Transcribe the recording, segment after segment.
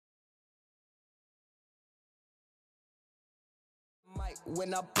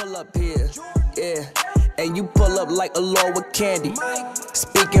When I pull up here, yeah, and you pull up like a Lord with candy.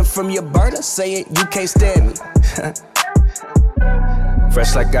 Speaking from your burner, saying you can't stand me.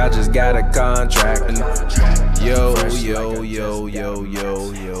 Fresh like I just got a contract. Yo,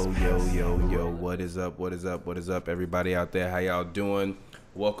 what is up? What is up, everybody out there? How y'all doing?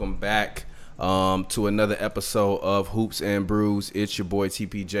 Welcome back to another episode of Hoops and Brews. It's your boy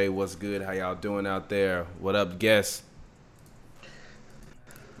TPJ. What's good? How y'all doing out there? What up, guests?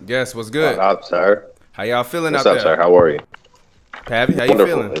 Guess what's good? What up, sir? How y'all feeling What's out up, there? sir? How are you? Pavy, how Wonderful.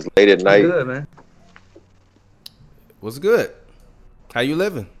 you feeling? It's late at night. Good, man. What's good? How you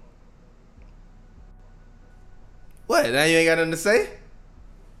living? What? Now you ain't got nothing to say?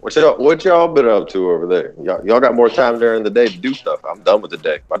 What y'all been up to over there? Y'all got more time during the day to do stuff. I'm done with the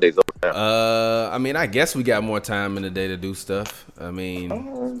day. My day's over now. I mean, I guess we got more time in the day to do stuff. I mean,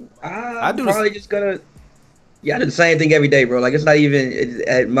 I'm probably just gonna. Yeah, I do the same thing every day, bro. Like it's not even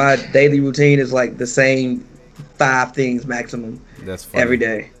at my daily routine is like the same 5 things maximum. That's funny. Every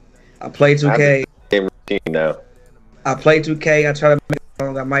day. I play 2K. I have the same routine now. I play 2K. I try to make it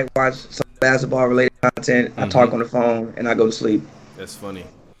long. I might watch some basketball related content. I talk on the phone and I go to sleep. That's funny.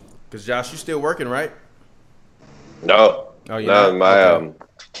 Cause Josh, you still working, right? No. Oh, you're No, not? Okay.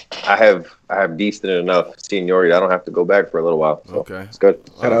 I have decent enough seniority. I don't have to go back for a little while. So Okay. it's good.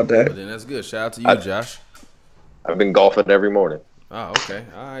 Shout out that. Well, then that's good. Shout out to you, Josh. I've been golfing every morning. Oh, okay.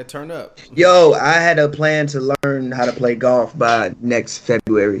 All right, turn up. Yo, I had a plan to learn how to play golf by next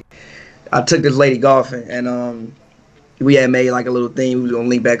February. I took this lady golfing, and we had made like a little thing. We was gonna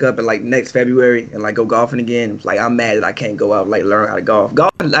link back up in like next February and like go golfing again. It's like I'm mad that I can't go out like learn how to golf.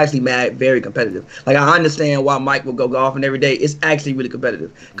 Golf is actually very competitive. Like I understand why Mike will go golfing every day. It's actually really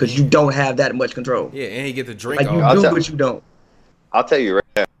competitive because you don't have that much control. Yeah, and you get to drink Like all you day. do, but you don't. I'll tell you right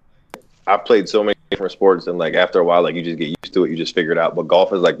now. I played so many different sports, and like after a while, like you just get used to it. You just figure it out. But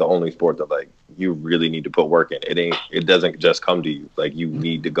golf is like the only sport that like you really need to put work in. It doesn't just come to you. Like you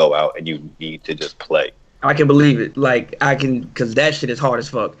need to go out and you need to just play. I can believe it. Like I can, cause that shit is hard as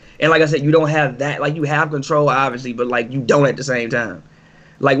fuck. And like I said, you don't have that. Like you have control, obviously, but like you don't at the same time.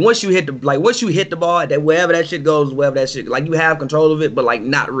 Like once you hit the ball, that wherever that shit goes, like you have control of it, but like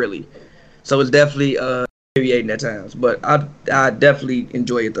not really. So it's definitely infuriating at times. But I definitely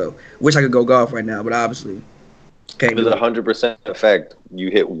enjoy it though. Wish I could go golf right now, but obviously can't There's do it. 100% effect.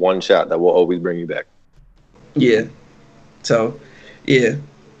 You hit one shot that will always bring you back. Yeah. So, yeah.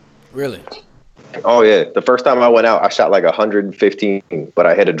 Really? Oh yeah, the first time I went out, I shot like 115, but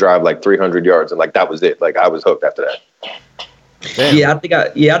I hit a drive like 300 yards, and like that was it. Like I was hooked after that. Damn. Yeah, I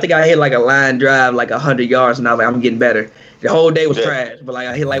think I hit like a line drive like 100 yards, and I was like, I'm getting better. The whole day was trash, but like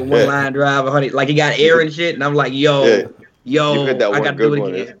I hit like one line drive 100, like it got air and shit, and I'm like, yo, You hit that I one got to good do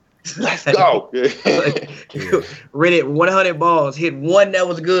one. it again. Let's go. Read it 100 balls, hit one that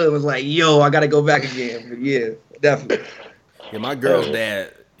was good. Was like, yo, I got to go back again. But yeah, definitely. Yeah, my girl's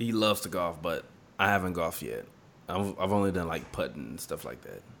dad, he loves to golf, but I haven't golfed yet. I've only done like putting and stuff like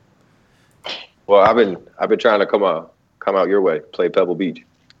that. Well, I've been trying to come out your way, play Pebble Beach.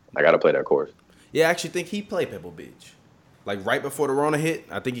 I got to play that course. Yeah, I actually think he played Pebble Beach. Like right before the Rona hit,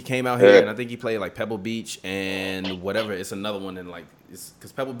 I think he came out here and I think he played like Pebble Beach and whatever. It's another one in like,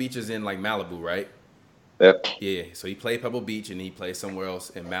 because Pebble Beach is in like Malibu, right? Yeah. Yeah, so he played Pebble Beach and he played somewhere else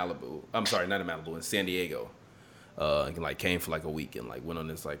in Malibu. I'm sorry, not in Malibu, in San Diego. And like came for like a week and like went on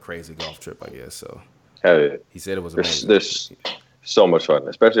this like crazy golf trip, I guess. So Hell yeah. he said it was amazing. There's so much fun,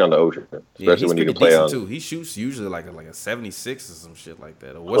 especially on the ocean. Especially when you can play on. Too. He shoots usually like a 76 or some shit like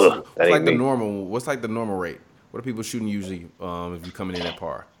that. Or what's like the normal? What's like the normal rate? What are people shooting usually if you're coming in at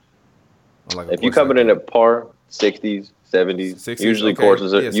par? If you're coming in at par, 60s, 70s. 60s, usually okay.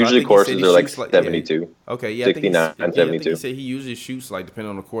 courses are Yeah, so courses are like like 72. Yeah. Okay, yeah, 69 and 72. I think he said he usually shoots like depending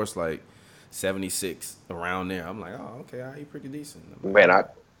on the course like 76 around there. I'm like, oh, okay, he pretty decent. Man, I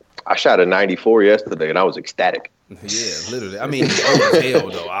shot a 94 yesterday and I was ecstatic. Yeah, literally. I mean, he's old as hell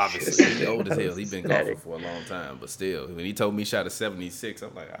though. Obviously, he's old as hell. He's been golfing for a long time, but still, when he told me he shot a 76,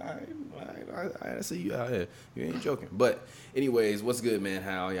 I'm like, all right, I see you out here. You ain't joking. But anyways, what's good, man?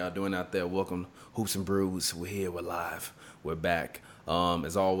 How y'all doing out there? Welcome, Hoops and Brews. We're here. We're live. We're back.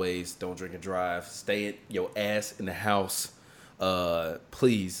 As always, don't drink and drive. Stay your ass in the house.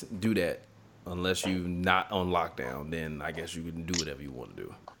 Please do that. Unless you're not on lockdown, then I guess you can do whatever you want to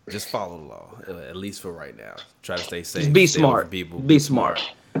do. Just follow the law, at least for right now. Try to stay safe. Just be stay smart. with people. Be smart.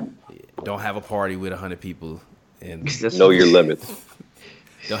 Yeah. Don't have a party with 100 people. And Know your limits.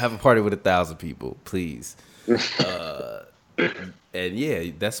 don't have a party with 1,000 people, please. And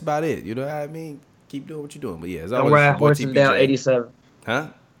yeah, that's about it. You know what I mean? Keep doing what you're doing. But yeah, as Don't always, ride boy horses TPJ. down 87. Huh?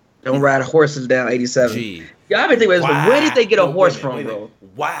 Don't ride horses down 87. G. Yeah, I've been thinking about this. Where did they get a horse from, bro?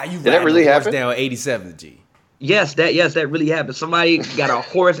 Why are you Did that riding really a horse happen? down 87, G? Yes, that really happened. Somebody got a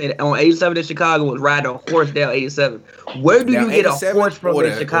horse on 87 in Chicago and was riding a horse down 87. Where do Down you get a 87 horse from or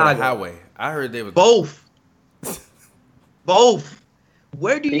in the Chicago? highway? I heard they was Both. Both.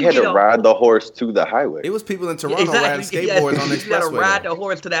 Where do He you had get to a ride the horse to the highway. It was people in Toronto riding skateboards on the You gotta expressway. ride the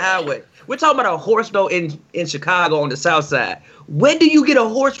horse to the highway. We're talking about a horse though in Chicago on the south side. Where do you get a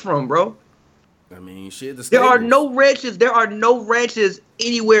horse from, bro? I mean, shit. The There are stables. no ranches. There are no ranches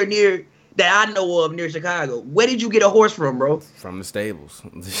anywhere near that I know of near Chicago. Where did you get a horse from, bro? From the stables.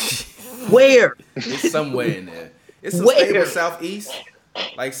 Where? It's somewhere in there. It's a Where? stable southeast.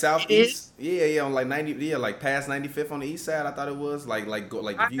 Like southeast. Yeah, on like 90, like past 95th on the east side. I thought it was like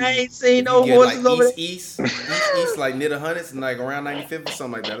if you I ain't seen if no you get, horses like, over there. east, like near the hundreds and like around 95th or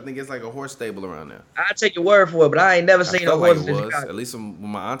something like that. I think it's like a horse stable around there. I take your word for it, but I ain't never I seen no felt like horses it in was. Chicago. At least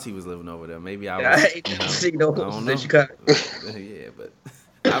when my auntie was living over there. Maybe I I was. ain't you never know, seen no I don't horses know. in Chicago. Yeah, but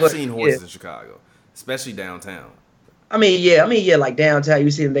I've seen horses in Chicago, especially downtown. I mean, yeah, like downtown,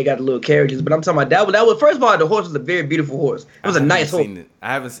 you see them, they got the little carriages, but I'm talking about that was first of all, the horse was a very beautiful horse. It was a nice horse.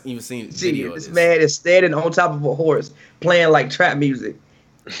 I haven't even seen See, video of this this. man is standing on top of a horse playing like trap music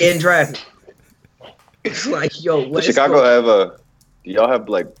in traffic. It's like, yo, what Does Chicago have do y'all have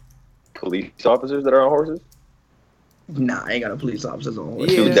like police officers that are on horses? Nah, I ain't got no police officers on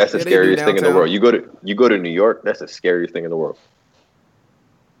horses. Yeah, Dude, that's the they do scariest thing in the downtown. world. You go to New York, that's the scariest thing in the world.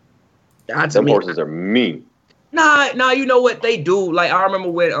 Some horses are mean. Nah, you know what they do? Like I remember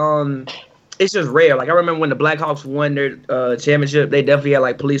when it's just rare. Like I remember when the Blackhawks won their championship, they definitely had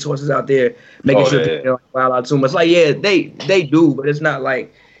like police horses out there making sure people don't like, wild out too much. Like yeah, they do, but it's not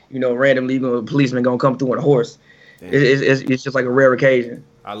like randomly a policeman gonna come through on a horse. It's just like a rare occasion.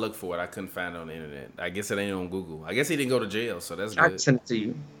 I looked for it. I couldn't find it on the internet. I guess it ain't on Google. I guess he didn't go to jail, so that's I can good. send it to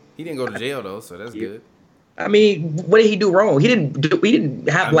you. He didn't go to jail though, so that's good. I mean, what did he do wrong? He didn't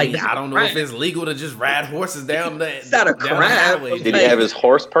have I don't know if it's legal to just ride horses down the. It's not a down the crime. highway. Did he have his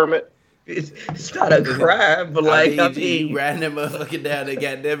horse permit? It's not a crime, but like I mean, riding that motherfucker down the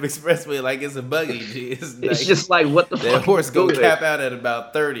goddamn expressway like it's a buggy. G. It's just like what the that fuck. horse go doing? cap out at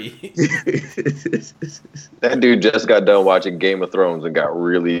about 30. That dude just got done watching Game of Thrones and got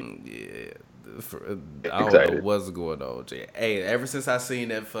really I don't know what's going on, Jay. Hey, ever since I seen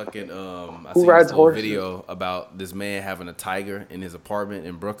that fucking I seen rides this little horses? video about this man having a tiger in his apartment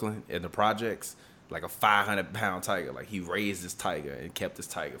in Brooklyn in the projects, like a 500-pound tiger. Like he raised this tiger and kept this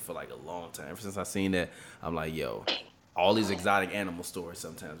tiger for like a long time. Ever since I seen that, I'm like, yo, all these exotic animal stories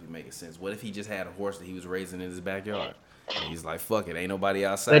sometimes be making sense. What if he just had a horse that he was raising in his backyard? And he's like, fuck it, ain't nobody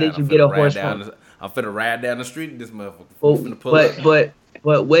outside. Where did you get a horse from? I'm finna ride down the street in this motherfucker. I'm finna pull up.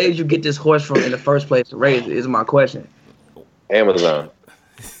 But where did you get this horse from in the first place to raise it? Is my question. Amazon.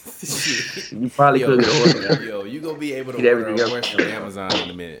 You probably could get a horse. Yo, you gonna be able to Get order everything a else. horse from Amazon in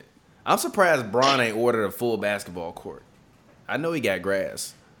a minute. I'm surprised Bron ain't ordered a full basketball court. I know he got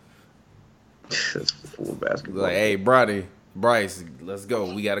grass. It's full basketball. Like, hey, Bryce, let's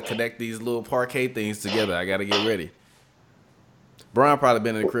go. We gotta connect these little parquet things together. I gotta get ready. Bron probably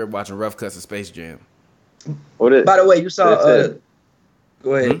been in the crib watching Rough Cuts of Space Jam. By By the way, you saw.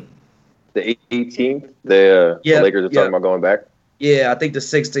 Go ahead. the 18th, the Lakers are talking about going back. Yeah, I think the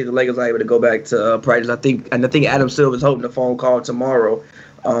 16th, the Lakers are able to go back to practice. I think Adam Silver's holding a phone call tomorrow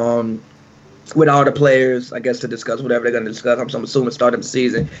with all the players, I guess, to discuss whatever they're going to discuss. I'm assuming starting the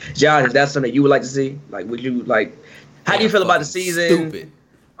season. John, is that something you would like to see? Like, would you like? How do you feel about the season? Stupid.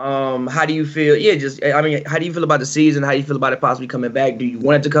 How do you feel? Yeah, how do you feel about the season? How do you feel about it possibly coming back? Do you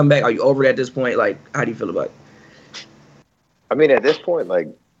want it to come back? Are you over it at this point? Like, how do you feel about it? I mean, at this point, like,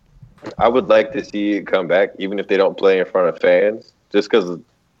 I would like to see it come back, even if they don't play in front of fans, just because,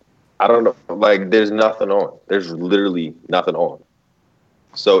 I don't know, like, there's nothing on. There's literally nothing on.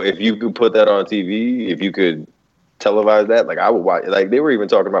 So if you could put that on TV, if you could televise that, like, I would watch. Like, they were even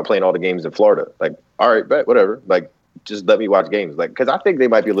talking about playing all the games in Florida. Like, all right, bet, whatever. Like, just let me watch games. Like, because I think they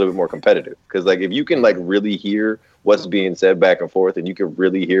might be a little bit more competitive. Because, like, if you can, like, really hear what's being said back and forth and you can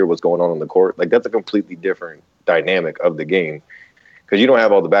really hear what's going on the court, like, that's a completely different dynamic of the game. Because you don't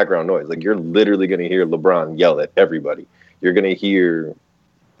have all the background noise. Like, you're literally going to hear LeBron yell at everybody. You're going to hear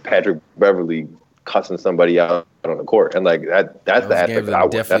Patrick Beverly cussing somebody out on the court. And, like, that's the aspect that I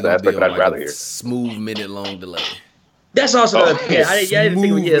want. That's the aspect that I'd rather hear. Smooth minute-long delay. That's also I didn't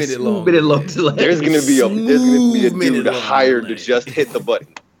think we get a smooth minute long delay. There's gonna be a dude hired to just hit the button.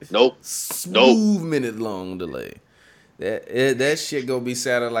 Smooth minute-long delay. That shit gonna be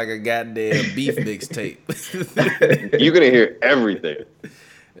sounding like a goddamn beef mixtape. You're gonna hear everything.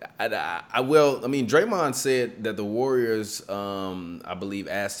 I will. I mean, Draymond said that the Warriors, I believe,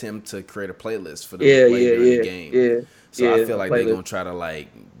 asked him to create a playlist for them to play during the game. Yeah. So I feel like they're gonna try to like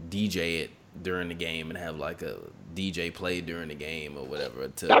DJ it during the game and have like a DJ play during the game or whatever.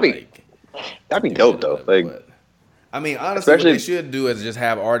 That'd be dope though. Like, but, I mean, honestly, what they should do is just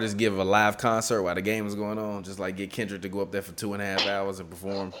have artists give a live concert while the game is going on. Just like get Kendrick to go up there for 2.5 hours and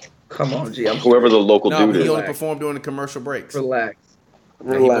perform. Come on, G. Whoever the local dude is. He only performed during the commercial breaks. Relax. He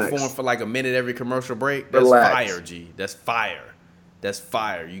performed for like a minute every commercial break. That's fire, G. That's fire. That's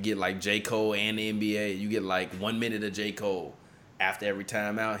fire. You get like J. Cole and the NBA. You get like 1 minute of J. Cole after every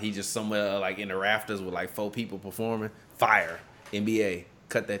timeout. He just somewhere like in the rafters with like 4 people performing. Fire. NBA.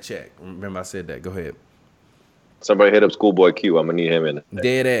 Cut that check. Remember I said that. Go ahead. Somebody hit up Schoolboy Q. I'm gonna need him in.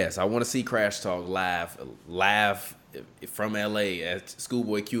 Dead ass. I want to see Crash Talk live from LA at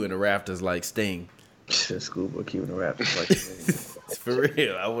Schoolboy Q in the rafters like Sting. Schoolboy Q in the rafters like Sting. For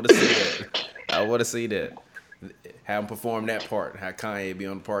real. I want to see that. Have him perform that part. Have Kanye be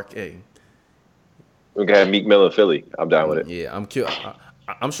on the parquet. We can have Meek Mill in Philly. I'm down with it. Yeah, I'm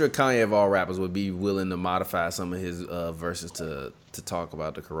sure Kanye of all rappers would be willing to modify some of his verses to talk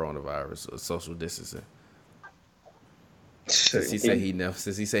about the coronavirus or social distancing. Since he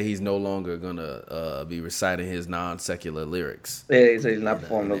said he's no longer gonna be reciting his non-secular lyrics. Yeah, he said he's not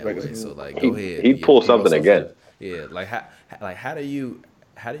performing those records. So like, go ahead. He pulled something again. Yeah,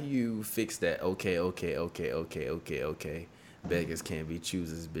 how do you fix that? Okay. Beggars can't be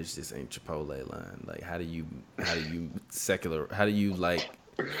choosers, bitch. This ain't Chipotle line. Like, how do you secular? How do you like?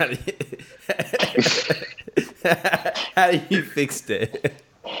 How do you fix that?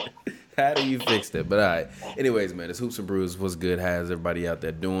 How do you fix that? But all right. Anyways, man, this Hoops and Brews was good. How's everybody out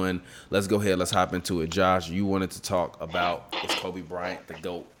there doing? Let's go ahead. Let's hop into it. Josh, you wanted to talk about is Kobe Bryant the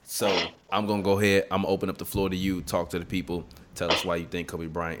GOAT? So I'm gonna go ahead. I'm gonna open up the floor to you. Talk to the people. Tell us why you think Kobe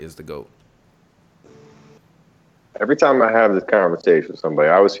Bryant is the GOAT. Every time I have this conversation with somebody,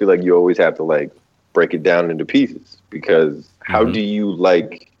 I always feel like you always have to like break it down into pieces because how do you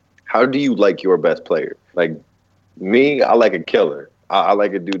like your best player? Like me, I like a killer. I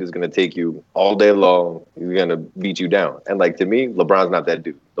like a dude that's gonna take you all day long. He's gonna beat you down. And like to me, LeBron's not that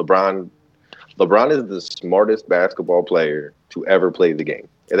dude. LeBron is the smartest basketball player to ever play the game.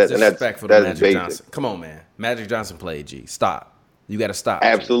 And that's Magic basic. Johnson. Come on, man. Magic Johnson played. G. Stop. You got to stop.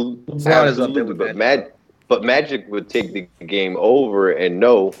 Absolutely. But Magic would take the game over and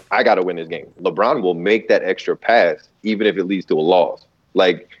know I got to win this game. LeBron will make that extra pass even if it leads to a loss.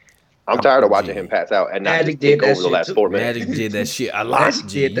 Like. I'm tired of watching him pass out and not Magic just take over the last 4 minutes. Magic did that shit a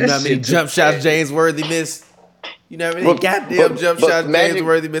lot. You know how many jump shots James Worthy missed? You know how many goddamn jump shots James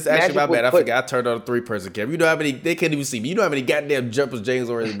Worthy missed? Actually, my bad. I forgot I turned on a 3-person camera. You know how many? They can't even see me. You know how many goddamn jumpers James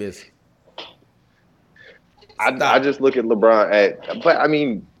Worthy missed? I just look at LeBron but I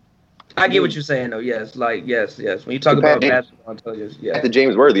mean, I get what you're saying though. Yes, like yes. When you talk about basketball intelligence, yeah. Pass to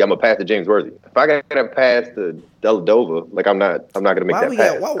James Worthy, I'm gonna pass to James Worthy. If I got to pass to Dellavedova, like I'm not gonna make that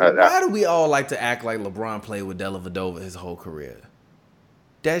pass. Why do we all like to act like LeBron played with Dellavedova his whole career?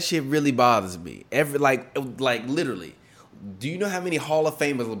 That shit really bothers me. Like literally. Do you know how many Hall of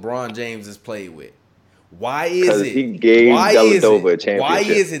Famers LeBron James has played with? Why is it? He gave Dellavedova a championship. Why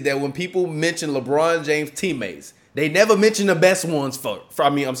is it that when people mention LeBron James teammates, they never mention the best ones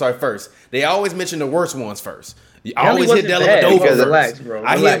first. They always mention the worst ones first. You always hit Dellavedova first. Relax, bro.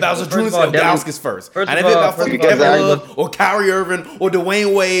 I hear about Zydrunas Ilgauskas first. I never hear about fucking Kevin Love or Kyrie Irving or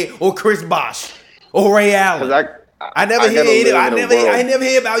Dwayne Wade or Chris Bosh or Ray Allen. I never hear about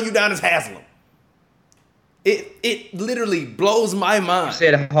Udonis Haslem. It literally blows my mind. You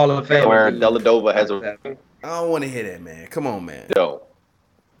said Hall of Fame. Where Dellavedova has a. I don't want to hear that, man. Come on, man. No.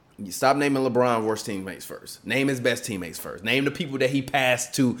 You stop naming LeBron worst teammates first. Name his best teammates first. Name the people that he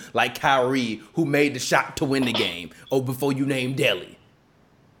passed to, like Kyrie, who made the shot to win the game. Or before you name Delly.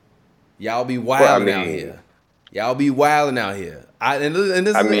 Y'all be wilding out here. Y'all be wilding out here.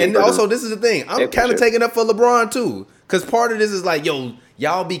 This is the thing. I'm kind of taking up for LeBron too, because part of this is like, yo,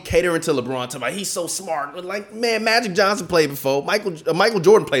 y'all be catering to LeBron. Talking about he's so smart. But like, man, Magic Johnson played before. Michael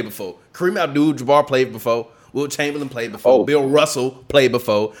Jordan played before. Kareem Abdul-Jabbar played before. Will Chamberlain played before. Bill Russell played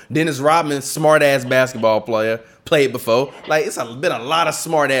before. Dennis Rodman, smart ass basketball player, played before. Like been a lot of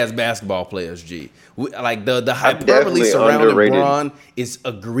smart ass basketball players. G. Like the hyperbole surrounding LeBron is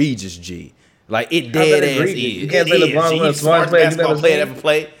egregious. G. Like it dead ass is. You can't say LeBron was the smartest basketball player ever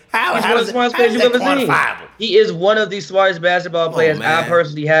played. How one of the smartest players you've ever seen. He is one of the smartest basketball players I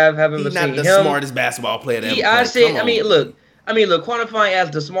personally haven't seen. He's not the smartest basketball player ever played. I mean, look, quantifying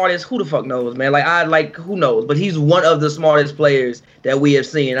as the smartest, who the fuck knows, man? Who knows? But he's one of the smartest players that we have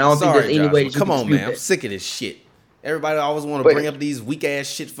seen. I don't think there's any way that you come can on, man. that. I'm sick of this shit. Everybody always want to bring up these weak ass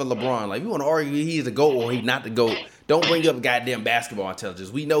shit for LeBron. Like, we want to argue he's the GOAT or he's not the GOAT. Don't bring up goddamn basketball intelligence.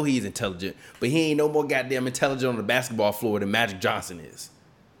 We know he's intelligent, but he ain't no more goddamn intelligent on the basketball floor than Magic Johnson is.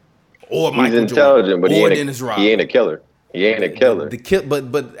 Or Michael Jordan. He's intelligent, but he ain't a killer. He ain't a killer.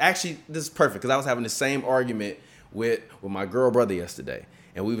 But actually, this is perfect because I was having the same argument with my girl brother yesterday.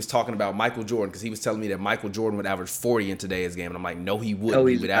 And we was talking about Michael Jordan because he was telling me that Michael Jordan would average 40 in today's game. And I'm like, no, he wouldn't.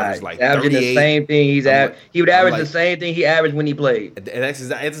 He would average like 38. The same thing he would average the same thing he averaged when he played. And that's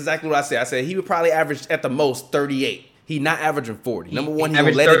exactly what I said. I said he would probably average at the most 38. He not averaging 40. Number one, he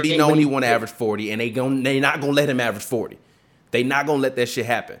gonna let it be known he want to average 40, and they not gonna let him average 40. They not gonna let that shit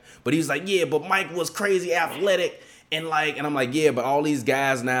happen. But he's like, yeah, but Mike was crazy athletic, and I'm like, yeah, but all these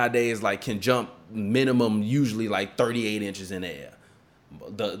guys nowadays like can jump minimum usually like 38 inches in the air.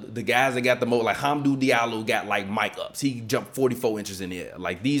 The guys that got the most, like Hamdou Diallo got like Mike ups. He jumped 44 inches in the air.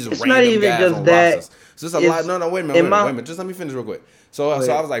 Like these are random guys on rosters. So it's a lot. No, wait a minute. Just let me finish real quick. So I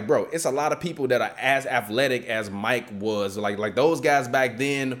was like, bro, it's a lot of people that are as athletic as Mike was. Like those guys back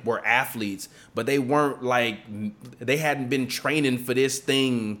then were athletes, but they weren't like, they hadn't been training for this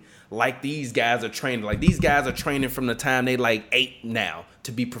thing like these guys are training. Like these guys are training from the time they like 8 now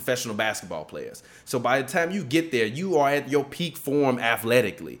to be professional basketball players. So by the time you get there, you are at your peak form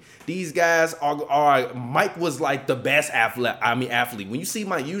athletically. These guys are Mike was like the best athlete. When you see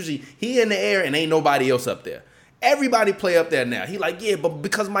Mike, usually he in the air and ain't nobody else up there. Everybody play up there now. He like, yeah, but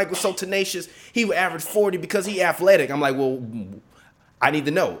because Mike was so tenacious, he would average 40 because he athletic. I'm like, well, I need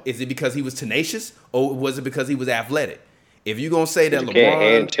to know. Is it because he was tenacious or was it because he was athletic? If you're going to say that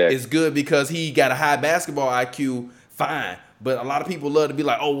LeBron is good because he got a high basketball IQ, fine. But a lot of people love to be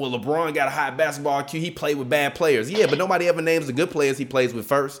like, oh, well, LeBron got a high basketball IQ. He played with bad players. Yeah, but nobody ever names the good players he plays with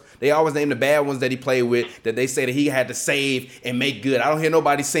first. They always name the bad ones that he played with that they say that he had to save and make good. I don't hear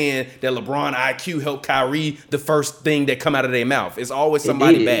nobody saying that LeBron IQ helped Kyrie the first thing that come out of their mouth. It's always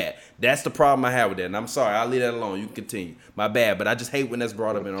somebody bad. That's the problem I have with that. And I'm sorry. I'll leave that alone. You can continue. My bad. But I just hate when that's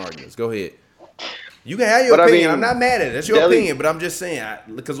brought up in arguments. Go ahead. You can have your opinion. I'm not mad at it. That's your opinion. But I'm just saying,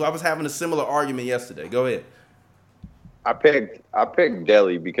 because I was having a similar argument yesterday. Go ahead. I picked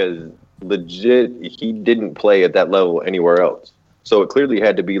Delly because legit he didn't play at that level anywhere else. So it clearly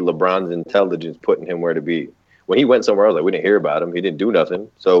had to be LeBron's intelligence putting him where to be. When he went somewhere else, like we didn't hear about him. He didn't do nothing.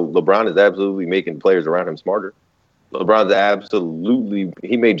 So LeBron is absolutely making players around him smarter.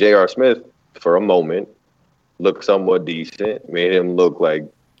 He made J.R. Smith for a moment look somewhat decent. Made him look like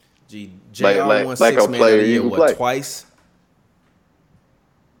like a player you can play twice.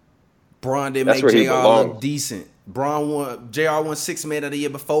 Bron didn't make J.R. look decent. J.R. won 6 Man of the Year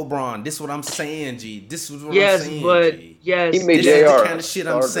before Bron. This is what I'm saying, G. This is what I'm saying, G. Yes, he made this J.R. is the kind of shit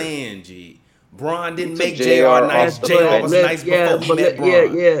I'm saying, G. Bron didn't make J.R. nice. J.R. was nice before he met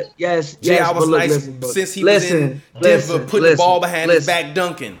Bron. Yes. J.R. was nice since he was in Denver, putting the ball behind his back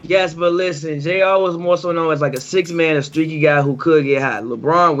dunking. Yes, but listen, J.R. was more so known as like a 6-man, a streaky guy who could get hot.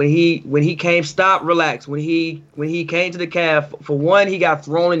 LeBron, when he came, relax. When he came to the Cavs, for one, he got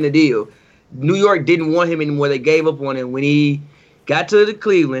thrown in the deal. New York didn't want him anymore. They gave up on him. When he got to the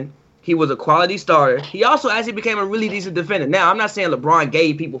Cleveland, he was a quality starter. He also actually became a really decent defender. Now, I'm not saying LeBron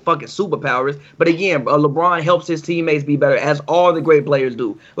gave people fucking superpowers, but again, LeBron helps his teammates be better, as all the great players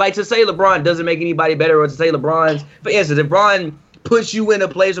do. Like, to say LeBron doesn't make anybody better, or to say LeBron's, for instance, if LeBron puts you in a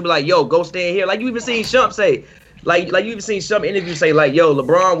place and be like, yo, go stand here. Like you even seen Shump say, like you even seen some interviews say, like, yo,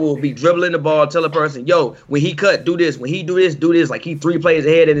 LeBron will be dribbling the ball, tell a person, yo, when he cut, do this. When he do this, do this. Like, he 3 plays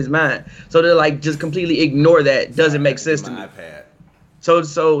ahead in his mind. So to, like, just completely ignore that doesn't make sense to me.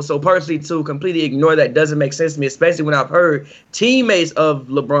 So personally, to completely ignore that doesn't make sense to me, especially when I've heard teammates of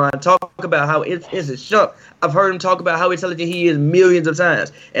LeBron talk about how it's a Shump. I've heard him talk about how intelligent he is millions of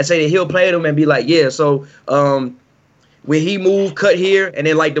times and say that he'll play them and be like, yeah, so when he moved, cut here, and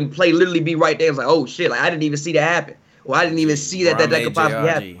then like the play literally be right there. It's like, oh shit, like I didn't even see that happen. Well, I didn't even see that could possibly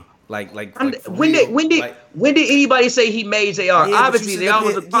happen. When did anybody say he made JR? Yeah, obviously, JR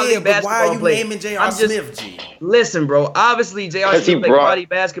was a quality basketball player. Why are you naming JR Smith, G? Listen, bro. Obviously, JR Smith played quality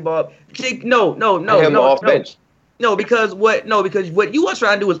basketball. No. Bench. No, because what you are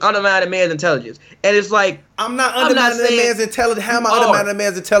trying to do is undermine a man's intelligence. And it's like, I'm not undermining a man's intelligence. How am I undermining a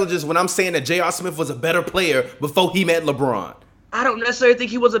man's intelligence when I'm saying that J.R. Smith was a better player before he met LeBron? I don't necessarily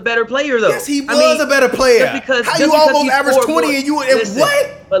think he was a better player, though. Yes, he was a better player. How you almost averaged 20 and you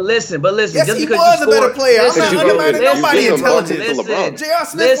what? But listen. Yes, he was a better player. I'm not undermining nobody's intelligence. J.R.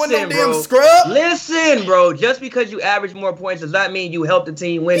 Smith wasn't no damn scrub. Listen, bro. Just because you average more points does not mean you help the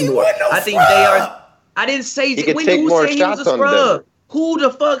team win more. I think J.R. I didn't say he could take more shots on them. Who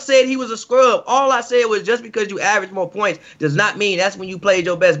the fuck said he was a scrub? All I said was just because you average more points does not mean that's when you played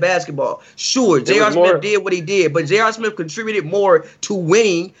your best basketball. Sure, J.R. Smith did what he did, but J.R. Smith contributed more to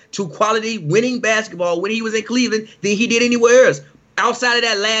winning, to quality winning basketball when he was in Cleveland than he did anywhere else. Outside of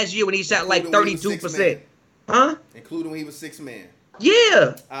that last year when he shot like 32%. Huh? Including when he was 6-man.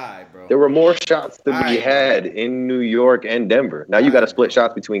 Yeah. All right, bro. There were more shots to be had in New York and Denver. Now you got to split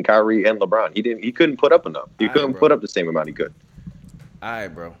shots between Kyrie and LeBron. He couldn't put up enough. He couldn't put up the same amount he could. All right,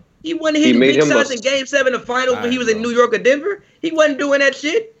 bro. He wasn't hitting big shots in Game 7 of the finals when he was in New York or Denver. He wasn't doing that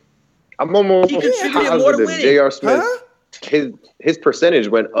shit. I'm almost positive J.R. Smith, his percentage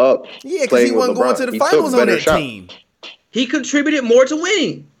went up. Yeah, because he wasn't going to the finals on that team. He contributed more to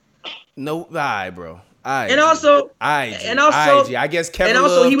winning. No, all right, bro. And also, I guess Kevin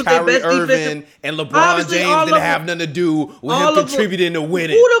Love, Kyrie Irving, and LeBron James didn't have nothing to do with him contributing to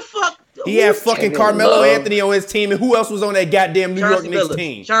winning. Who the fuck? He had fucking Carmelo Anthony on his team, and who else was on that goddamn New York Knicks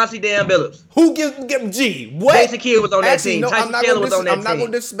team? Chauncey Dan Billups. Who gives G? What? Jason Kidd was on that team. Tyson Chandler was on that team. I'm not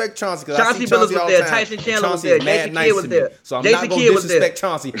going to disrespect Chauncey because Chauncey Billups was there. Tyson Chandler was there. Jason Kidd was there. So I'm not going to disrespect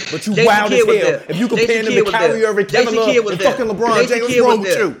Chauncey, but you wild as hell if you compare him to Kyrie Irving, Kevin Love, and fucking LeBron James. What's wrong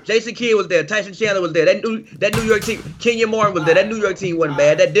with you? Jason Kidd was there. Tyson Chandler was there. That New York team. Kenyon Martin was there. That New York team wasn't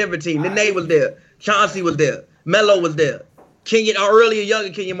bad. That Denver team. Nene was there. Chauncey was there. Melo was there. Kenyon, or earlier,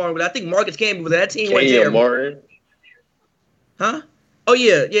 younger Kenyon Martin, but I think Marcus Camby was there. That team wasn't terrible. Martin? Huh? Oh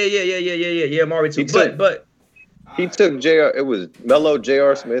yeah, Martin too. But he took J.R. It was Melo,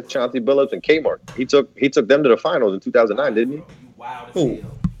 J.R. Smith, Chauncey Billups, and Kmart. He took them to the finals in 2009, didn't he? Who?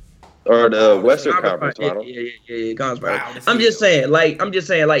 Or the Western Conference Finals. Yeah. Conference. I'm just saying,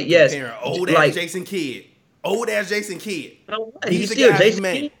 yes. Old ass Jason Kidd. He's still Jason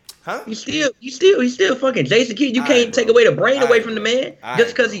Kidd. Huh? He's still fucking Jason Kidd. You can't take away the brain away from the man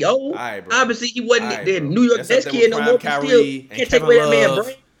just because he old. Obviously, he wasn't the New York Jets kid no more. Kyrie, can't take away that man's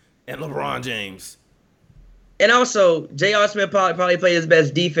brain. And LeBron James. And also, J.R. Smith probably played his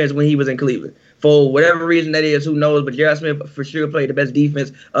best defense when he was in Cleveland. For whatever reason that is, who knows? But J.R. Smith for sure played the best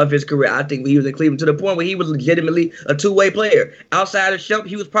defense of his career, I think, when he was in Cleveland, to the point where he was legitimately a two-way player. Outside of Shump,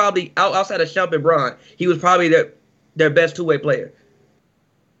 he was probably outside of Shump and Bron, he was probably their best two-way player.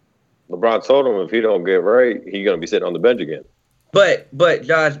 LeBron told him if he don't get right, he's gonna be sitting on the bench again. But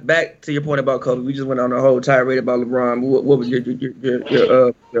Josh, back to your point about Kobe. We just went on a whole tirade about LeBron. What was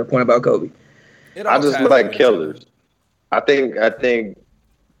your point about Kobe? I just like killers. I think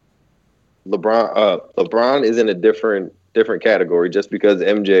LeBron is in a different category just because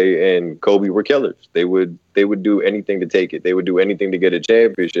MJ and Kobe were killers. They would do anything to take it. They would do anything to get a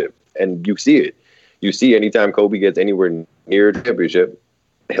championship, and you see it. You see anytime Kobe gets anywhere near a championship,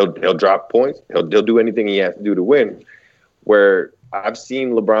 he'll drop points. He'll do anything he has to do to win. Where I've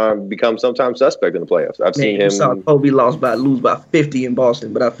seen LeBron become sometimes suspect in the playoffs. I've seen him. Saw Kobe lose by 50 in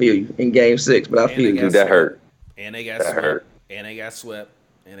Boston, but I feel you in Game 6. But I feel you. That hurt. And they got swept. And they got swept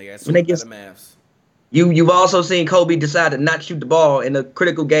by the Mavs. You've also seen Kobe decide to not shoot the ball in the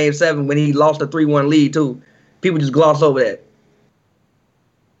critical Game 7 when he lost a 3-1 lead too. People just gloss over that.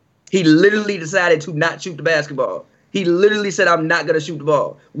 He literally decided to not shoot the basketball. He literally said, "I'm not gonna shoot the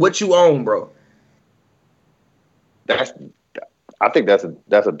ball." What you own, bro? I think that's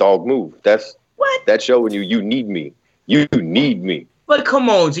a dog move. That's showing you need me. You need me. But come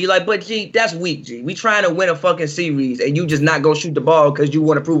on, G. That's weak, G. We trying to win a fucking series, and you just not gonna shoot the ball because you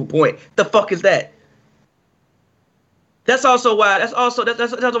want to prove a point. The fuck is that? That's also why. That's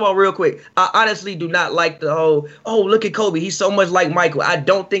about real quick. I honestly do not like the whole. Oh, look at Kobe. He's so much like Michael. I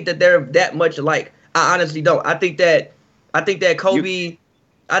don't think that they're that much alike. I honestly don't. I think that Kobe.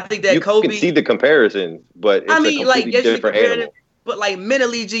 Kobe can see the comparison, but it's a completely different animal. But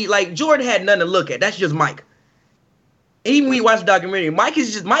mentally, G, Jordan had nothing to look at. That's just Mike. Even when you watch the documentary, Mike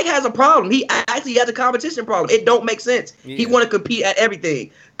has a problem. He actually has a competition problem. It don't make sense. Yeah. He want to compete at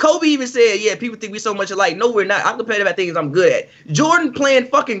everything. Kobe even said, "Yeah, people think we so much alike. No, we're not. I'm competitive at things I'm good at." Jordan playing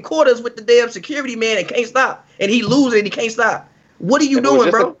fucking quarters with the damn security man and can't stop, and he losing and he can't stop. What are you doing,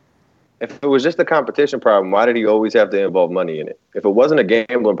 bro? If it was just a competition problem, why did he always have to involve money in it? If it wasn't a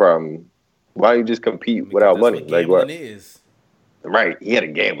gambling problem, why you just compete without money? What is. Right, he had a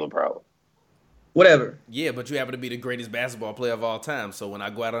gambling problem. Whatever. Yeah, but you happen to be the greatest basketball player of all time. So when I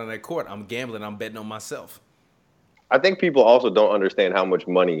go out on that court, I'm gambling. I'm betting on myself. I think people also don't understand how much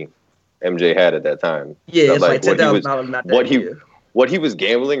money MJ had at that time. Yeah, it's like $10,000 not that big. What he was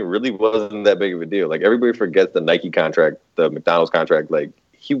gambling really wasn't that big of a deal. Like, everybody forgets the Nike contract, the McDonald's contract. Like,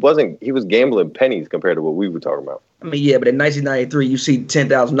 he was gambling pennies compared to what we were talking about. I mean, yeah, but in 1993, you see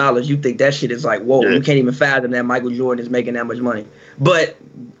 $10,000, you think that shit is like, whoa, You can't even fathom that Michael Jordan is making that much money. But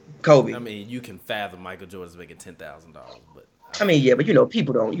Kobe. I mean, you can fathom Michael Jordan's making $10,000, but I mean, yeah, but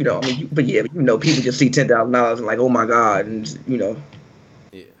people don't, I mean, but people just see $10,000 and like, oh my God, and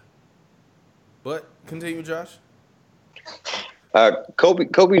Yeah. But continue, Josh.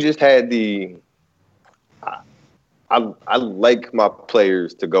 Kobe just had the. I like my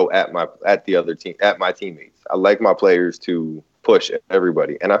players to go at the other team, at my teammates. I like my players to push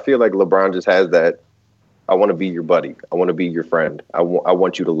everybody, and I feel like LeBron just has that. I want to be your buddy. I want to be your friend. I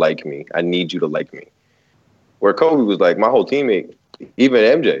want you to like me. I need you to like me. Where Kobe was like, my whole teammate,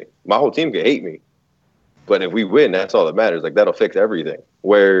 even MJ, my whole team can hate me, but if we win, that's all that matters. Like that'll fix everything.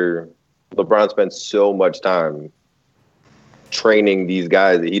 Where LeBron spends so much time training these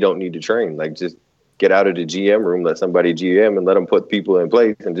guys that he don't need to train. Like just get out of the GM room, let somebody GM, and let them put people in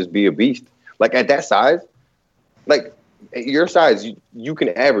place and just be a beast. Like at that size, like at your size, you can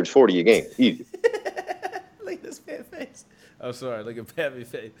average 40 a game, easy. Look at this fat face. I'm sorry, look at Pappy's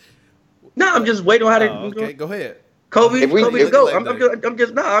face. No, I'm just waiting on how to. Okay, go ahead. Kobe is the GOAT. I'm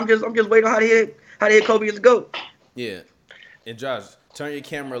just waiting on how to hit Kobe is the GOAT. Yeah, and Josh, turn your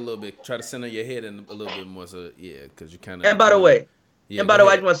camera a little bit. Try to center your head in a little bit more. So yeah, because you kind of. And by the way, I just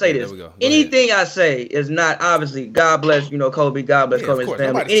want to say this. There we go. Anything I say is not obviously God bless Kobe. God bless Kobe and his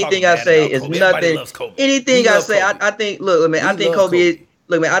family. Anything I say is nothing. Anything I say, I think. Look, man. I think Kobe is.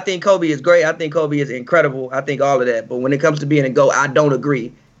 Look, man. I think Kobe is great. I think Kobe is incredible. I think all of that. But when it comes to being a GOAT, I don't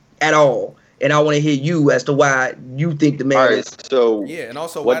agree at all. And I want to hear you as to why you think the man is. So yeah, and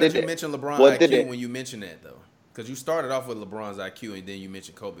also why did you mention LeBron IQ when you mentioned that though? Because you started off with LeBron's IQ and then you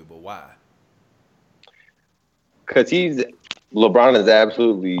mentioned Kobe, but why? Because LeBron is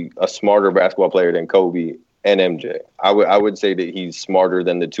absolutely a smarter basketball player than Kobe and MJ. I would say that he's smarter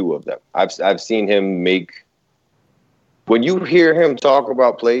than the two of them. I've seen him make. When you hear him talk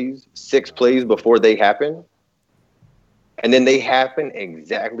about plays, 6 plays before they happen, and then they happen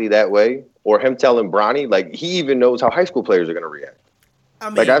exactly that way. Or him telling Bronny, like, he even knows how high school players are going to react.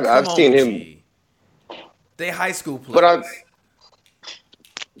 I mean, like, I've seen him. G. They high school players.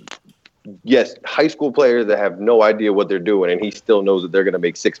 Yes, high school players that have no idea what they're doing, and he still knows that they're going to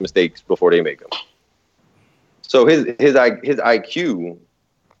make 6 mistakes before they make them. So his IQ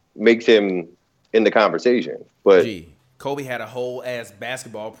makes him in the conversation. But Kobe had a whole ass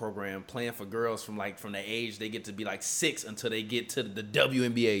basketball program playing for girls from the age they get to be like 6 until they get to the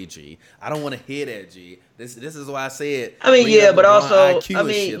WNBA. G, I don't want to hear that. G, this is why I said. I mean, yeah, but also, I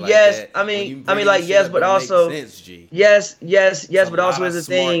mean, yes, I mean, like yes, but also, yes, but also is the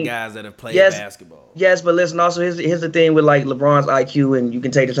thing. Guys that have played basketball. Yes, but listen, also here's the thing with like LeBron's IQ, and you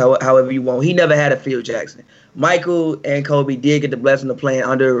can take this however you want. He never had a Phil Jackson. Michael and Kobe did get the blessing of playing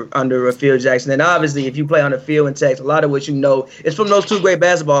under a Phil Jackson. And obviously, if you play under Phil and Tex, a lot of what you know is from those 2 great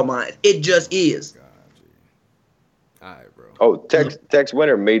basketball minds. It just is. All right, bro. Oh, Tex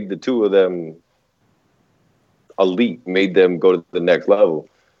Winter made the 2 of them elite, made them go to the next level.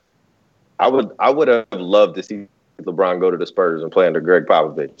 I would have loved to see LeBron go to the Spurs and play under Greg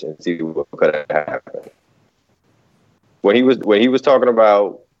Popovich and see what could have happened. When he was talking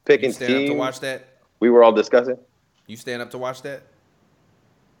about picking teams to watch that. We were all discussing. You stand up to watch that?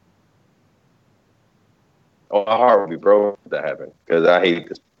 Oh, my heart would be broke if that happened because I hate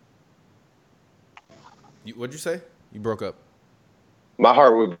this. What'd you say? You broke up. My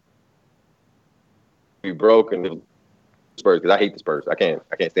heart would be broken if Spurs because I hate the Spurs. I can't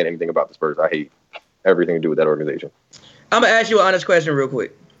stand anything about the Spurs. I hate everything to do with that organization. I'm gonna ask you an honest question real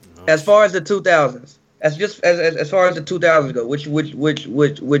quick. As far as the 2000s. As far as the 2000s go, which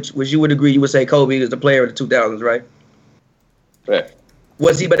you would agree, you would say Kobe is the player of the 2000s, right? Yeah.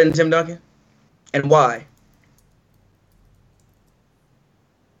 Was he better than Tim Duncan? And why?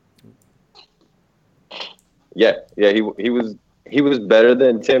 Yeah, he was better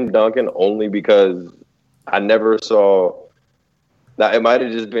than Tim Duncan only because I never saw. Now it might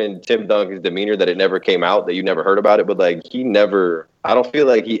have just been Tim Duncan's demeanor that it never came out, that you never heard about it, but like I don't feel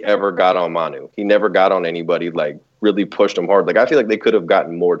like he ever got on Manu. He never got on anybody, like really pushed him hard. Like I feel like they could have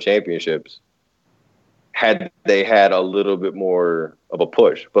gotten more championships had they had a little bit more of a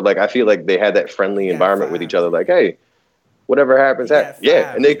push. But like I feel like they had that friendly environment with each other. Like, hey, whatever happens,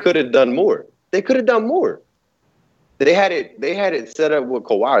 yeah. And they could have done more. They could have done more. They had it set up with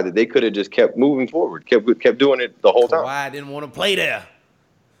Kawhi that they could have just kept moving forward, kept doing it the whole time. Kawhi didn't want to play there.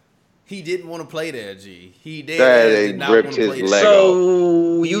 He didn't want to play there, G. He did. They ripped his leg off.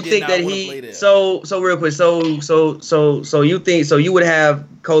 So you think that he? So real quick. So you would have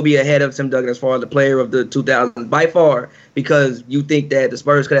Kobe ahead of Tim Duncan as far as the player of the 2000s by far because you think that the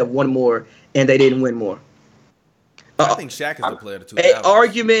Spurs could have won more and they didn't win more. I think Shaq is the player of the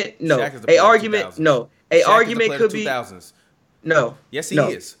 2000s. An argument could be. 2000s. No. Yes, he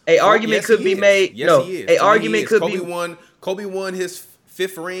is. Argument could be made. Yes, he is. Argument could be. Kobe won his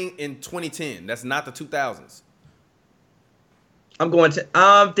 5th ring in 2010. That's not the 2000s.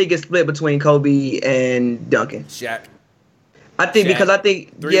 I'm thinking split between Kobe and Duncan. Shaq. I think Shaq. because I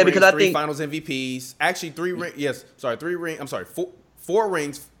think Three yeah rings, because I three think finals MVPs. Actually, 3 rings. Yes, sorry, 3 rings. I'm sorry, 4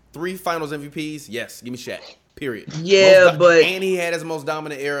 rings, 3 finals MVPs. Yes, give me Shaq. Period. Yeah, but and he had his most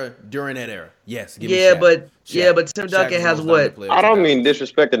dominant era during that era. Yes, give me Shaq. but Tim Duncan has what? I don't mean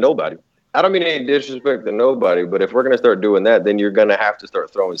disrespect to nobody. I don't mean any disrespect to nobody, but if we're gonna start doing that, then you're gonna have to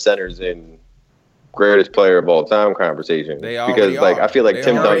start throwing centers in greatest player of all time conversation. Because like I feel like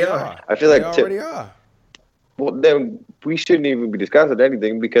Tim Duncan. I feel like Tim. Are. Well, then we shouldn't even be discussing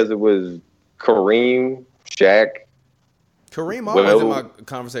anything because it was Kareem, Shaq. Kareem always in my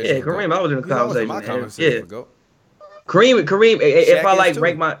conversation. Yeah, Kareem always in the conversation. My conversation. Yeah. Kareem.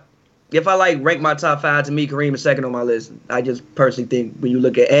 If I rank my top 5, to me, Kareem is second on my list. I just personally think when you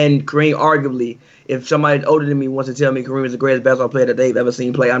look at and Kareem, arguably, if somebody older than me wants to tell me Kareem is the greatest basketball player that they've ever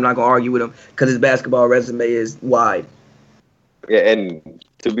seen play, I'm not gonna argue with him because his basketball resume is wide. Yeah, and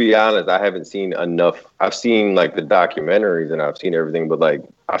to be honest, I haven't seen enough. I've seen like the documentaries and I've seen everything, but like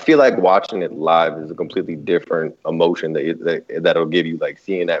I feel like watching it live is a completely different emotion that'll give you, like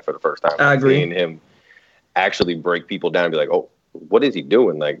seeing that for the first time. I agree. Seeing him actually break people down and be like, oh, what is he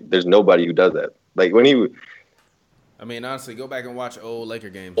doing? Like, there's nobody who does that. Like when he. I mean, honestly, go back and watch old Laker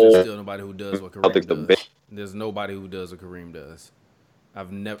games. There's still nobody who does what Kareem does. There's nobody who does what Kareem does. I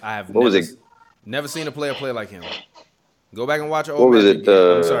have never seen a player play like him. Go back and watch old Magic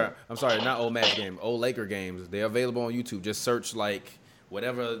games. I'm sorry, not old Magic game. Old Laker games. They're available on YouTube. Just search like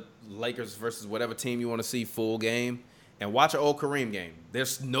whatever Lakers versus whatever team you want to see full game, and watch an old Kareem game.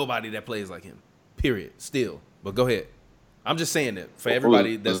 There's nobody that plays like him. Period. Still. But go ahead. I'm just saying that for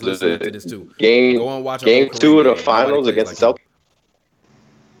everybody that's listening to this too. Go and watch game 2 of the finals against the Celtics.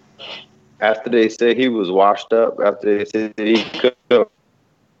 After they said he was washed up, after they said he couldn't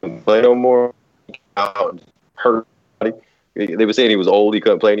play no more, hurt. They were saying he was old, he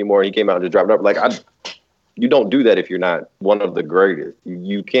couldn't play anymore, and he came out and just dropped it up. Like, you don't do that if you're not one of the greatest.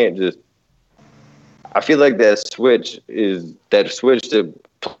 You can't just. I feel like that switch to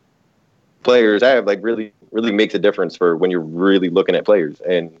players have like really makes a difference for when you're really looking at players.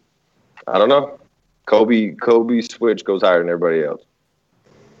 And I don't know, Kobe's switch goes higher than everybody else.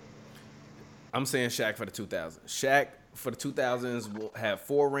 I'm saying Shaq for the 2000s. Shaq for the 2000s will have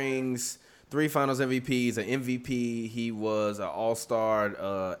 4 rings, 3 Finals MVPs, an MVP. He was an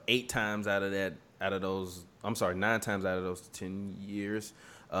All-Star 8 times out of those. I'm sorry, 9 times out of those 10 years.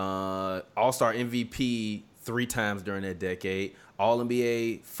 All-Star MVP 3 times during that decade.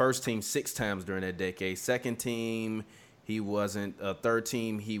 All-NBA first team 6 times during that decade. Second team, he wasn't. Third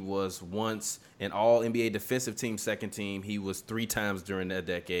team, he was once. And All-NBA defensive team second team, he was 3 times during that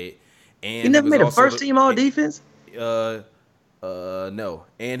decade. And he never made a first team all defense? No.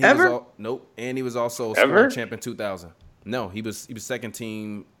 And he ever? Nope. And he was also scoring champ in 2000. No, he was second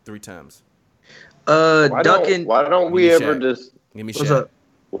team 3 times. Duncan. Why don't we ever just give me Shaq?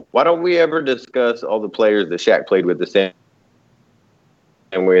 Why don't we ever discuss all the players that Shaq played with the same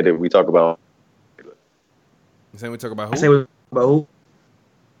way that we talk about? The same way we talk about who?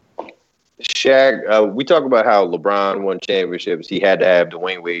 Shaq. We talk about how LeBron won championships. He had to have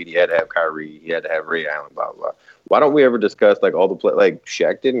Dwayne Wade. He had to have Kyrie. He had to have Ray Allen. Blah blah. Why don't we ever discuss like all the like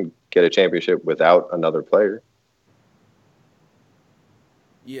Shaq didn't get a championship without another player?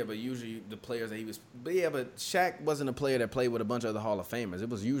 Yeah, but usually the players that he was. But Shaq wasn't a player that played with a bunch of other Hall of Famers. It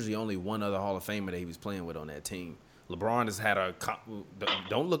was usually only one other Hall of Famer that he was playing with on that team. LeBron has had a.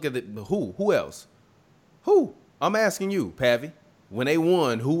 Don't look at it. Who else? Who? I'm asking you, Pavi. When they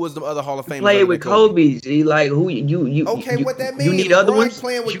won, who was the other Hall of Famers? Played with Kobe. G, like who you? Okay, what that means? You need other ones.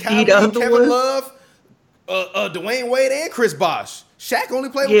 Playing with Kyrie, Kevin Love, Dwayne Wade, and Chris Bosh. Shaq only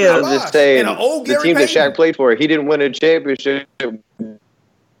played with Chris Bosh. I'm just saying, and an old the Gary team Payton. that Shaq played for, he didn't win a championship.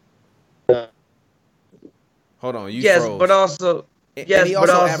 Hold on, you yes, froze. but also and he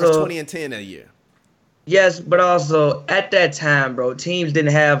also averaged 20 and 10 that year. Yes, but also at that time, bro, teams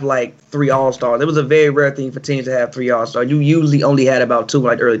didn't have like 3 All-Stars. It was a very rare thing for teams to have 3 All-Stars. You usually only had about 2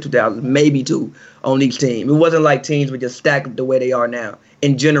 like early 2000s, maybe 2 on each team. It wasn't like teams would just stack the way they are now.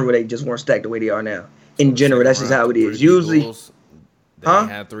 In general, they just weren't stacked the way they are now. In general, that's just how it is. Usually, they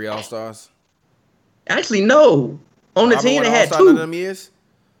had 3 All-Stars. Actually, no. On the team, they had 2. Of them years?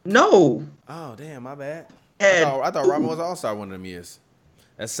 No. Oh, damn, my bad. I thought Rodman was All-Star one of them years.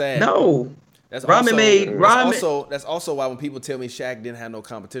 That's sad. No. That's also why when people tell me Shaq didn't have no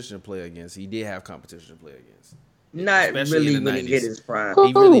competition to play against, he did have competition to play against. Not really when he hit his prime.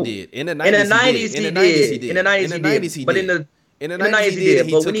 He really did. In the 90s, he did. In the 90s, he did. But in the 90s, he did.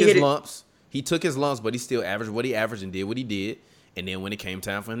 He took his lumps. He took his lumps, but he still averaged what he averaged and did what he did. And then when it came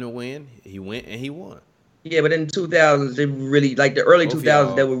time for him to win, he went and he won. Yeah, but in the 2000s, it really like the early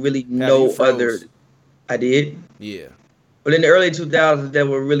 2000s, there were really no other. I did. Yeah. But in the early 2000s, there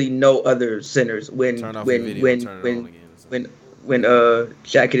were really no other centers when Shaq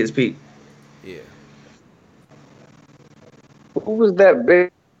hit his peak. Yeah. Who was that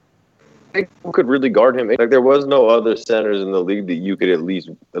big? Who could really guard him? Like there was no other centers in the league that you could at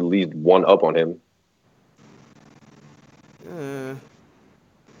least one up on him.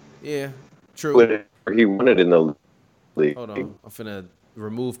 Yeah, true. He won it in the league. Hold on, I'm finna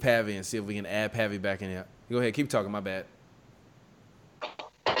remove Pavy and see if we can add Pavy back in here. Go ahead, keep talking. My bad.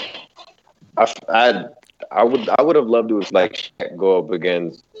 I would have loved to have like Shaq go up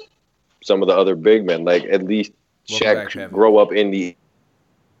against some of the other big men. Like at least Shaq grow up in the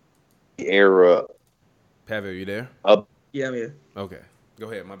era. Pavy, are you there? Yeah, I'm here. Okay, go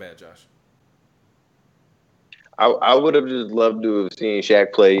ahead. My bad, Josh. I would have just loved to have seen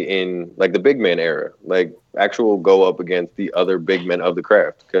Shaq play in like the big man era, like actual go up against the other big men of the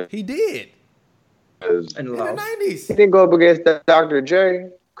craft. He did. In the 90s. He didn't go up against Dr. J,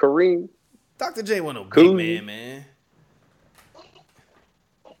 Kareem. Dr. J wasn't no big man.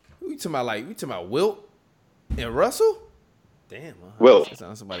 Who you talking about? Like, you talking about Wilt and Russell? Damn. Wilt.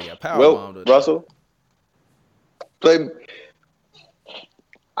 Somebody got power bombed. Russell. Play.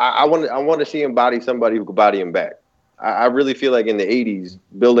 I want to see him body somebody who could body him back. I really feel like in the 80s,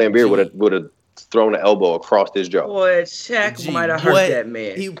 Bill Laimbeer would have thrown an elbow across his jaw. Boy, Shaq might have hurt that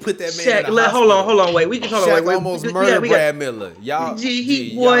man. He put that man Shaq, in the hospital. Hold on, wait. We can talk about Shaq almost murdered Brad Miller. Y'all,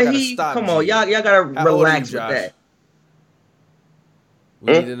 come on, y'all gotta relax with that.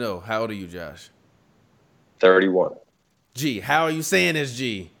 We need to know. How old are you, Josh? 31. G, how are you saying this,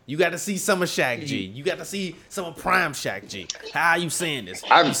 G? You got to see some of Shaq, G. You got to see some of prime Shaq, G. How are you saying this?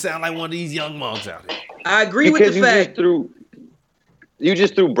 You sound like one of these young monks out here. I agree with the fact. You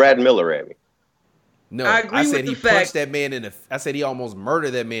just threw Brad Miller at me. No, I said he punched that man in the. I said he almost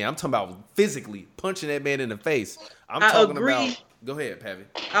murdered that man. I'm talking about physically punching that man in the face. I'm talking about. Go ahead, Pavy.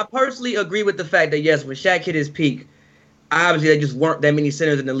 I personally agree with the fact that yes, when Shaq hit his peak, obviously there just weren't that many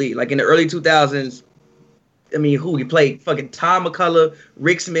centers in the league. Like in the early 2000s. I mean, he played fucking Tom McCullough,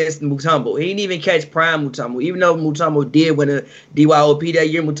 Rick Smith, and Mutombo. He didn't even catch prime Mutombo. Even though Mutombo did win a DYOP that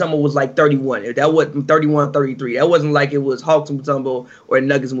year, Mutombo was like 31. That wasn't 31, 33. That wasn't like it was Hawks Mutombo or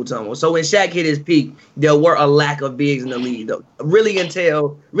Nuggets Mutombo. So when Shaq hit his peak, there were a lack of bigs in the league, though. Really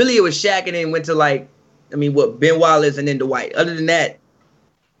it was Shaq and then went to Ben Wallace and then Dwight. Other than that,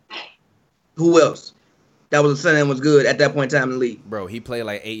 who else? That was a center that was good at that point in time in the league. Bro, he played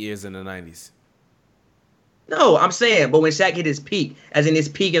like 8 years in the 90s. No, I'm saying, but when Shaq hit his peak, as in his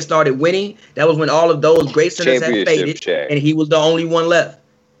peak and started winning, that was when all of those great centers had faded, and he was the only one left.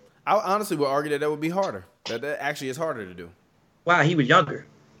 I honestly would argue that would be harder. That actually is harder to do. Wow, he was younger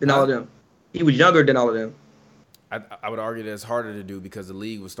than all of them. He was younger than all of them. I would argue that it's harder to do because the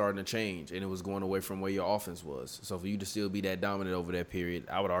league was starting to change, and it was going away from where your offense was. So for you to still be that dominant over that period,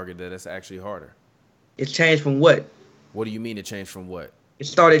 I would argue that it's actually harder. It's changed from what? What do you mean it changed from what? It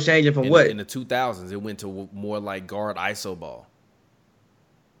started changing from what? In the 2000s, it went to more like guard ISO ball.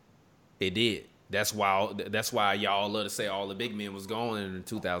 It did. That's why y'all love to say all the big men was gone in the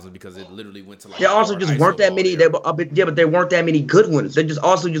 2000s because it literally went to like. There also just weren't that many. But there weren't that many good ones. There just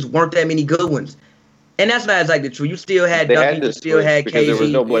weren't that many good ones. And that's not exactly true. You still had Duncan, you still had KG. There was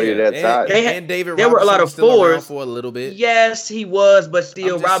nobody at that side. And David there Robinson were a lot of fours for a little bit. Yes, he was, but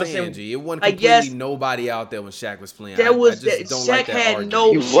still Robinson. Saying, G, it wasn't completely nobody out there when Shaq was playing. There was Shaq had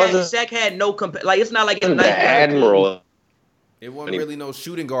no. Shaq had no like it's not like in the Admiral. It wasn't really no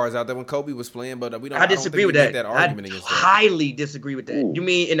shooting guards out there when Kobe was playing, but we don't. I disagree with that. Argument against that. Highly disagree with that. Ooh. You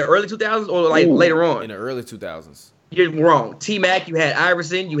mean in the early 2000s or like later on? In the early 2000s. You're wrong. T-Mac, you had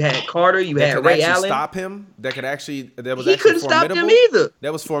Iverson, you had Carter, you had Ray Allen. Stop him? That could actually. He couldn't stop them either.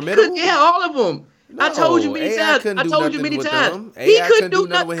 That was formidable. Yeah, all of them. No, I told you many times. He couldn't do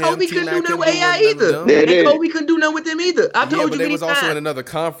nothing with him. Kobe couldn't do nothing with AI either. And Kobe couldn't do nothing with them either. I told you many times. They was also in another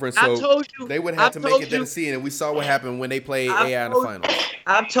conference, so they would have to make it to the scene. And we saw what happened when they played AI in the finals.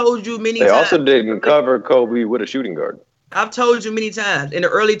 I've told you many times. They also didn't cover Kobe with a shooting guard. I've told you many times. In the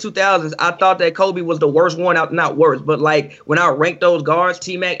early 2000s, I thought that Kobe was the worst one out. Not worst, but like when I ranked those guards,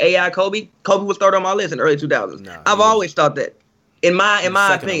 T-Mac, AI, Kobe was third on my list in the early 2000s. I've always thought that. In my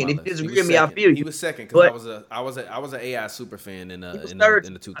opinion, it disagrees with me. I feel you. He was second because I was an AI super fan in the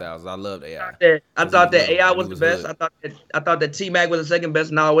 2000s. I loved AI. I thought that AI was the best. I thought that T-Mac was the second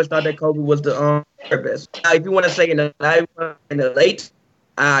best, and I always thought that Kobe was the third best. Now, if you want to say in the late,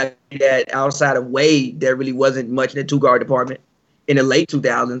 that outside of Wade, there really wasn't much in the two guard department. in the late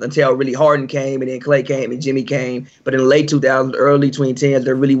 2000s until really Harden came and then Clay came and Jimmy came. But in the late 2000s, early 2010s,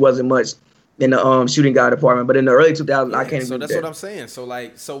 there really wasn't much in the shooting guard department. But in the early 2000s, I can't. So that's what I'm saying.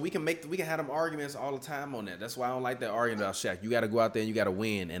 So we can have them arguments all the time on that. That's why I don't like that argument about Shaq. You got to go out there and you got to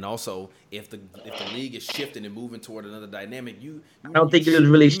win. And also, if the league is shifting and moving toward another dynamic, I don't think it was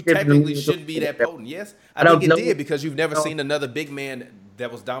really shifting. Technically shouldn't be that potent. Yes, I think it did because you've never seen another big man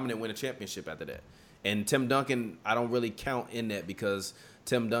that was dominant win a championship after that. And Tim Duncan, I don't really count in that because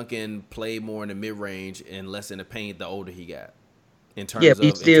Tim Duncan played more in the mid range and less in the paint the older he got. In terms of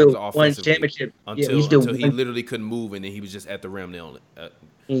won championship until he literally couldn't move and then he was just at the rim the only.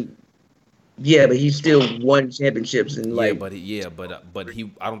 But he still won championships and but he I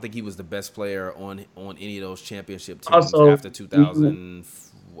don't think he was the best player on any of those championship teams after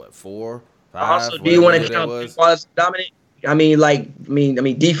 2004. Also, do you want to count Ben Wallace dominant? I mean,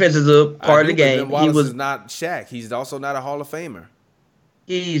 defense is a part of the game. Ben Wallace is not Shaq. He's also not a Hall of Famer.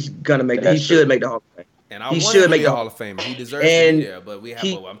 He's gonna make. He should make the Hall of Fame. And he should make the Hall of Fame. He deserves to be there. But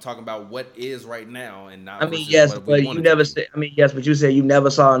I'm talking about what is right now and not. But you said you never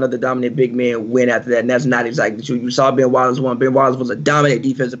saw another dominant big man win after that, and that's not exactly true. You saw Ben Wallace win. Ben Wallace was a dominant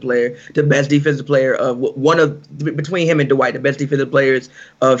defensive player, the best defensive player between him and Dwight, the best defensive players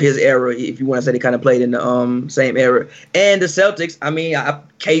of his era. If you want to say they kind of played in the same era, and the Celtics.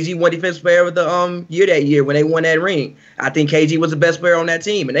 KG won defensive player of the year that year when they won that ring. I think KG was the best player on that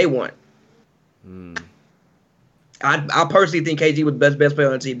team, and they won. I personally think KG was the best player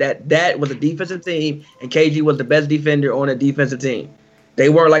on the team. That was a defensive team, and KG was the best defender on a defensive team. They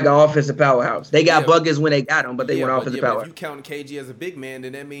weren't like an offensive powerhouse. They got buckets when they got them, but they weren't offensive powerhouse. If you count KG as a big man,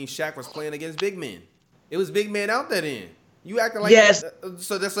 then that means Shaq was playing against big men. It was big men out there then. You acting like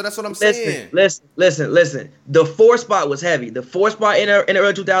so that's what I'm saying. Listen. The 4 spot was heavy. The 4 spot in the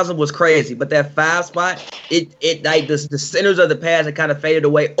early 2000s was crazy, but that 5 spot, it like the centers of the pass had kind of faded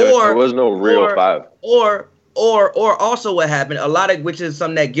away. There was no real 5. Or also what happened, which is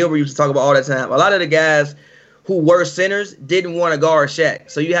something that Gilbert used to talk about all the time. A lot of the guys who were centers didn't want to guard Shaq.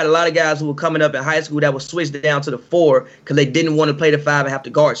 So you had a lot of guys who were coming up in high school that were switched down to the 4 because they didn't want to play the 5 and have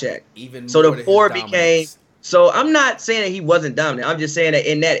to guard Shaq. So the 4 became. So I'm not saying that he wasn't dominant. I'm just saying that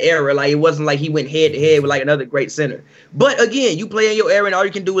in that era, like it wasn't like he went head to head with like another great center. But again, you play in your era and all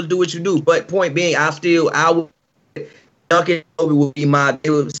you can do is do what you do. But point being, I would. Duncan would be it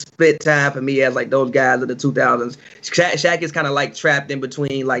was split time for me as like those guys of the 2000s. Shaq is kind of like trapped in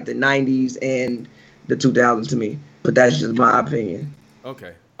between like the 90s and the 2000s to me. But that's just my opinion.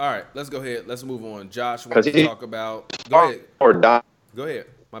 Okay. All right. Let's go ahead. Let's move on. Josh wants to talk about. Go ahead.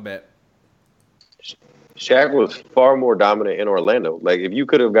 My bad. Shaq was far more dominant in Orlando. Like if you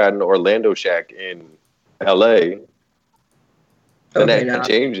could have gotten Orlando Shaq in LA, then that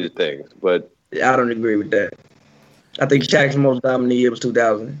changes things. But I don't agree with that. I think Shaq's most dominant year was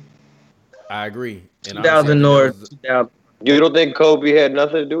 2000. I agree. 2000 or 2000. You don't think Kobe had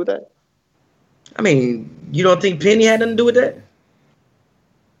nothing to do with that? I mean, you don't think Penny had nothing to do with that?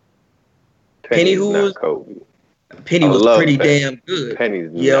 Penny was Kobe. Penny was pretty damn good. Penny's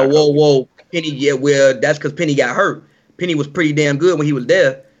whoa. Penny, that's because Penny got hurt. Penny was pretty damn good when he was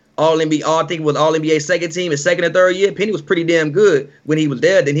there. I think it was All NBA second team, his second and third year. Penny was pretty damn good when he was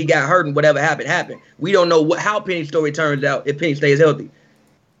there. Then he got hurt, and whatever happened. We don't know how Penny's story turns out if Penny stays healthy.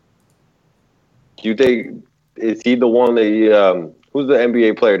 Do you think is he the one that who's the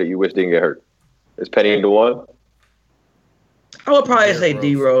NBA player that you wish didn't get hurt? Is Penny the one? I would probably say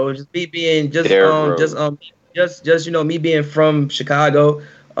D Rose. Just me being me being from Chicago.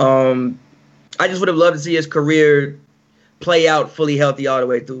 I just would have loved to see his career play out fully healthy all the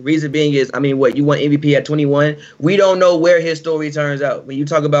way through. Reason being is, you won MVP at 21. We don't know where his story turns out. When you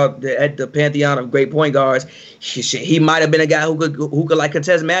talk about the pantheon of great point guards, he might have been a guy who could like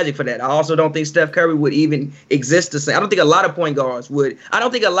contest Magic for that. I also don't think Steph Curry would even exist the same. I don't think a lot of point guards would. I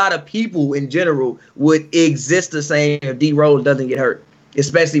don't think a lot of people in general would exist the same if D Rose doesn't get hurt,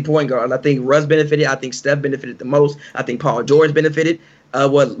 especially point guards. I think Russ benefited. I think Steph benefited the most. I think Paul George benefited.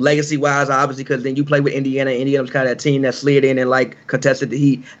 Legacy-wise, obviously, because then you play with Indiana. Indiana was kind of that team that slid in and, like, contested the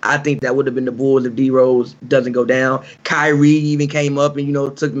Heat. I think that would have been the Bulls if D-Rose doesn't go down. Kyrie even came up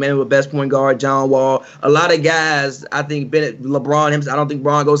and, took man with best point guard, John Wall. A lot of guys, I think, LeBron himself, I don't think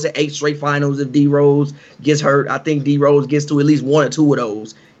LeBron goes to 8 straight finals if D-Rose gets hurt. I think D-Rose gets to at least 1 or 2 of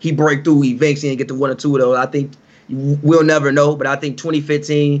those. He break through eventually and get to 1 or 2 of those. I think we'll never know, but I think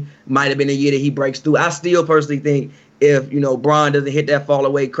 2015 might have been the year that he breaks through. I still personally think if, Bron doesn't hit that fall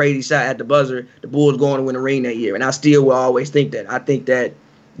away crazy shot at the buzzer, the Bulls going to win the ring that year. And I still will always think that. I think that,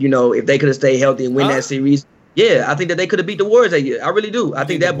 if they could have stayed healthy and win that series, I think that they could have beat the Warriors that year. I really do. I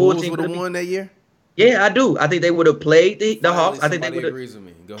think that Bulls team would have won that year. Yeah, I do. I think they would have played the Hawks. I think they would have. Agrees with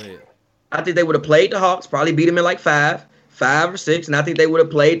me. Go ahead. I think they would have played the Hawks, probably beat them in like five or six, and I think they would have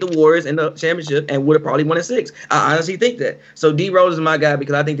played the Warriors in the championship and would have probably won in six. I honestly think that. So D Rose is my guy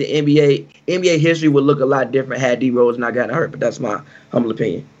because I think the NBA history would look a lot different had D Rose not gotten hurt. But that's my humble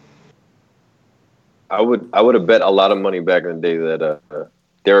opinion. I would have bet a lot of money back in the day that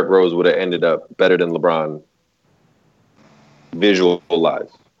Derrick Rose would have ended up better than LeBron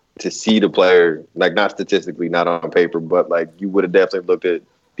visualized. To see the player, like not statistically, not on paper, but like you would have definitely looked at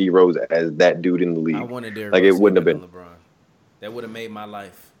D Rose as that dude in the league. I wanted Derrick like Rose it wouldn't have been LeBron. That would have made my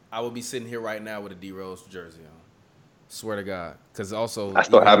life. I would be sitting here right now with a D Rose jersey on. Swear to God, because also I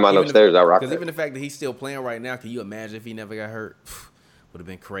still have mine upstairs. I rock. Because even the fact that he's still playing right now, can you imagine if he never got hurt? Would have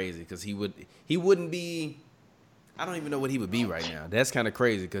been crazy. Because he wouldn't be. I don't even know what he would be right now. That's kind of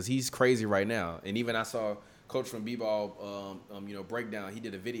crazy because he's crazy right now. And even I saw Coach from B-Ball, breakdown. He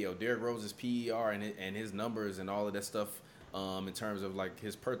did a video. Derrick Rose's PER and his numbers and all of that stuff, in terms of like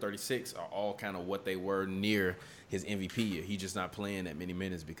his per 36 are all kind of what they were near his MVP year. He's just not playing that many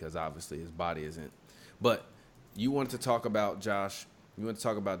minutes because obviously his body isn't. But you wanted to talk about, Josh, you want to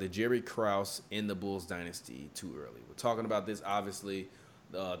talk about the Jerry Krause in the Bulls dynasty too early. We're talking about this, obviously,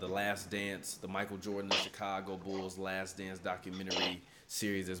 the Last Dance, the Michael Jordan, the Chicago Bulls Last Dance documentary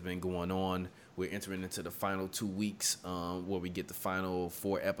series that's been going on. We're entering into the final 2 weeks where we get the final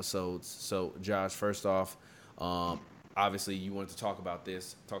 4 episodes. So, Josh, first off, obviously you wanted to talk about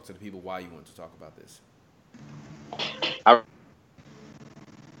this. Talk to the people why you wanted to talk about this. I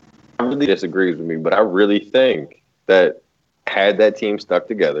really disagrees with me, but I really think that had that team stuck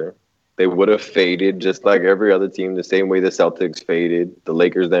together, they would have faded just like every other team, the same way the Celtics faded, the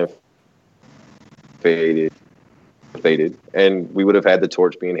Lakers then faded, and we would have had the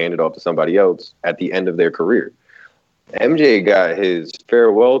torch being handed off to somebody else at the end of their career. MJ got his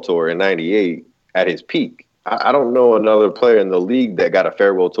farewell tour in '98 at his peak. I don't know another player in the league that got a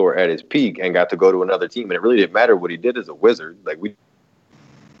farewell tour at his peak and got to go to another team, and it really didn't matter what he did as a Wizard. Like we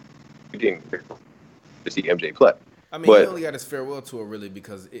didn't to see MJ play. I mean, he only got his farewell tour really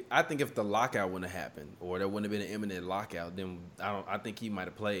because I think if the lockout wouldn't have happened or there wouldn't have been an imminent lockout, then I think he might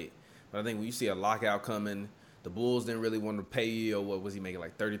have played. But I think when you see a lockout coming, the Bulls didn't really want to pay you, or what was he making,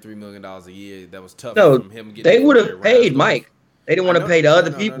 like $33 million a year? That was tough from him getting. They would have paid Mike. They didn't want to pay the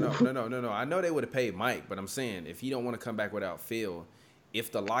other people. No. I know they would have paid Mike, but I'm saying if he don't want to come back without Phil, if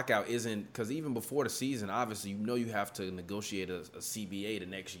the lockout isn't, because even before the season, obviously you have to negotiate a CBA the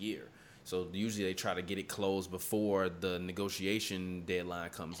next year. So usually they try to get it closed before the negotiation deadline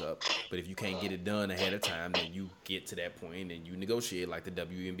comes up. But if you can't get it done ahead of time, then you get to that point and you negotiate like the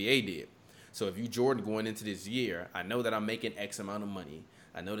WNBA did. So if you Jordan going into this year, I know that I'm making X amount of money.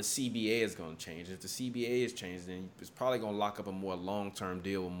 I know the CBA is going to change. If the CBA is changed, then it's probably going to lock up a more long-term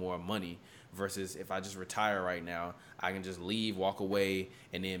deal with more money versus if I just retire right now, I can just leave, walk away,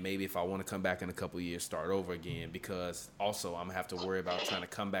 and then maybe if I want to come back in a couple of years, start over again, because also I'm going to have to worry about trying to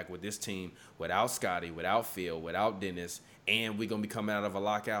come back with this team without Scottie, without Phil, without Dennis, and we're going to be coming out of a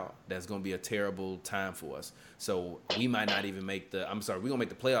lockout. That's going to be a terrible time for us. So we might not even make we're going to make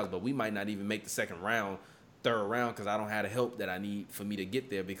the playoffs, but we might not even make the second round, third round, because I don't have the help that I need for me to get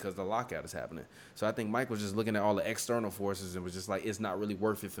there because the lockout is happening. So I think Mike was just looking at all the external forces and was just like, it's not really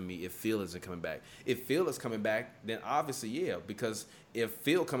worth it for me if Phil isn't coming back. If Phil is coming back, then obviously, yeah, because if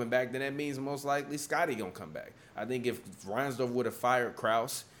Phil coming back, then that means most likely Scottie going to come back. I think if Reinsdorf would have fired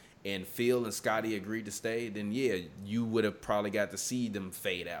Krause and Phil and Scottie agreed to stay, then yeah, you would have probably got to see them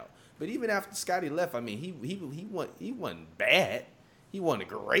fade out. But even after Scottie left, I mean, he wasn't bad. He wasn't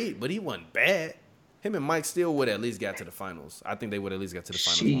great, but he wasn't bad. Him and Mike still would have at least got to the finals. I think they would at least got to the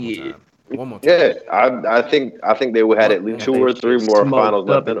finals one more time. Yeah, I think they would have had at least 2 or 3 more finals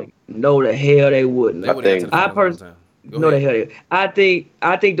left in them. No, the hell they wouldn't. I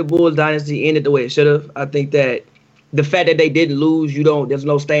think the Bulls dynasty ended the way it should have. I think that the fact that they didn't lose, there's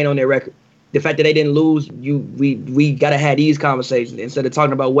no stain on their record. The fact that they didn't lose, we gotta have these conversations instead of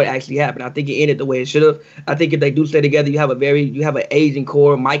talking about what actually happened. I think it ended the way it should have. I think if they do stay together, you have an aging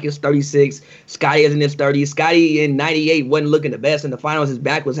core. Mike is 36, Scottie is in his 30s. Scottie in '98 wasn't looking the best in the finals. His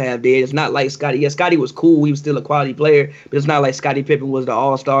back was half dead. It's not like Scottie. Yeah, Scottie was cool. He was still a quality player, but it's not like Scottie Pippen was the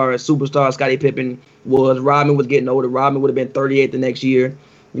all-star, superstar. Scottie Pippen was. Rodman was getting older. Rodman would have been 38 the next year.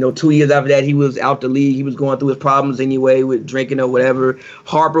 2 years after that, he was out the league. He was going through his problems anyway with drinking or whatever.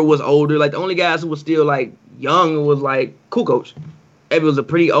 Harper was older. Like, the only guys who was still, like, young was, like, Kukoc. It was a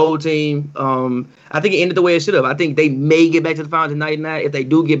pretty old team. I think it ended the way it should have. I think they may get back to the finals in '99. If they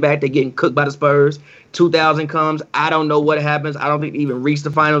do get back, they're getting cooked by the Spurs. 2000 comes. I don't know what happens. I don't think they even reached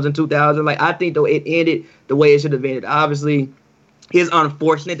the finals in 2000. Like, I think, though, it ended the way it should have ended. Obviously, It's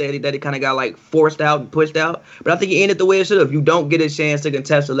unfortunate that it kind of got like forced out and pushed out, but I think it ended the way it should have. You don't get a chance to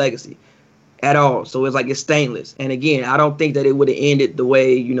contest the legacy at all, so it's like it's stainless. And again, I don't think that it would have ended the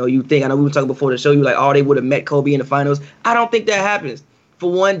way you think. I know we were talking before the show. You like, oh, they would have met Kobe in the finals. I don't think that happens.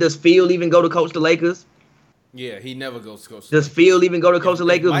 For one, does Phil even go to coach the Lakers? Yeah, he never goes to coach. Does Phil even go to coach the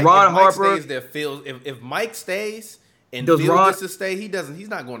Lakers? Ron Harper. If Mike stays and Phil gets to stay, he doesn't. He's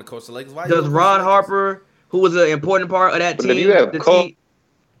not going to coach the Lakers. Why does Ron Harper, who was an important part of that team, if you have Kobe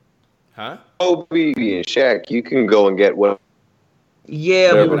and Shaq, you can go and get what.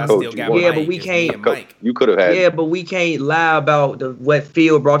 Yeah, but we can't. You could have had. Yeah, but we can't lie about what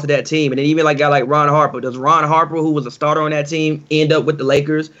Phil brought to that team. And then even like a guy like Ron Harper. Does Ron Harper, who was a starter on that team, end up with the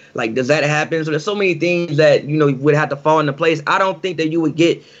Lakers? Like, does that happen? So there's so many things that would have to fall into place. I don't think that you would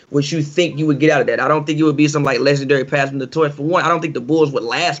get what you think you would get out of that. I don't think it would be some like legendary passing the torch. For one, I don't think the Bulls would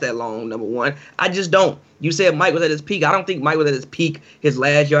last that long. Number one, I just don't. You said Mike was at his peak. I don't think Mike was at his peak his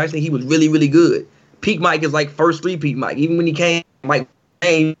last year. I think he was really, really good. Peak Mike is like first three-peat Mike. Even when he came, Mike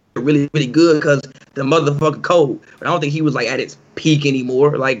came really, really good because the motherfucker cold. But I don't think he was like at its peak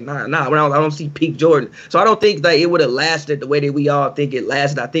anymore. Like, nah. I don't see peak Jordan. So I don't think that it would have lasted the way that we all think it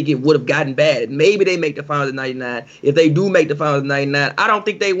lasted. I think it would have gotten bad. Maybe they make the finals in '99. If they do make the finals in '99, I don't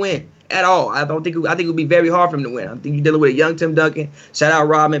think they win at all. I think it would be very hard for him to win. I think you're dealing with a young Tim Duncan. Shout out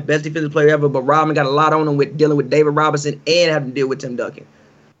Rodman, best defensive player ever. But Rodman got a lot on him with dealing with David Robinson and having to deal with Tim Duncan.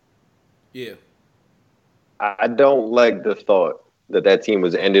 Yeah. I don't like the thought that team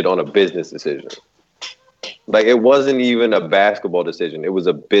was ended on a business decision. Like, it wasn't even a basketball decision. It was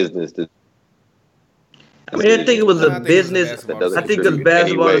a business decision. I mean, I think it was a business. I think it was a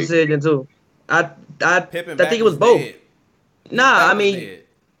basketball decision, too. I think it was both. Nah, I mean,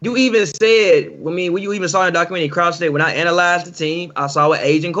 you even said, when you even saw in the documentary, Crouch said, when I analyzed the team, I saw an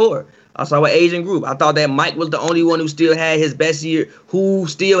aging core. I saw an Asian group. I thought that Mike was the only one who still had his best year, who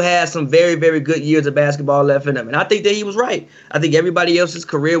still had some very, very good years of basketball left in him. And I think that he was right. I think everybody else's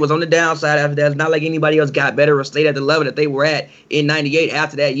career was on the downside after that. It's not like anybody else got better or stayed at the level that they were at in '98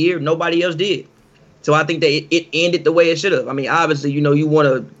 after that year. Nobody else did. So I think that it ended the way it should have. I mean, obviously, you want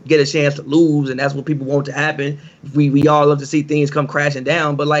to get a chance to lose, and that's what people want to happen. We all love to see things come crashing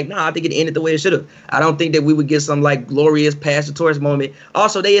down, but I think it ended the way it should have. I don't think that we would get some like glorious pass the torch moment.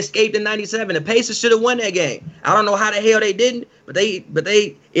 Also, they escaped in '97. The Pacers should have won that game. I don't know how the hell they didn't, but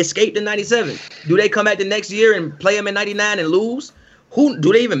they escaped in '97. Do they come back the next year and play them in '99 and lose? Who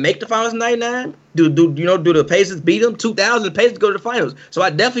do they even make the finals in '99? Do the Pacers beat them? 2000, the Pacers go to the finals. So I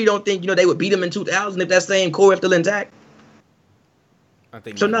definitely don't think they would beat them in 2000 if that same core is still intact. I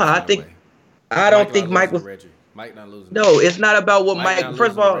think so. No, I don't think Mike was. Mike not losing. No, it's not about what Mike.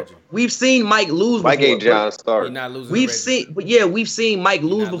 First of all, we've seen Mike lose. Mike before. Ain't John Stark. He not losing. We've seen Mike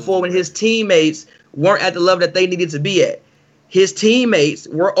lose before when his teammates weren't at the level that they needed to be at. His teammates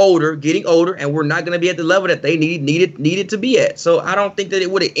were getting older, and were not going to be at the level that they needed to be at. So I don't think that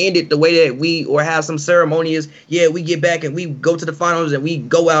it would have ended the way that or have some ceremonious, we get back and we go to the finals and we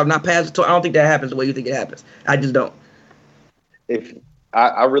go out and not pass the torch. I don't think that happens the way you think it happens. I just don't. If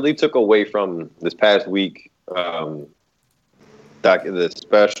I really took away from this past week, the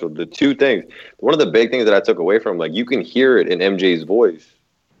special, the two things. One of the big things that I took away from, like, you can hear it in MJ's voice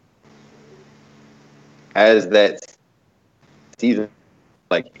as that season,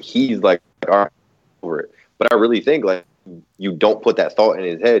 like, he's like all right, over it. But I really think, like, you don't put that thought in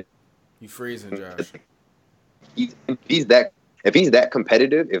his head. You freezing, Josh. If he's that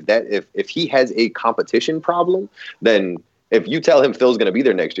competitive, if he has a competition problem, then if you tell him Phil's going to be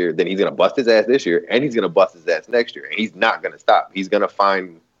there next year, then he's going to bust his ass this year, and he's going to bust his ass next year, and he's not going to stop. He's going to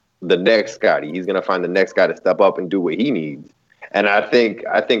find the next Scotty. He's going to find the next guy to step up and do what he needs. And I think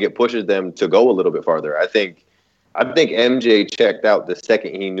it pushes them to go a little bit farther. I think MJ checked out the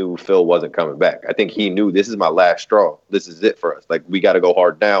second he knew Phil wasn't coming back. I think he knew, this is my last straw. This is it for us. Like, we got to go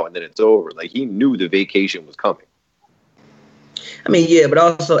hard now, and then it's over. Like, he knew the vacation was coming. I mean, yeah, but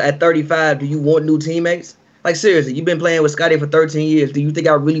also at 35, do you want new teammates? Like, seriously, you've been playing with Scotty for 13 years. Do you think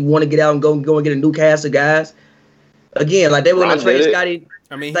I really want to get out and go and get a new cast of guys? Again, like, they were going to trade Scotty.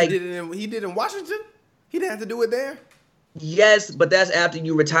 I mean, like, he did in Washington. He didn't have to do it there. Yes, but that's after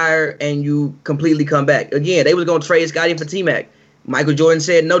you retire and you completely come back. Again, they was going to trade Scotty for T-Mac. Michael Jordan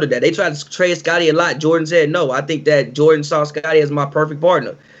said no to that. They tried to trade Scotty a lot. Jordan said no. I think that Jordan saw Scotty as my perfect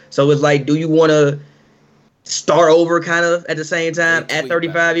partner. So it's like, do you want to start over kind of at the same time at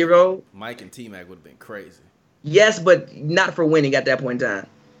 35-year-old? Mike and T-Mac would have been crazy. Yes, but not for winning at that point in time.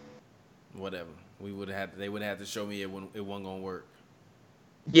 Whatever. They would have to show me it wasn't going to work.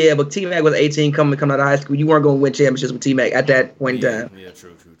 Yeah, but T-Mac was 18 coming out of high school. You weren't going to win championships with T-Mac at that point in time. Yeah,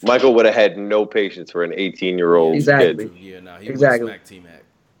 true. Michael would have had no patience for an 18-year-old kid. Yeah, no, he would have smacked T-Mac.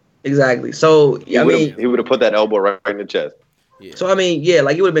 Exactly. So, he would have put that elbow right in the chest. Yeah. So, I mean, yeah,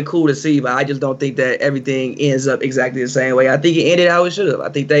 like, it would have been cool to see, but I just don't think that everything ends up exactly the same way. I think it ended how it should have. I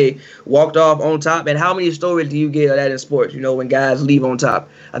think they walked off on top. And how many stories do you get of that in sports, when guys leave on top?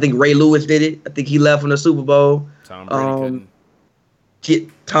 I think Ray Lewis did it. I think he left from the Super Bowl. Tom Brady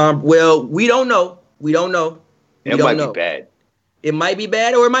couldn't. Well, we don't know. It might be bad. It might be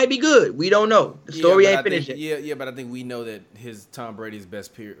bad or it might be good. We don't know. The story ain't finished yet. Yeah, but I think we know that Tom Brady's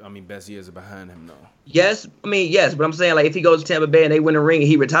best years are behind him, though. Yes, but I'm saying, like, if he goes to Tampa Bay and they win a ring and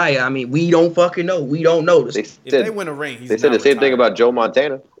he retire, I mean, we don't fucking know. We don't know. If they win a ring, they said the same thing about Joe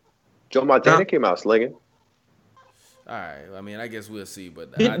Montana. Joe Montana came out slinging. All right, I mean, I guess we'll see,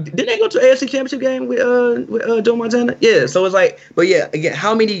 but didn't they go to an AFC Championship game with Joe Montana? Yeah, so it's like, but yeah, again,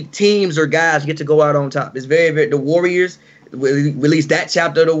 how many teams or guys get to go out on top? It's very, very, the Warriors, at least that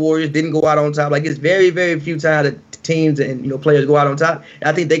chapter of the Warriors didn't go out on top. Like, it's very, very few times that teams and players go out on top. And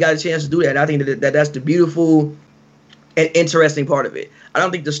I think they got a chance to do that. And I think that's the beautiful and interesting part of it. I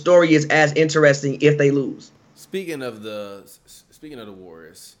don't think the story is as interesting if they lose. Speaking of the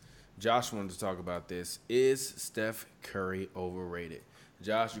Warriors, Josh wanted to talk about this. Is Steph Curry overrated?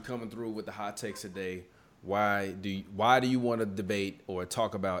 Josh, you're coming through with the hot takes today. Why do you want to debate or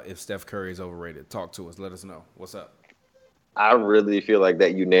talk about if Steph Curry is overrated? Talk to us. Let us know. What's up? I really feel like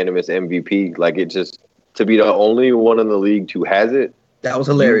that unanimous MVP, like, it just, to be the only one in the league who has it. That was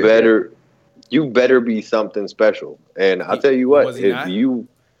hilarious. You better be something special. And I'll tell you what, was he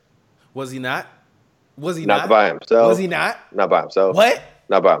not? Was he not by himself? Was he not? Not by himself. What?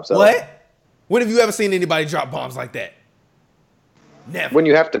 Not by himself. What? When have you ever seen anybody drop bombs like that? Never. When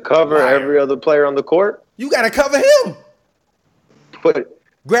you have to cover every other player on the court, you got to cover him.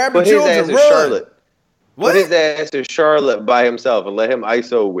 Grab your children and run. Charlotte. What? Put his ass in Charlotte by himself and let him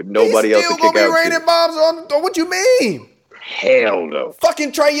ISO with nobody else to kick out. He's still gonna be raining bombs on. What you mean? Hell no.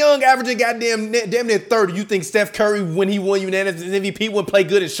 Fucking Trae Young averaging goddamn damn near 30. You think Steph Curry, when he won unanimous MVP, wouldn't play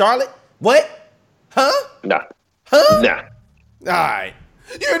good in Charlotte? What? Huh? Nah. Huh? Nah. All right.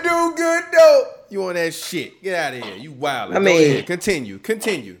 You do good though. You on that shit? Get out of here. You wild. Go ahead. Continue.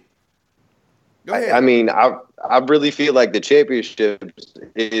 Go ahead. I mean, I really feel like the championship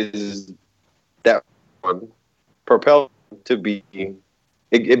is that propelled to be.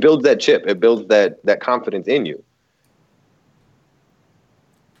 It builds that chip. It builds that confidence in you.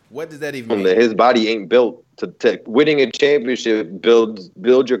 What does that even mean? His body ain't built to winning a championship.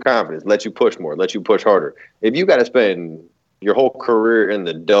 Build your confidence. Let you push more. Let you push harder. If you got to spend your whole career in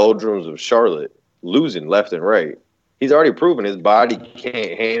the doldrums of Charlotte, losing left and right, he's already proven his body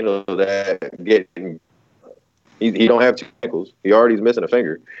can't handle that. He don't have two ankles. He already is missing a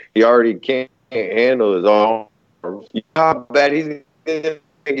finger. He already can't handle his arm. You know how bad he's gonna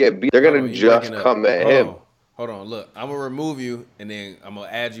get beat. They're gonna just come at him. Hold on, look. I'm gonna remove you and then I'm gonna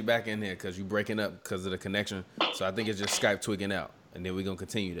add you back in here because you're breaking up because of the connection. So I think it's just Skype tweaking out, and then we're gonna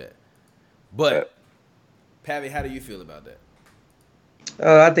continue that. But Pavi, how do you feel about that?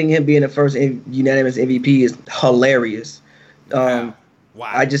 I think him being the first unanimous MVP is hilarious. Why?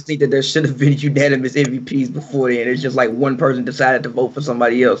 I just think that there should have been unanimous MVPs before then. It's just like one person decided to vote for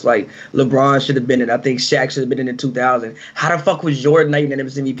somebody else. Like LeBron should have been in. I think Shaq should have been in 2000. How the fuck was Jordan not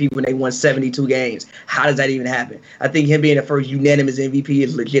unanimous MVP when they won 72 games? How does that even happen? I think him being the first unanimous MVP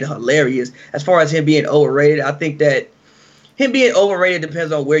is legit hilarious. As far as him being overrated, I think that him being overrated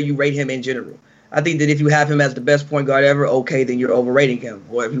depends on where you rate him in general. I think that if you have him as the best point guard ever, okay, then you're overrating him.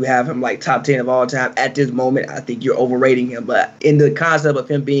 Or if you have him like top 10 of all time at this moment, I think you're overrating him. But in the concept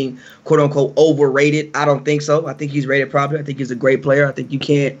of him being quote unquote overrated, I don't think so. I think he's rated properly. I think he's a great player. I think you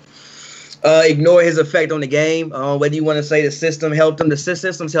can't ignore his effect on the game. Whether you want to say the system helped him, the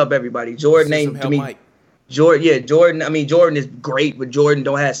systems help everybody. Jordan ain't to me. Mike. Jordan. I mean, Jordan is great, but Jordan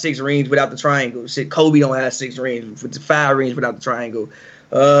don't have 6 rings without the triangle. Shit, Kobe don't have 6 rings with 5 rings without the triangle.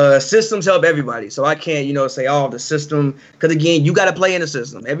 Systems help everybody, so I can't, say, the system, because again, you got to play in the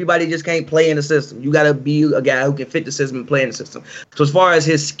system. Everybody just can't play in the system. You got to be a guy who can fit the system and play in the system. So as far as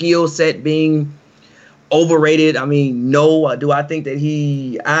his skill set being overrated, I mean, no. Do I think that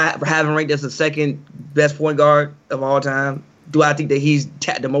I have him ranked as the second best point guard of all time? Do I think that he's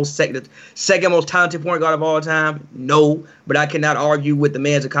the second most talented point guard of all time? No, but I cannot argue with the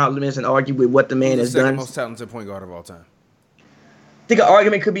man's accomplishments and argue with what the man has done. Second most talented point guard of all time. I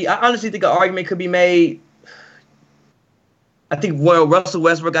honestly think an argument could be made. I think Russell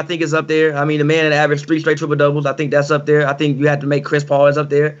Westbrook, I think, is up there. I mean, the man that averaged 3 straight triple doubles, I think that's up there. I think you have to make Chris Paul is up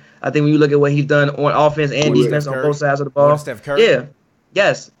there. I think when you look at what he's done on offense and defense on both sides of the ball. Steph Curry?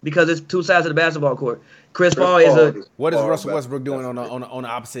 Yes, because it's two sides of the basketball court. Chris Paul is a What is Russell Westbrook doing on the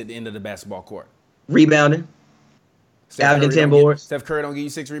opposite end of the basketball court? Rebounding. Averaging 10 boards. Steph Curry don't give you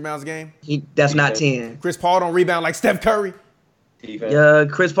 6 rebounds a game? That's not 10. Chris Paul don't rebound like Steph Curry? Yeah,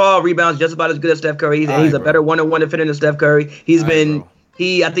 Chris Paul rebounds just about as good as Steph Curry. He's a better one-on-one defender than Steph Curry.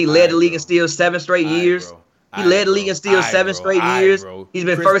 I think led the league in steals 7 straight years. He led the league in steals 7 straight years. He's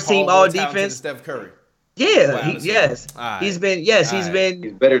been first team all defense. Steph Curry. Yeah, he's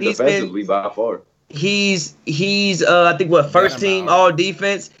been better defensively by far. He's I think first team all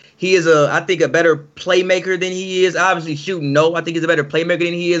defense. He is I think a better playmaker than he is. Obviously shooting, no. I think he's a better playmaker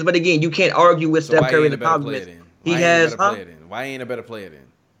than he is. But again, you can't argue with Steph Curry in the compliment. Why ain't a better player then?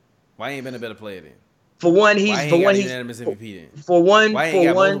 Why ain't been a better player then? For one, he's unanimous MVP then? Why ain't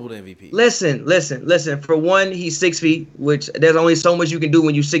got multiple MVP? Listen. For one, he's 6 feet, which there's only so much you can do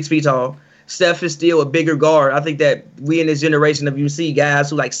when you're 6 feet tall. Steph is still a bigger guard. I think that we in this generation of you see guys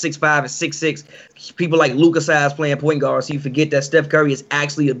who like 6'5" and 6'6", people like Luka size playing point guard, so you forget that Steph Curry is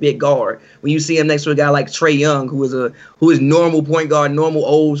actually a big guard. When you see him next to a guy like Trae Young, who is normal point guard, normal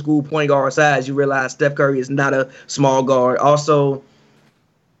old school point guard size, you realize Steph Curry is not a small guard. Also,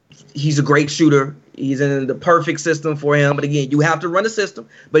 he's a great shooter. He's in the perfect system for him. But again, you have to run a system,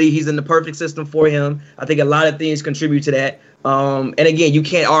 but he's in the perfect system for him. I think a lot of things contribute to that. And again, you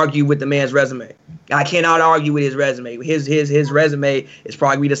can't argue with the man's resume. I cannot argue with his resume. His resume is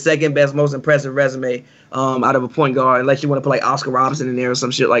probably the second best, most impressive resume out of a point guard, unless you want to put like Oscar Robertson in there or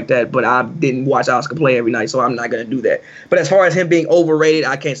some shit like that. But I didn't watch Oscar play every night, so I'm not going to do that. But as far as him being overrated,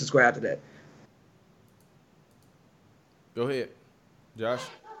 I can't subscribe to that. Go ahead, Josh.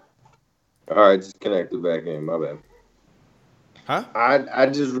 All right, just connect it back in. My bad. Huh?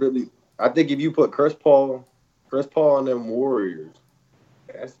 I think if you put Chris Paul on them Warriors,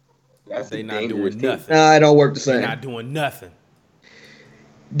 that's they not doing nothing. Nah, it don't work the same. They're not doing nothing.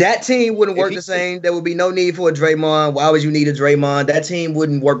 That team wouldn't work the same. There would be no need for a Draymond. Why would you need a Draymond? That team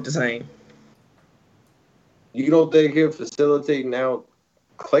wouldn't work the same. You don't think he'll facilitate now?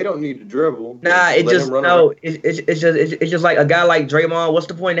 Clay don't need to dribble. Nah, it's just like a guy like Draymond. What's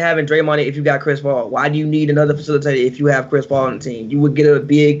the point of having Draymond if you got Chris Paul? Why do you need another facilitator if you have Chris Paul on the team? You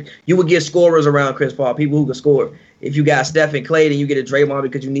would get scorers around Chris Paul, people who can score. If you got Steph and Clay, then you get a Draymond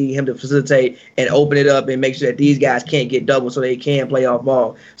because you need him to facilitate and open it up and make sure that these guys can't get double so they can play off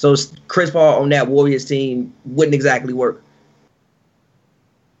ball. So Chris Paul on that Warriors team wouldn't exactly work.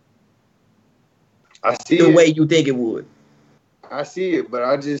 I see the way you think it would. I see it, but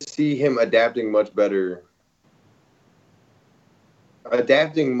I just see him adapting much better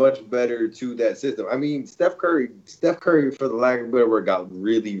to that system. I mean, Steph Curry, for the lack of a better word, got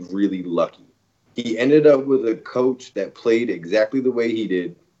really, really lucky. He ended up with a coach that played exactly the way he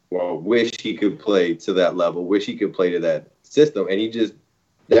did. Well, wish he could play to that level, wish he could play to that system. And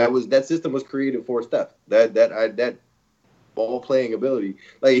that system was created for Steph. That ball playing ability.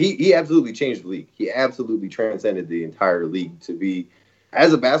 Like he absolutely changed the league. He absolutely transcended the entire league to be,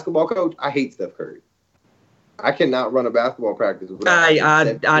 as a basketball coach, I hate Steph Curry. I cannot run a basketball practice without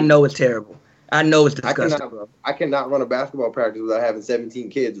I know it's terrible. I know it's disgusting. I cannot run a basketball practice without having 17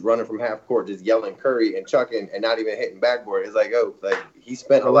 kids running from half court just yelling Curry and chucking and not even hitting backboard. It's like, he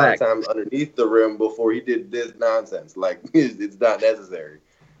spent a lot of time underneath the rim before he did this nonsense. Like, it's not necessary.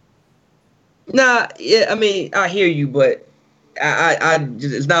 Nah, yeah, I mean, I hear you, but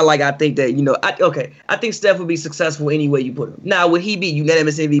it's not like I think that, I think Steph would be successful any way you put him. Now, would he be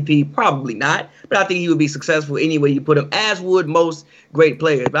unanimous MVP? Probably not, but I think he would be successful any way you put him, as would most great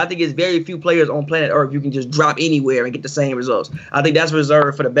players. But I think there's very few players on planet Earth you can just drop anywhere and get the same results. I think that's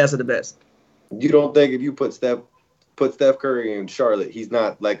reserved for the best of the best. You don't think if you put Steph Curry in Charlotte, he's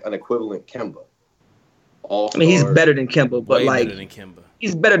not like an equivalent Kemba? I mean, he's better than Kemba, but better than Kemba.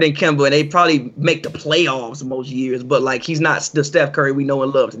 He's better than Kemba, and they probably make the playoffs most years. But like, he's not the Steph Curry we know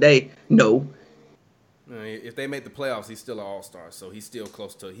and love today. No. If they make the playoffs, he's still an all-star, so he's still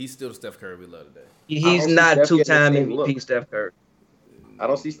he's still the Steph Curry we love today. He's not two-time MVP Steph Curry. I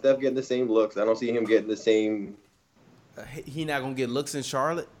don't see Steph getting the same looks. I don't see him getting the same. He not gonna get looks in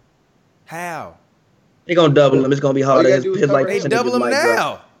Charlotte. How? They're gonna double him. It's gonna be hard. They double him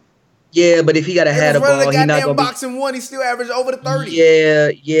now. Yeah, but if he got a had a ball, he's not gonna boxing one. He still averaged over the 30.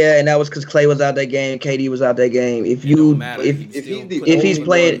 Yeah, and that was because Clay was out that game, KD was out that game. If he's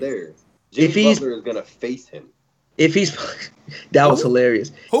playing, Jimmy Butler is gonna face him. That was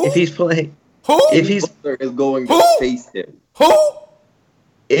hilarious. Who? If he's playing, Butler is going to face him. Who?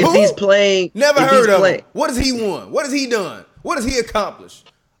 If he's playing, never heard of him. What has he won? What has he done? What has he accomplished?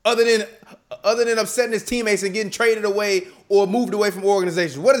 Other than upsetting his teammates and getting traded away or moved away from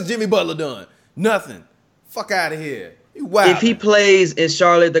organizations. What has Jimmy Butler done? Nothing. Fuck out of here. Wow. If he plays in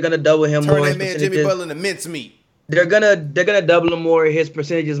Charlotte, they're gonna double him more. Turn that man Jimmy Butler into mincemeat. They're gonna double him more. His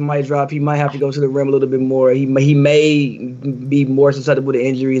percentages might drop. He might have to go to the rim a little bit more. He may be more susceptible to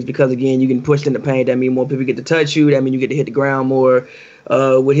injuries because again, you can push in the paint. That means more people get to touch you. That means you get to hit the ground more.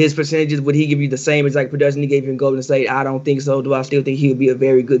 With his percentages, would he give you the same exact production he gave you in Golden State? I don't think so. Do I still think he would be a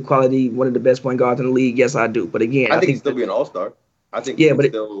very good quality, one of the best point guards in the league? Yes, I do. But again, I think he'd still be an all-star. I think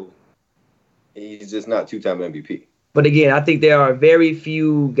he's just not two-time MVP. But again, I think there are very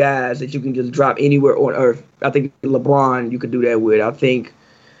few guys that you can just drop anywhere on earth. I think LeBron you could do that with. I think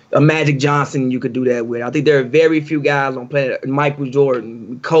Magic Johnson you could do that with. I think there are very few guys on planet. Michael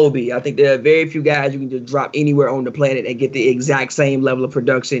Jordan, Kobe. I think there are very few guys you can just drop anywhere on the planet and get the exact same level of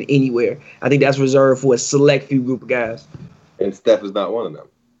production anywhere. I think that's reserved for a select few group of guys. And Steph is not one of them.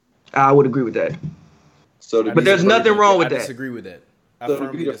 I would agree with that. But there's nothing wrong with that. I disagree with that. So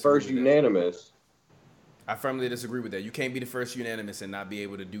to be the first unanimous. I firmly disagree with that. You can't be the first unanimous and not be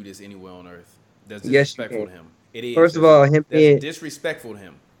able to do this anywhere on earth. That's Yes, you disrespectful can. to him. It is. First of all, him being disrespectful to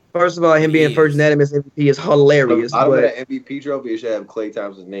him. him being first unanimous MVP is hilarious. Out of But that MVP trophy, it should have Klay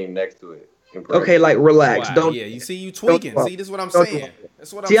Thompson's name next to it. okay, like relax. Wow, Don't. yeah, you see, you tweaking. See, this is what I'm Don't- saying.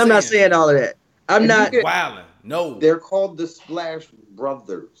 That's what I'm See, saying. I'm not saying all of that. I'm And not. you Wilding. No. They're called the Splash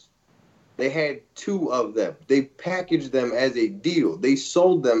Brothers. They had two of them. They packaged them as a deal. They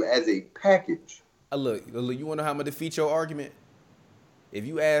sold them as a package. Look, you want to know how I'm going to defeat your argument? If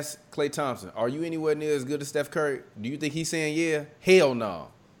you ask Klay Thompson, are you anywhere near as good as Steph Curry? Do you think he's saying yeah? Hell no.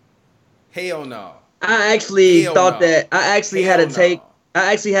 Hell no. I actually Hell thought no. that. I actually Hell had a take. no.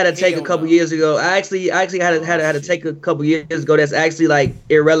 I actually had a take a Hell couple no. years ago. I actually had a take a couple years ago that's actually like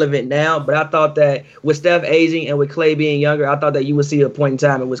irrelevant now. But I thought that with Steph aging and with Klay being younger, I thought that you would see a point in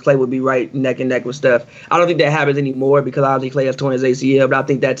time in which Klay would be right neck and neck with Steph. I don't think that happens anymore because obviously Klay has torn his ACL. But I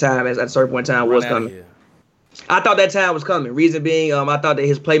think that time, at a certain point in time, was Run outta coming. here. I thought that time was coming. Reason being, I thought that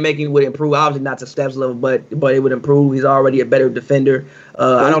his playmaking would improve. Obviously not to Steph's level, but it would improve. He's already a better defender.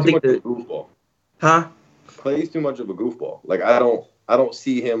 I don't think that. Goofball. Huh? Klay's too much of a goofball. Like I don't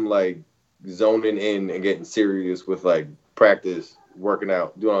see him like zoning in and getting serious with like practice, working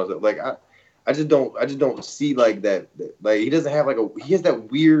out, doing all that stuff. Like I just don't see like that. Like he doesn't have he has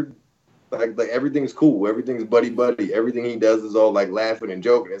that weird like everything's cool, everything's buddy, everything he does is all like laughing and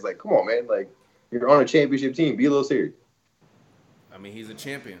joking. It's like, come on, man, like you're on a championship team, be a little serious. I mean, he's a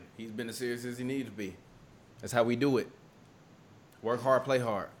champion. He's been as serious as he needs to be. That's how we do it. Work hard, play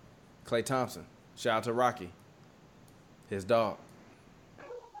hard. Klay Thompson. Shout out to Rocky. His dog.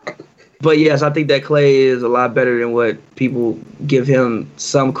 But yes, I think that Klay is a lot better than what people give him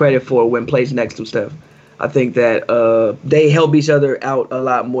some credit for when placed next to Steph. I think that they help each other out a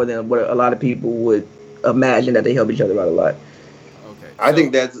lot more than what a lot of people would imagine that they help each other out a lot. Okay. I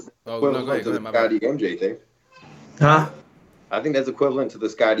think that's go ahead, to the my Scotty bad. MJ thing. Huh? I think that's equivalent to the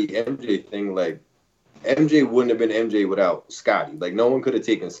Scotty MJ thing. Like MJ wouldn't have been MJ without Scotty. Like no one could have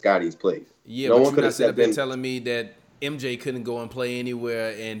taken Scotty's place. Yeah, no but one you're could not have sitting up stepped there in. telling me that MJ couldn't go and play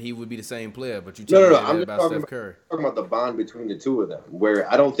anywhere and he would be the same player. But you No, telling me I'm that just about talking Steph Curry. talking about the bond between the two of them,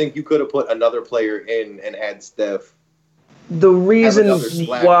 where I don't think you could have put another player in and had Steph. The reason another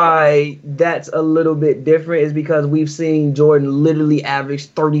splash. why that's a little bit different is because we've seen Jordan literally average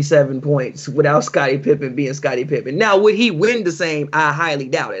 37 points without Scottie Pippen being Scottie Pippen. Now, would he win the same? I highly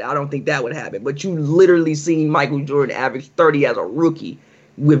doubt it. I don't think that would happen. But you literally seen Michael Jordan average 30 as a rookie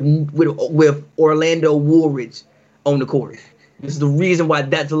with Orlando Woolridge on the court. This is the reason why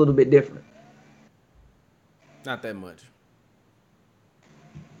that's a little bit different. Not that much.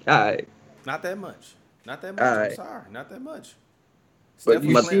 All right. Not that much. Not that much. All I'm right. sorry. Not that much. But Steph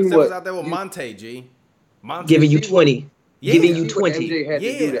you was, seen Steph was what- out there with Monte, G. Monte. Giving you see what- 20. Yeah. Giving you See what 20. MJ had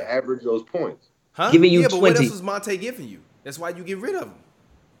to do Yeah. to average those points. Huh? giving you yeah, but what 20. else was Monte giving you? That's why you get rid of him.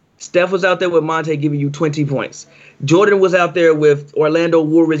 Steph was out there with Monte giving you 20 points. Jordan was out there with Orlando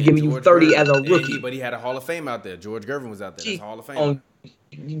Woolridge giving you George 30 Gervin. as a And rookie. but he had a Hall of Fame out there. George Gervin was out there. That's Hall of Fame.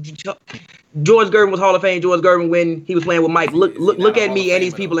 George Gervin was Hall of Fame. George Gervin when he was playing with Mike. Look Is he not at a Hall me of and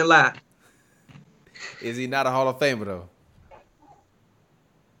these Famer, people though? in lie. Is he not a Hall of Famer though?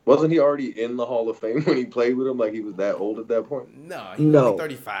 Wasn't he already in the Hall of Fame when he played with him? Like he was that old at that point? No, he No, was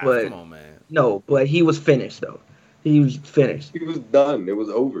 35. but- Come on, man. No, but he was finished though. He was finished. He was done. It was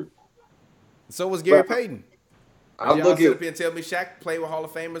over. So was Gary But- Payton. I Y'all look sit at up here and tell me Shaq played with Hall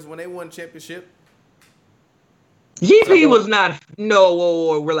of Famers when they won championship. GP was not. No, whoa,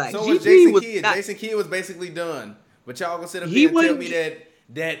 whoa, relax. So was GP Jason was Kidd. not. Jason Kidd was basically done. But y'all gonna sit up He here and tell wasn't- me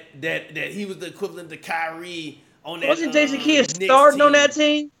that he was the equivalent to Kyrie on that. Wasn't Jason Kidd Knicks starting on team. that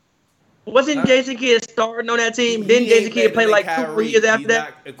team? Wasn't Jason Kidd starting on that team? Didn't He Jason ain't Kidd play better like than 2 Kyrie. years after He's that?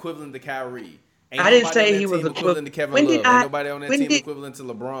 not equivalent to Kyrie. Ain't I didn't nobody on say that he was team equivalent to Kevin when Love. did Ain't I? nobody on that When team did equivalent to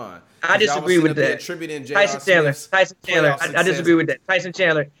LeBron. I disagree with that? Tyson Chandler. I disagree with that. Tyson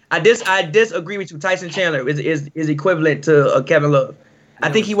Chandler. I disagree with you. Tyson Chandler is equivalent to Kevin Love. I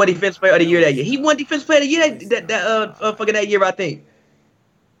think he won Defensive Player of the Year that year. He won Defensive Player of the Year that year. I think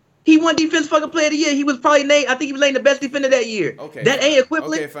he won Defensive Player of the Year. He was probably named. I think he was named the best defender that year. Okay, that fine. ain't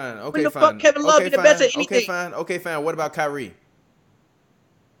equivalent. Okay, fine. When the fuck Kevin Love be the best at anything? Okay, fine. What about Kyrie?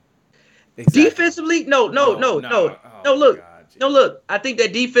 Exactly. Defensively, no. Look. I think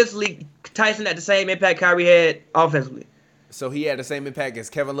that defensively, Tyson had the same impact Kyrie had offensively. So he had the same impact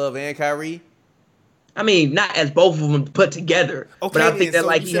as Kevin Love and Kyrie? I mean, not as both of them put together, okay, but I think that so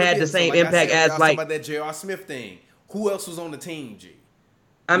like he had the same impact as like about that J.R. Smith thing. Who else was on the team, G?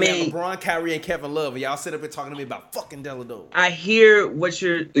 I mean, LeBron, Kyrie, and Kevin Love, and y'all sit up here talking to me about fucking Dellavedova. I hear what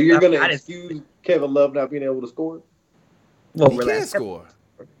you're. So you're gonna excuse Kevin Love not being able to score? Well, he can score.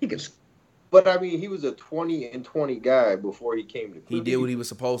 He can. But I mean, he was a 20-20 guy before he came to Cleveland. He did what he was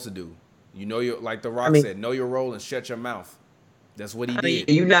supposed to do. You know, like The Rock said, know your role and shut your mouth. That's what he did.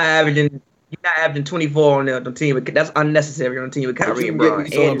 You're not averaging 24 on the team. That's unnecessary on the team with Kyrie and Bron.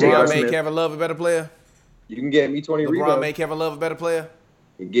 So LeBron made Kevin Love a better player? You can get me 20 rebounds. LeBron made Kevin Love a better player?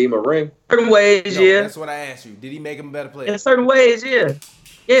 He gave him a ring. Certain ways, yeah. That's what I asked you. Did he make him a better player? In certain ways, yeah.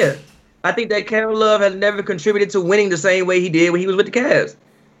 Yeah. I think that Kevin Love has never contributed to winning the same way he did when he was with the Cavs.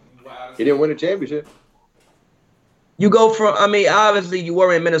 He didn't win a championship. You go from, I mean, obviously you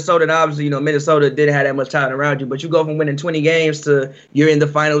were in Minnesota, and obviously, Minnesota didn't have that much talent around you, but you go from winning 20 games to you're in the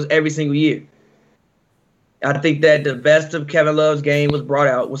finals every single year. I think that the best of Kevin Love's game was brought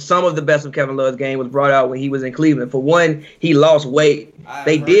out. Some of the best of Kevin Love's game was brought out when he was in Cleveland. For one, he lost weight.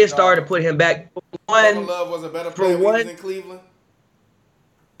 They did start to put him back. Kevin Love was a better player when he was in Cleveland.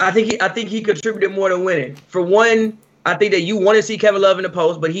 I think he contributed more than winning. For one, I think that you want to see Kevin Love in the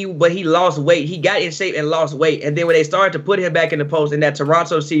post, but he lost weight. He got in shape and lost weight. And then when they started to put him back in the post in that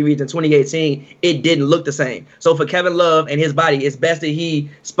Toronto series in 2018, it didn't look the same. So for Kevin Love and his body, it's best that he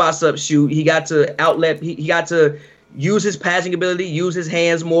spots up, shoot. He got to outlet. He got to use his passing ability, use his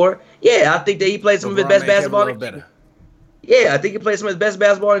hands more. Yeah, I think that he played some of his best basketball. Yeah, I think he played some of his best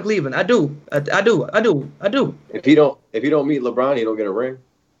basketball in Cleveland. I do. If he don't meet LeBron, he don't get a ring.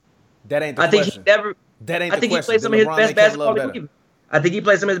 That ain't the question. That ain't the question. I think he played some of his best basketball in Cleveland. I think he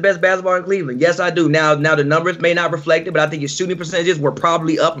played some of his best basketball in Cleveland. Yes, I do. Now the numbers may not reflect it, but I think his shooting percentages were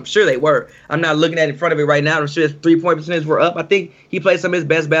probably up. I'm sure they were. I'm not looking at it in front of it right now. I'm sure his 3-point percentages were up. I think he played some of his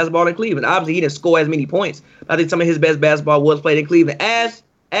best basketball in Cleveland. Obviously, he didn't score as many points. I think some of his best basketball was played in Cleveland, as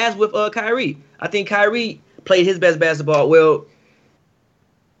with Kyrie. I think Kyrie played his best basketball. Well,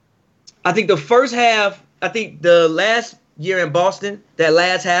 I think the first half, I think the last year in Boston, that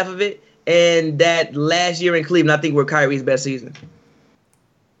last half of it, and that last year in Cleveland, I think were Kyrie's best season.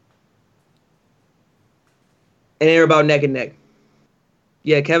 And they're about neck and neck.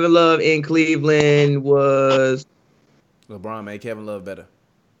 Yeah, Kevin Love in Cleveland was... LeBron made Kevin Love better.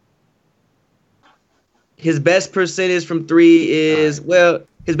 His best percentage from three is... Well,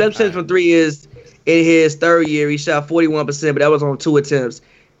 his best percentage from three is in his third year. He shot 41%, but that was on 2 attempts.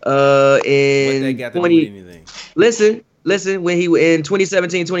 In they got 20... Listen, when he in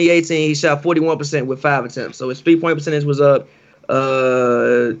 2017, 2018, he shot 41% with 5 attempts. So his 3-point percentage was up.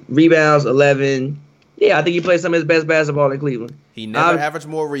 Rebounds, 11. Yeah, I think he played some of his best basketball in Cleveland. He never averaged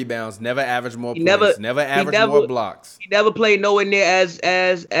more rebounds, never averaged more points, never averaged more blocks. He never played nowhere near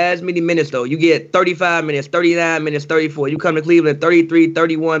as many minutes, though. You get 35 minutes, 39 minutes, 34. You come to Cleveland, 33,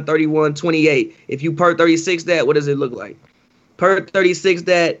 31, 31, 28. If you per 36 that, what does it look like? Per 36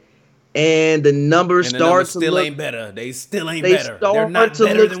 that, and the numbers start to still look... ain't better. They still ain't better. They're not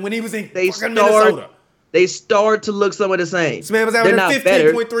better than when he was in fucking Minnesota. They start to look some of the same. This man was averaging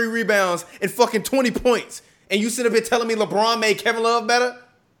 15.3 rebounds and fucking 20 points. And you sit up here telling me LeBron made Kevin Love better?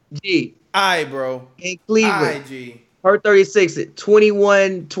 G. Aye, bro. In Cleveland. Aye, G. Per 36 at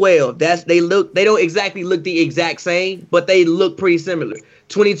 21-12. They don't exactly look the exact same, but they look pretty similar.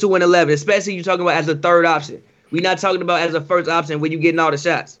 22-11, especially you're talking about as a third option. We're not talking about as a first option when you're getting all the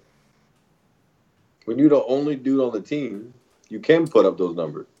shots. When you're the only dude on the team, you can put up those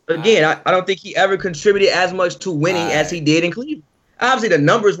numbers. Again, I don't think he ever contributed as much to winning as he did in Cleveland. Obviously, the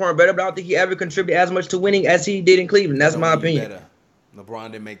numbers weren't better, but I don't think he ever contributed as much to winning as he did in Cleveland. That's my opinion. Better.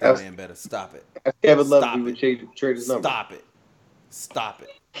 LeBron didn't make that man better. Stop it. Kevin Love, he would trade his number. Stop it.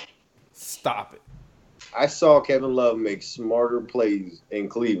 I saw Kevin Love make smarter plays in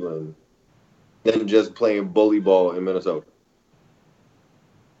Cleveland than just playing bully ball in Minnesota.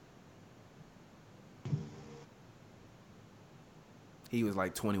 He was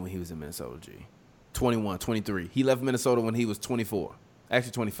like 20 when he was in Minnesota, G. 21, 23. He left Minnesota when he was 24.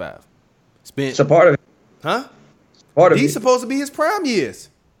 Actually, 25. Spent It's a part of it. huh? Part of These it. supposed to be his prime years.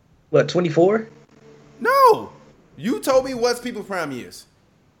 What, 24? No. You told me what's people's prime years.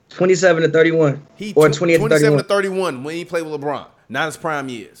 27 to 31. He Or 28 to 27 to 31. 31 when he played with LeBron. Not his prime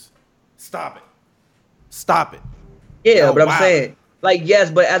years. Stop it. Stop it. Yeah, Y'all but I'm wild. saying, like,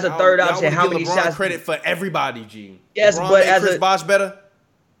 yes, but as a third Y'all option, wanna how give many LeBron shots? credit for everybody, G. Yes, LeBron but made as Chris a- Bosh better.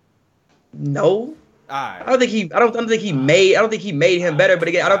 No. All right. I don't think he made him better, but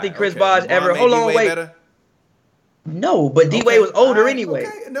again, I don't think Chris Bosh ever. LeBron Hold made on, D-Wade wait. better? No, but D Wade was older anyway.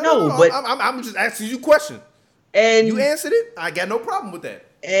 Okay. No, No, but I'm just asking you a question. and You answered it. I got no problem with that.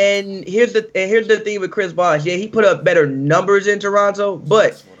 and here's the thing with Chris Bosh. Yeah, he put up better numbers in Toronto,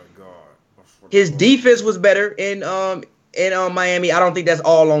 but his defense was better in Miami. I don't think that's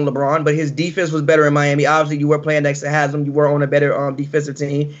all on LeBron, but his defense was better in Miami. Obviously, you were playing next to Haslam. You were on a better defensive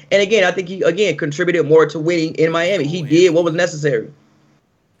team. And again, I think he contributed more to winning in Miami. He did what was necessary.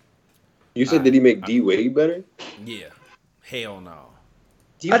 You said, did he make D Wade better? Yeah. Hell no.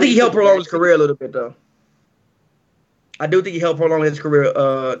 I think he helped prolong his career a little bit, though. I do think he helped prolong his career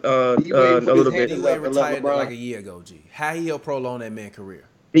a little bit. D-Wade retired like a year ago, G. How he helped prolong that man's career?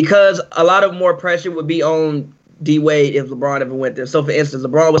 Because a lot of more pressure would be on D-Wade if LeBron ever went there. So, for instance,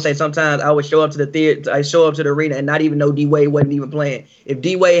 LeBron would say sometimes I would show up to the theater, I show up to the arena and not even know D-Wade wasn't even playing. If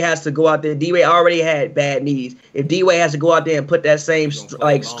D-Wade has to go out there, D-Wade already had bad knees. If D-Wade has to go out there and put that same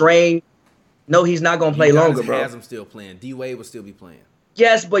strain, no, he's not going to play longer, bro. Has him still playing. D-Wade will still be playing.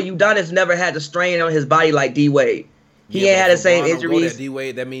 Yes, but Udonis never had the strain on his body like D-Wade. He ain't had the same injuries.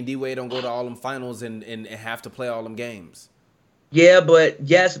 That mean D-Wade don't go to all them finals and have to play all them games. Yeah, but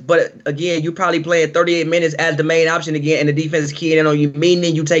again, you probably playing 38 minutes as the main option again, and the defense is keying in on you,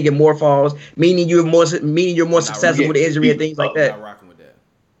 meaning you taking more falls, meaning you're more successful with injury and things like that. Not rocking with that.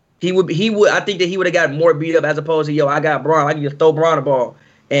 He would. I think that he would have got more beat up as opposed to I got Braun. I can just throw Braun the ball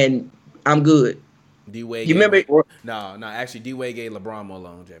and I'm good. D-Wade. You remember? No. Actually, D-Wade gave LeBron more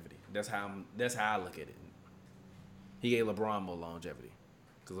longevity. That's how I look at it. He gave LeBron more longevity.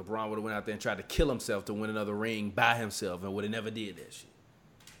 Because LeBron would have went out there and tried to kill himself to win another ring by himself and would have never did that shit.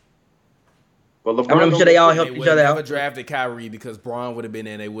 But LeBron, I'm sure they all helped each other out. Never drafted Kyrie because Braun would have been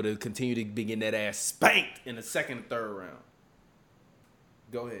there and they would have continued to be getting that ass spanked in the second and third round.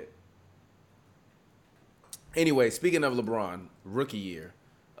 Go ahead. Anyway, speaking of LeBron, rookie year,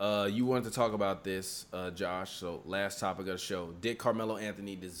 you wanted to talk about this, Josh. So last topic of the show, did Carmelo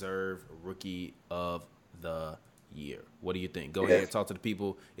Anthony deserve Rookie of the Year? What do you think? Go ahead, talk to the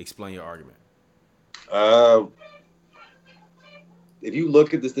people, explain your argument. If you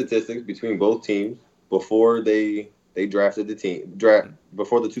look at the statistics between both teams before they drafted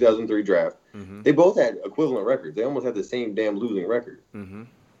before the 2003 draft, they both had equivalent records. They almost had the same damn losing record.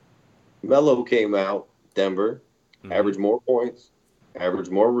 Melo came out, Denver, averaged more points,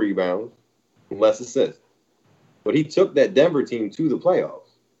 averaged more rebounds, less assists. But he took that Denver team to the playoffs.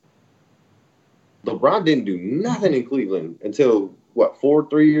 LeBron didn't do nothing in Cleveland until, 4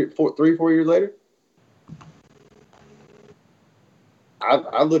 years later?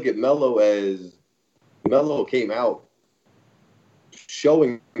 I look at Melo as Melo came out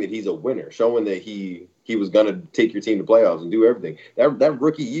showing that he's a winner, showing that he was going to take your team to playoffs and do everything. That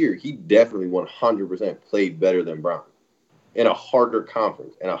rookie year, he definitely 100% played better than Brown in a harder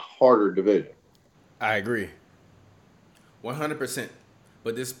conference, in a harder division. I agree. 100%.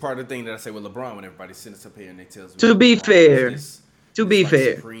 But this is part of the thing that I say with LeBron when everybody sits up here and they tells me. To be fair.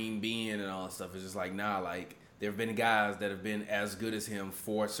 Supreme being and all that stuff. It's just like, nah, like, there have been guys that have been as good as him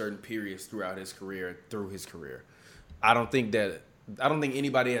for certain periods through his career. I don't think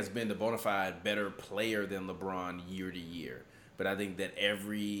anybody has been the bona fide better player than LeBron year to year. But I think that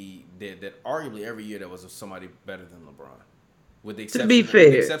arguably every year there was somebody better than LeBron. With the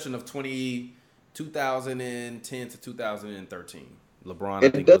exception of 2010 to 2013. LeBron, I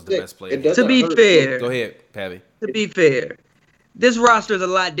think, was the best player. To be fair. Go ahead, Pabby. To be fair, this roster is a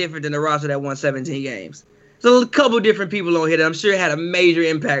lot different than the roster that won 17 games. So a couple different people on here that I'm sure had a major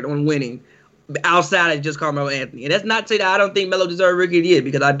impact on winning outside of just Carmelo Anthony. And that's not to say that I don't think Melo deserved Rookie of the Year,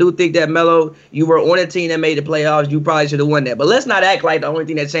 because I do think that Melo, you were on a team that made the playoffs. You probably should have won that. But let's not act like the only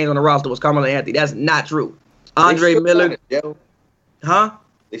thing that changed on the roster was Carmelo Anthony. That's not true. Andre Miller. Huh?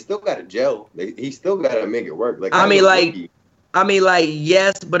 They still got to gel. He still got to make it work.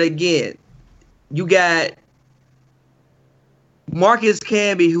 Yes, but again, you got Marcus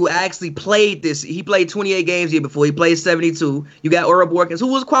Camby, who actually played this. He played 28 games here before. He played 72. You got Earl Borkins, who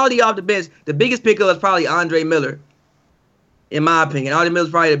was quality off the bench. The biggest pickup is probably Andre Miller. in my opinion. Audie Miller's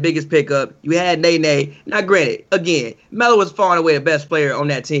probably the biggest pickup. You had Nene. Now, granted, again, Melo was far and away the best player on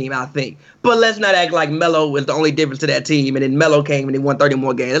that team, I think. But let's not act like Melo was the only difference to that team, and then Melo came and he won 30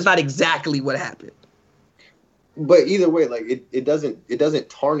 more games. That's not exactly what happened. But either way, like it doesn't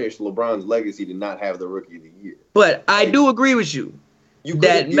tarnish LeBron's legacy to not have the Rookie of the Year. But I do agree with you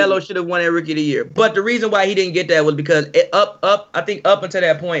that Melo should have won that Rookie of the Year. But the reason why he didn't get that was because I think up until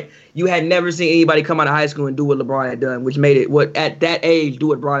that point, you had never seen anybody come out of high school and do what LeBron had done, which made it at that age do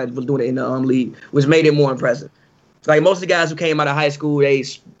what LeBron was doing in the league, which made it more impressive. Like most of the guys who came out of high school, they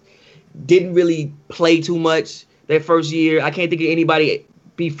didn't really play too much their first year. I can't think of anybody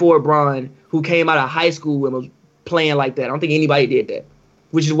before Bron who came out of high school and was playing like that. I don't think anybody did that,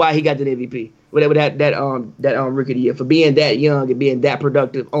 which is why he got the MVP. Whatever that Rookie of the Year for being that young and being that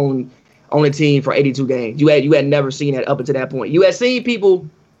productive on a team for 82 games. You had never seen that up until that point. You had seen people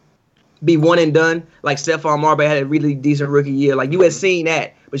be one and done, like Stephon Marbury had a really decent rookie year. Like you had seen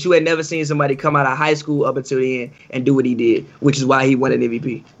that, but you had never seen somebody come out of high school up until the end and do what he did, which is why he won an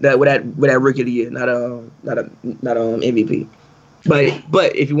MVP. With that Rookie of the Year, not MVP.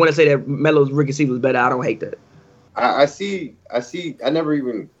 But if you want to say that Melo's rookie season was better, I don't hate that. I see. I never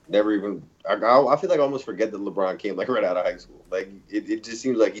even. I feel like I almost forget that LeBron came like right out of high school. Like it just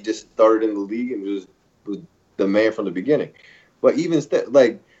seems like he just started in the league and was the man from the beginning. But even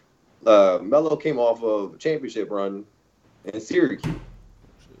Melo came off of a championship run in Syracuse.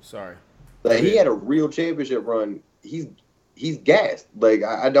 Sorry. Like he had a real championship run. He's gassed. Like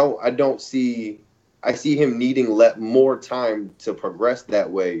I see him needing more time to progress that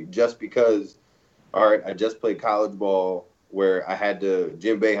way just because. All right, I just played college ball where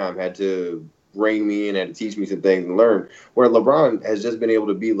Jim Boeheim had to rein me in, had to teach me some things and learn, where LeBron has just been able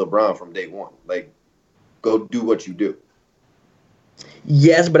to be LeBron from day one. Like, go do what you do.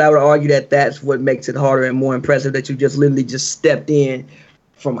 Yes, but I would argue that that's what makes it harder and more impressive, that you just literally just stepped in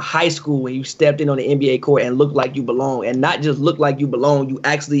from high school when you stepped in on the NBA court and looked like you belong. And not just looked like you belong, you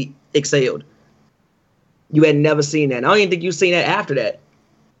actually excelled. You had never seen that. And I don't even think you've seen that after that.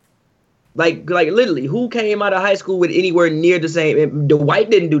 Like literally, who came out of high school with anywhere near the same? Dwight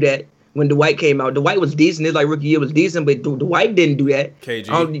didn't do that when Dwight came out. Dwight was decent. His rookie year was decent, but Dwight didn't do that. KG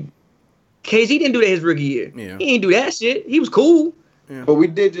didn't do that his rookie year. Yeah. He didn't do that shit. He was cool. Yeah. But we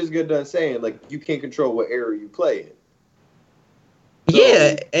did just get done saying, like, you can't control what era you play in.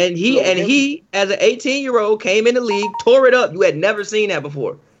 Yeah, and he as an 18-year-old came in the league, tore it up. You had never seen that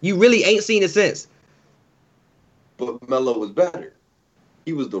before. You really ain't seen it since. But Melo was better.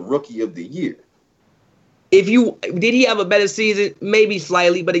 He was the Rookie of the Year. Did he have a better season? Maybe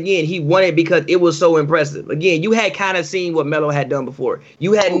slightly, but again, he won it because it was so impressive. Again, you had kind of seen what Melo had done before.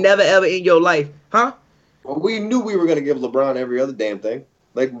 You had never ever in your life, huh? Well, we knew we were gonna give LeBron every other damn thing.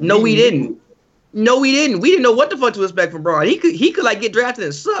 Like, no, we didn't. No, we didn't. We didn't know what the fuck to expect from Bron. He could like get drafted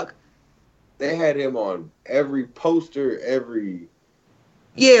and suck. They had him on every poster, every.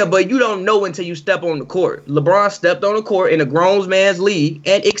 Yeah, but you don't know until you step on the court. LeBron stepped on the court in a grown man's league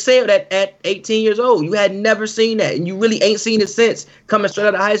and excelled at 18 years old. You had never seen that, and you really ain't seen it since coming straight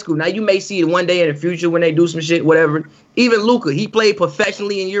out of high school. Now, you may see it one day in the future when they do some shit, whatever. Even Luka, he played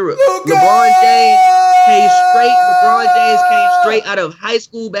professionally in Europe. LeBron James came straight out of high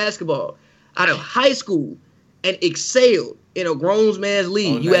school basketball, out of high school, and excelled in a grown man's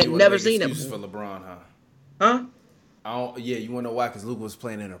league. You had never seen that before. For LeBron, huh? Huh? You want to know why? Because Luka was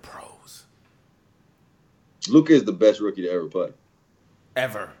playing in the pros. Luka is the best rookie to ever play.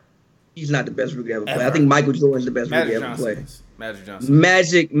 Ever. He's not the best rookie to ever play. I think Michael Jordan's the best rookie to ever play. Magic Johnson.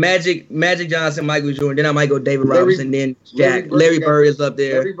 Magic Johnson, Michael Jordan. Then I might go David Robinson, then Jack. Larry Bird is up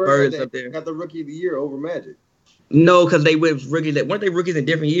there. Bird is up there. Got the Rookie of the Year over Magic. No, because they were rookies. Weren't they rookies in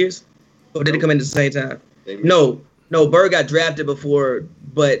different years? Or did they come in at the same time? No, Bird got drafted before,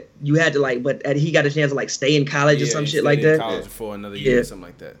 but you had to but he got a chance to stay in college or some shit like that. College for another year or something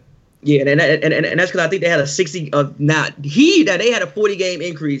like that. Yeah, and that's because I think they had a 60 they had a 40 game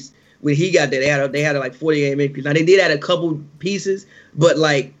increase when he got there. They had a 40 game increase. Now they did add a couple pieces, but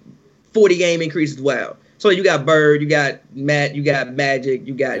 40 game increase as well. So you got Bird, you got Matt, you got Magic,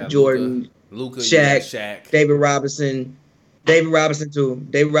 you got Jordan, Luka, Shaq, David Robinson too.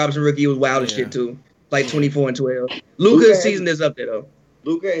 David Robinson rookie was wild as shit too. 24 and 12. Luka's season is up there though.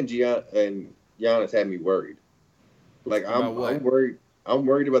 Luka and Giannis had me worried. I'm worried. I'm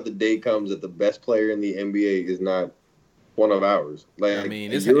worried about the day comes that the best player in the NBA is not one of ours.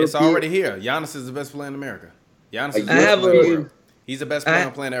 It's already here. Giannis is the best player in America. Giannis is he's the best player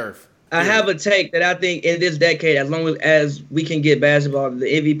on planet Earth. I have a take that I think in this decade, as long as we can get basketball, the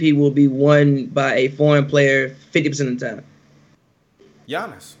MVP will be won by a foreign player 50% of the time.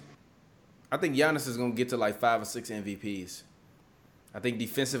 Giannis. I think Giannis is going to get to 5 or 6 MVPs. I think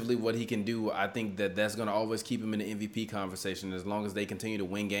defensively, what he can do, I think that's going to always keep him in the MVP conversation. As long as they continue to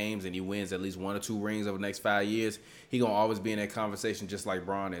win games and he wins at least 1 or 2 rings over the next 5 years, he going to always be in that conversation just like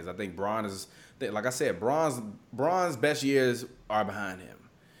Bron is. I think Bron is, like I said, Bron's best years are behind him.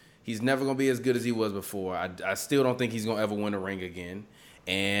 He's never going to be as good as he was before. I still don't think he's going to ever win a ring again.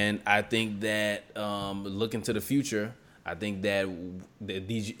 And I think that looking to the future, I think that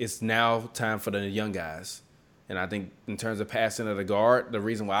it's now time for the young guys. And I think in terms of passing of the guard, the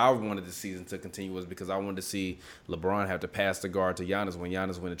reason why I wanted the season to continue was because I wanted to see LeBron have to pass the guard to Giannis when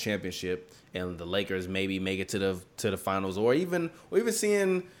Giannis win a championship, and the Lakers maybe make it to the finals, or even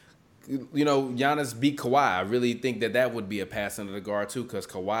seeing, Giannis beat Kawhi. I really think that would be a passing of the guard too, because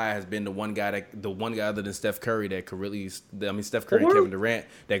Kawhi has been the one guy other than Steph Curry that could really, Steph Curry and Kevin Durant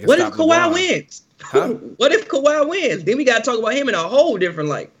that can stop LeBron. What if Kawhi wins? Huh? What if Kawhi wins? Then we got to talk about him in a whole different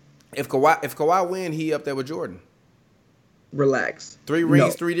light. If Kawhi win, he up there with Jordan. Relax. 3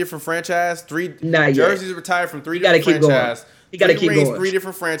 rings, 3 different franchise, 3 Not jerseys yet. Retired from 3 different franchises. He got to keep going. 3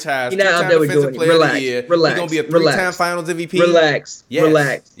 different franchises. He's not up there with Jordan. Relax. He's going to be a 3-time Finals MVP. Relax. Yes.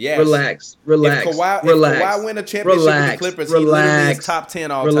 Relax. Yes. Relax. Relax. If Kawhi win a championship with the Clippers, he literally is top 10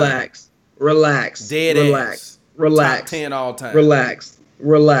 all time. Relax. Dead ass. Relax. Top 10 all time. Relax.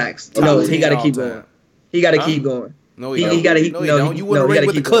 No, he got to keep going. He got to keep going. No, he got to keep. No, you win a ring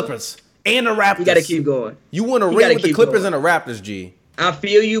with the Clippers and the Raptors. You got to keep going. You won a ring with the Clippers and the Raptors, G. I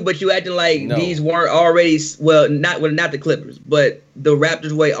feel you, but you acting like these weren't already not the Clippers, but the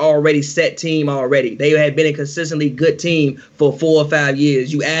Raptors were already set team already. They had been a consistently good team for 4 or 5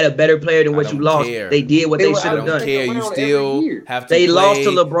 years. You add a better player than what you lost. They did what they should have done. You still have to. They lost to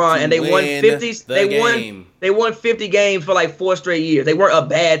LeBron and they won 50. They won 50 games for like 4 straight years. They weren't a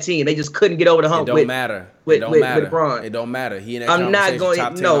bad team. They just couldn't get over the hump. It don't matter. With LeBron. It don't matter. He in that I'm not going.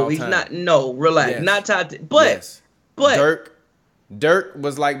 Top 10 no, he's time. Not. No, relax. Yes. Not top 10. But Dirk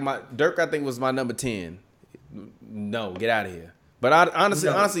was like Dirk I think was my number 10. No, get out of here. But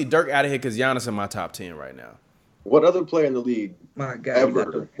honestly, Dirk out of here because Giannis in my top 10 right now. What other player in the league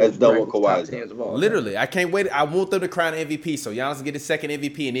ever has done what Kawhi's done? Literally, I can't wait. I want them to crown MVP so Giannis can get his second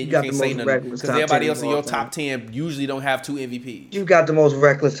MVP, and then you can't say nothing because everybody else in your top 10 usually don't have 2 MVPs. You got the most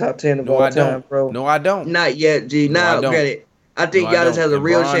reckless top 10 of all time, bro. No, I don't. Not yet, G. Now, granted, I think Giannis has a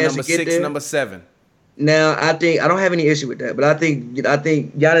real chance to get there. Number 7. Now, I don't have any issue with that, but I think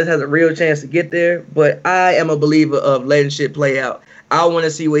Giannis has a real chance to get there. But I am a believer of letting shit play out. I want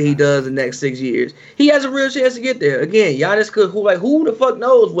to see what he does in the next 6 years. He has a real chance to get there. Again, Giannis could who the fuck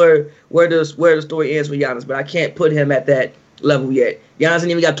knows where the story ends for Giannis, but I can't put him at that level yet. Giannis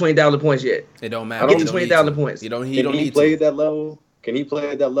ain't even got 20,000 points yet. It don't matter. Get to 20,000 points. He don't Can he play at that level? Can he play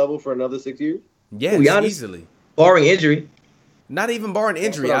at that level for another 6 years? Yes, easily. Barring injury. Not even barring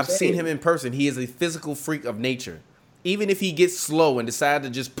injury. I've seen him in person. He is a physical freak of nature. Even if he gets slow and decides to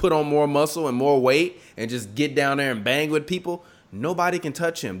just put on more muscle and more weight and just get down there and bang with people, nobody can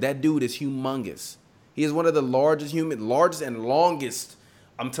touch him. That dude is humongous. He is one of the largest and longest,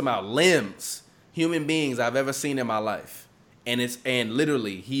 I'm talking about limbs, human beings I've ever seen in my life. And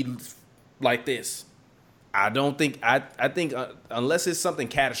literally he's like this. I think unless it's something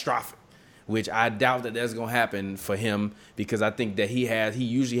catastrophic, which I doubt that that's going to happen for him because I think that he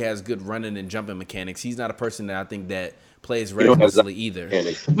usually has good running and jumping mechanics. He's not a person that I think that plays recklessly either.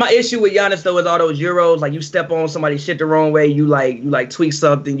 My issue with Giannis though is all those Euros, like you step on somebody's shit the wrong way, you tweak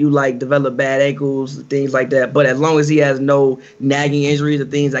something, you develop bad ankles, things like that. But as long as he has no nagging injuries or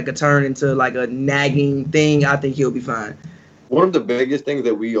things that could turn into like a nagging thing, I think he'll be fine. One of the biggest things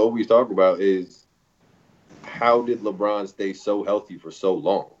that we always talk about is how did LeBron stay so healthy for so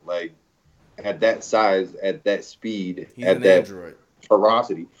long? Like, at that size, at that speed, he's at that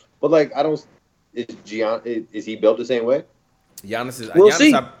ferocity. But is he built the same way?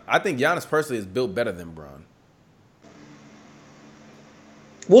 Giannis, I think Giannis personally is built better than Bron.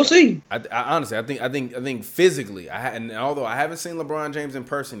 We'll see. I honestly, I think physically, and although I haven't seen LeBron James in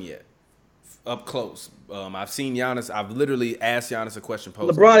person yet, up close, I've seen Giannis. I've literally asked Giannis a question.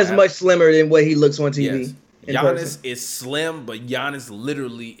 LeBron is much slimmer than what he looks on TV. Yes. Giannis is slim, but Giannis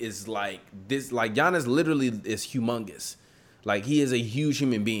literally is like this. Like Giannis literally is humongous. Like he is a huge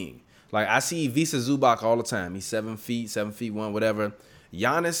human being. Like I see Visa Zubac all the time. He's 7 feet, 7'1", whatever.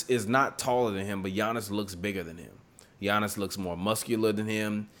 Giannis is not taller than him, but Giannis looks bigger than him. Giannis looks more muscular than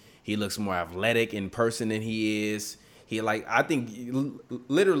him. He looks more athletic in person than he is. I think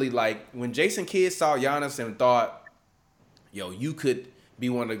literally like when Jason Kidd saw Giannis and thought, yo, you could be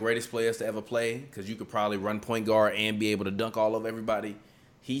one of the greatest players to ever play because you could probably run point guard and be able to dunk all over everybody.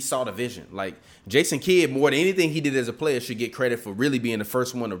 He saw the vision. Like Jason Kidd, more than anything he did as a player, should get credit for really being the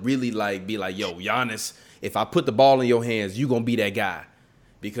first one to really like be like, yo, Giannis, if I put the ball in your hands, you gonna be that guy.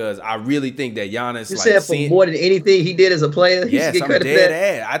 Because I really think that Giannis, you said for more than anything he did as a player, yes, I'm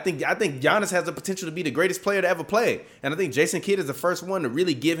dead ass. I think Giannis has the potential to be the greatest player to ever play, and I think Jason Kidd is the first one to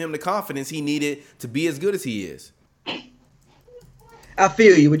really give him the confidence he needed to be as good as he is. I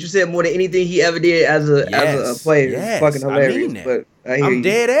feel you, but you said more than anything he ever did as a player. Yes, fucking hilarious. I mean that. But I'm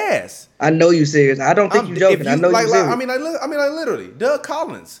dead ass. I know you serious. I don't think you're joking. I know you serious. I mean, literally, Doug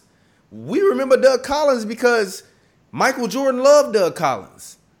Collins. We remember Doug Collins because Michael Jordan loved Doug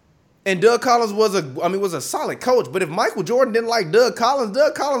Collins. And Doug Collins was a solid coach. But if Michael Jordan didn't like Doug Collins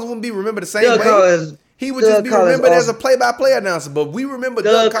wouldn't be remembered the same way. He would just be remembered as a play-by-play announcer. But we remember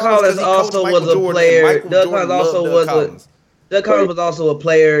Doug Collins also was a player. Doug Collins was also a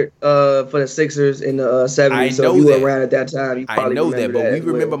player for the Sixers in the 70s. So you were around at that time. You probably know that, but we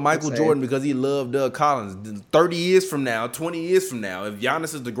remember Michael Jordan because he loved Doug Collins. 30 years from now, 20 years from now, if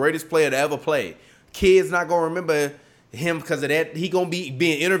Giannis is the greatest player to ever play, kids not going to remember him because of that. He gonna be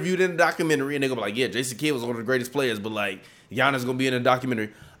being interviewed in the documentary, and they're gonna be like, yeah, Jason Kidd was one of the greatest players, but like Giannis gonna be in a documentary.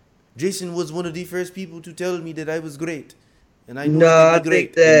 Jason was one of the first people to tell me that I was great, and I knew I could be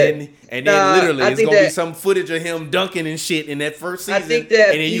great. And then literally, it's gonna be some footage of him dunking and shit in that first season, and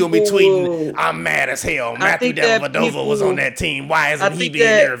then you're gonna be tweeting, "I'm mad as hell. Matthew Dellavedova was on that team. Why isn't he being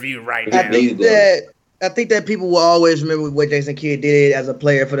interviewed right now?" I think that people will always remember what Jason Kidd did as a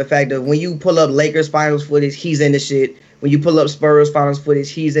player for the fact that when you pull up Lakers finals footage, he's in the shit. When you pull up Spurs finals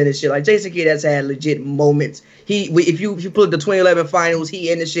footage, he's in the shit. Like Jason Kidd has had legit moments. If you pull up the 2011 finals,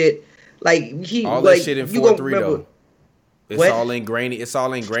 he in the shit. Like all that shit in 4-3 though. It's all in grainy. It's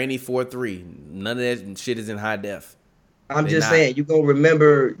all in grainy 4-3. None of that shit is in high def. I'm just saying you gonna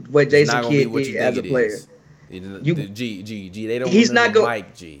remember what Jason Kidd did as a player. They don't remember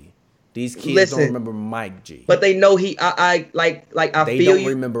Mike G. These kids don't remember Mike G. But they know they feel you.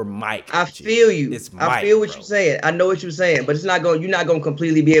 Remember Mike G. I feel you. It's Mike, I feel what you're saying. I know what you're saying, but you're not gonna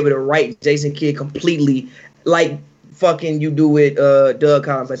completely be able to write Jason Kidd completely like fucking you do with Doug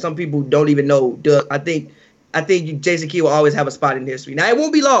Collins. Like some people don't even know Doug. I think Jason Kidd will always have a spot in history. Now it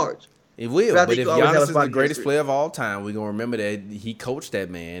won't be large. It will, but if Giannis is the greatest player of all time, we're going to remember that he coached that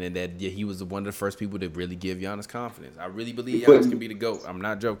man and that he was one of the first people to really give Giannis confidence. I really believe Giannis can be the GOAT. I'm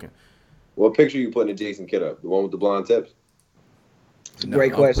not joking. What picture you putting of Jason Kidd up? The one with the blonde tips?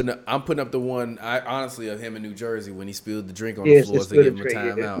 Great question. I'm putting up the one, honestly, of him in New Jersey when he spilled the drink on the floor to give him a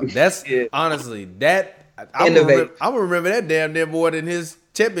timeout. That's honestly, I will remember that damn near more than his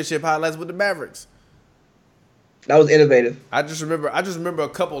championship highlights with the Mavericks. That was innovative. I just remember a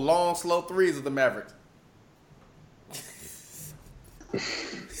couple long, slow threes of the Mavericks.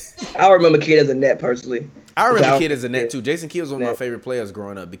 I remember Kidd as a net personally. I remember Kidd as a net too. Jason Kidd was one of my favorite players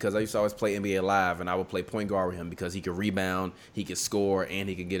growing up because I used to always play NBA Live, and I would play point guard with him because he could rebound, he could score, and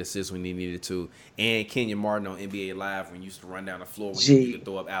he could get assists when he needed to. And Kenyon Martin on NBA Live when he used to run down the floor when he could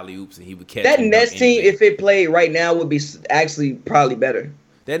throw up alley oops and he would catch. That Nets team, if it played right now, would be actually probably better.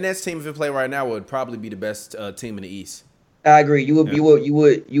 That Nets team, if it played right now, would probably be the best team in the East. I agree. You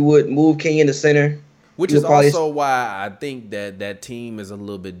would move Kenyon to center. Which is also why I think that team is a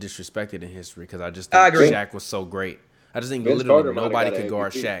little bit disrespected in history because I just think Shaq was so great. I just think literally nobody could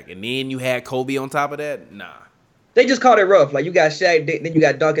guard Shaq. And then you had Kobe on top of that? Nah. They just called it rough. Like, you got Shaq, then you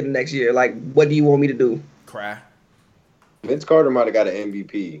got Duncan the next year. Like, what do you want me to do? Cry. Vince Carter might have got an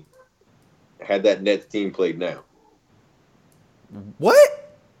MVP had that Nets team played now.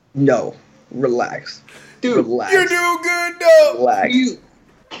 What? No. Relax. Dude, relax. You're doing good, though. Relax.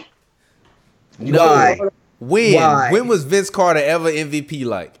 No. Why? When was Vince Carter ever MVP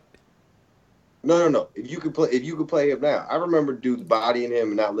like? No. If you could play him now. I remember dudes bodying him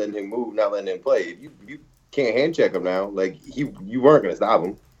and not letting him move, not letting him play. If you can't hand check him now, like you weren't gonna stop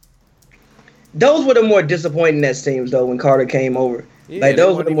him. Those were the more disappointing Nets teams though when Carter came over. Yeah, like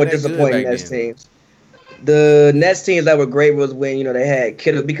those were the more disappointing Nets teams. The Nets teams that were great was when they had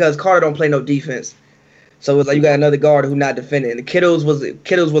Kittle because Carter don't play no defense. So it was like you got another guard who not defending. And Kittles was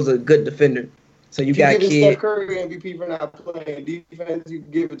a good defender. So you got Kidd. Steph Curry MVP for not playing defense. You can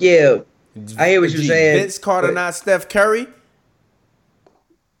give it. Yeah, I hear what you're saying. Vince Carter, not Steph Curry.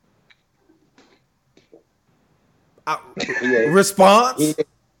 Response?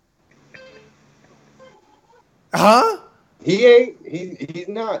 Huh? He ain't. He's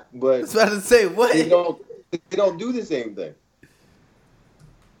not. But I was about to say what? He don't do the same thing.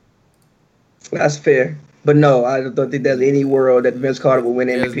 That's fair. But no, I don't think there's any world that Vince Carter will win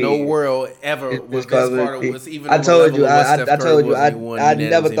MVP. There's no world ever where Vince Carter was even. I told you. I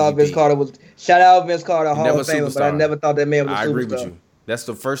never thought Vince Carter was. Shout out Vince Carter, Hall of Famer, but I never thought that man was a superstar. I agree with you. That's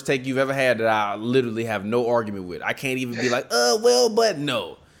the first take you've ever had that I literally have no argument with. I can't even be like, well, but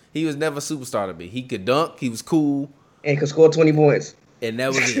no. He was never a superstar to me. He could dunk. He was cool. And could score 20 points. And that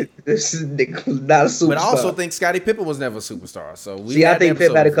was it. This is not a superstar. But I also think Scottie Pippen was never a superstar. So I think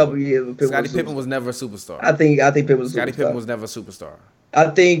Pippen had a couple years. Scottie Pippen was never a superstar. I think Pippen was a superstar. Scottie Pippen was never a superstar. I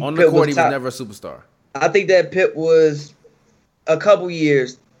think on the court he was never a superstar. I think that Pitt was a couple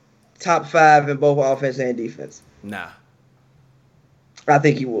years top 5 in both offense and defense. Nah. I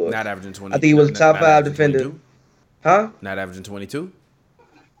think he was. Not averaging 20. I think he was a top 5 defender. 22? Huh? Not averaging 22?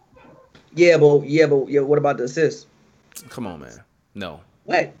 Yeah, but what about the assists? Come on, man. No.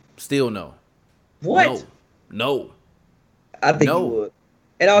 What? Still no. What? No. I think he would.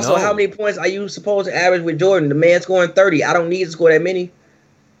 And also, how many points are you supposed to average with Jordan? The man scoring 30. I don't need to score that many.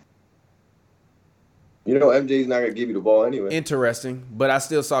 You know, MJ's not going to give you the ball anyway. Interesting. But I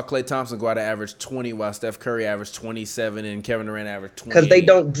still saw Klay Thompson go out and average 20 while Steph Curry averaged 27 and Kevin Durant averaged 20. Because they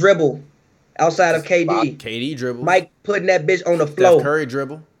don't dribble outside of KD. KD dribbles. Mike putting that bitch on the floor. Steph Curry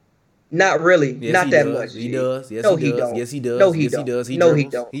dribble. Not really. Yes, not that does. much. He does. Yes, no, he does. Don't. Yes, he does. No, he yes, don't. He does. He no, dribbles. he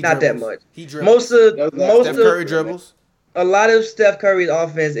don't. He not dribbles. that much. He dribbles. Most Steph of Curry dribbles. A lot of Steph Curry's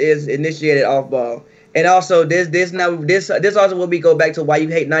offense is initiated off ball. And also this also will go back to why you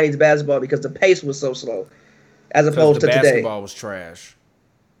hate 90s basketball, because the pace was so slow as opposed to today. The basketball was trash.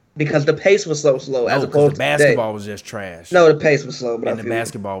 Because the pace was so slow as opposed to today. The basketball was just trash. No, the pace was slow. And the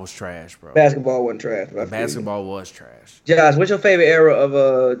basketball was trash, bro. Basketball wasn't trash. The basketball was trash. Josh, what's your favorite era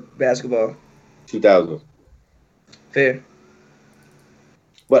of basketball? 2000. Fair.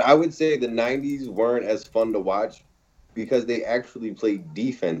 But I would say the 90s weren't as fun to watch because they actually played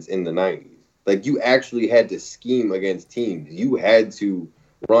defense in the 90s. Like, you actually had to scheme against teams. You had to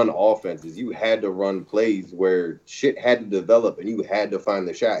run offenses. You had to run plays where shit had to develop and you had to find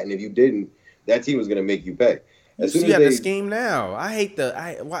the shot. And if you didn't, that team was going to make you pay. You have to scheme now. I hate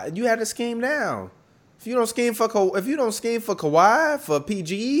you have to scheme now. If you don't scheme for Kawhi, for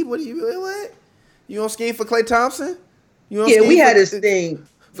PG, what? You don't scheme for Klay Thompson? We had this thing.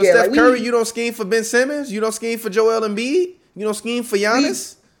 For Steph Curry, you don't scheme for Ben Simmons? You don't scheme for Joel Embiid? You don't scheme for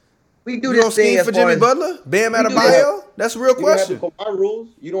Giannis? We do you this thing don't scheme for Jimmy Butler? Bam Adebayo? That's a real question. You don't have the Kawhi rules.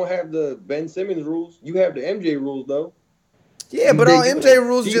 You don't have the Ben Simmons rules. You have the MJ rules, though. Yeah, but all MJ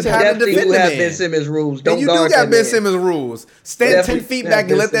rules just have to defend the man. Ben Simmons rules. And you do got Ben Simmons rules. Stand 10 feet back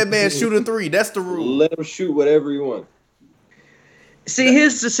and let that man shoot a 3. That's the rule. Let him shoot whatever he wants.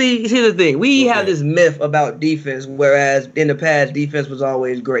 Here's the thing. We have this myth about defense, whereas in the past, defense was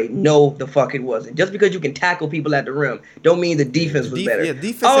always great. No, the fuck it wasn't. Just because you can tackle people at the rim, don't mean the defense was better. Yeah,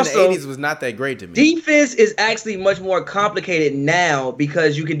 defense in the 80s was not that great to me. Defense is actually much more complicated now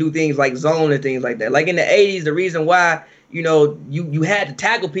because you can do things like zone and things like that. Like in the 80s, the reason why you had to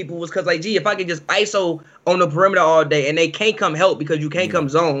tackle people was because, like, gee, if I could just ISO on the perimeter all day and they can't come help because you can't come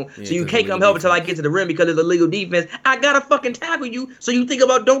zone, so you can't come help until I get to the rim because it's illegal defense, I gotta fucking tackle you. So you think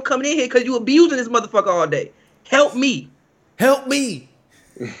about don't come in here because you abusing this motherfucker all day. Help me.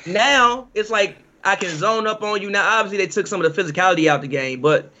 Now it's like I can zone up on you. Now obviously they took some of the physicality out the game,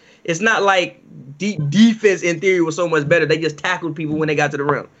 but it's not like defense in theory was so much better. They just tackled people when they got to the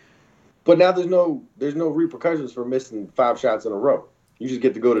rim. But now there's no repercussions for missing 5 shots in a row. You just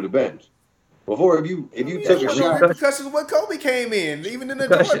get to go to the bench. Before, if you took a shot, repercussions when Kobe came in, even in the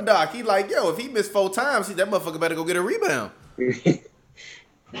Jordan doc, he like, if he missed 4 times, that motherfucker better go get a rebound.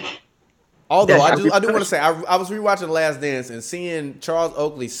 Although I do want to say I was rewatching The Last Dance and seeing Charles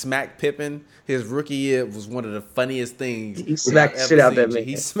Oakley smack Pippen his rookie year was one of the funniest things. He smacked the shit out of that man.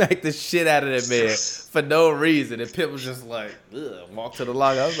 He smacked the shit out of that man for no reason, and Pippen was just like, walk to the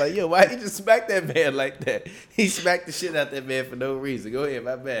locker. I was like, why did you just smack that man like that? He smacked the shit out of that man for no reason. Go ahead,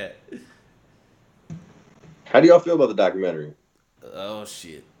 my bad. How do y'all feel about the documentary? Oh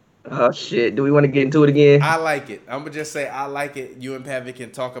shit. Do we want to get into it again? I like it. I'm gonna just say I like it. You and Pavic can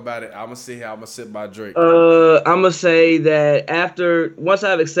talk about it. I'm gonna sit here. I'm gonna sit by Drake. I'm gonna say that once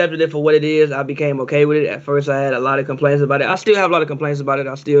I've accepted it for what it is, I became okay with it. At first, I had a lot of complaints about it. I still have a lot of complaints about it.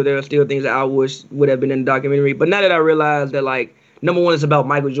 There are still things that I wish would have been in the documentary. But now that I realize that, like, number one, it's about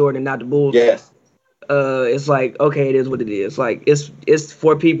Michael Jordan and not the Bulls. Yes. It's like, okay, it is what it is. Like, it's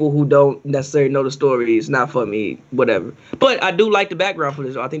for people who don't necessarily know the story. It's not for me, whatever. But I do like the background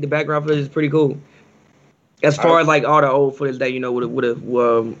footage. I think the background footage is pretty cool. As far as like all the old footage that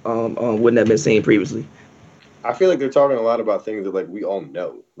wouldn't have been seen previously. I feel like they're talking a lot about things that like we all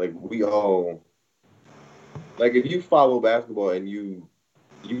know. Like we all, like if you follow basketball and you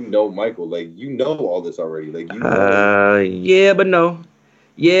know Michael, like you know all this already. Like yeah, but no.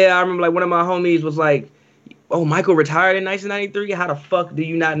 Yeah, I remember like one of my homies was like, "Oh, Michael retired in 1993. How the fuck do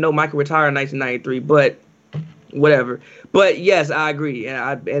you not know Michael retired in 1993?" But whatever. But yes, I agree.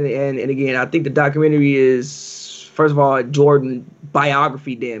 And again, I think the documentary is, first of all, a Jordan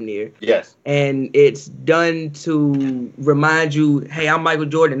biography damn near. Yes. And it's done to remind you, hey, I'm Michael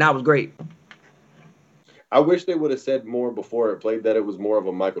Jordan and I was great. I wish they would have said more before it played that it was more of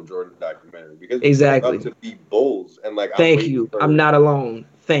a Michael Jordan documentary, because exactly up to be Bulls and like. Thank you. I'm not alone.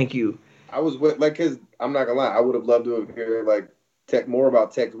 Thank you. I was with like, cause I'm not gonna lie, I would have loved to have heard like more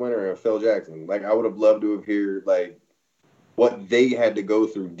about Tex Winter and Phil Jackson. Like I would have loved to have heard like what they had to go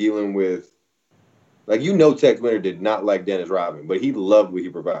through dealing with. Like Tex Winter did not like Dennis Rodman, but he loved what he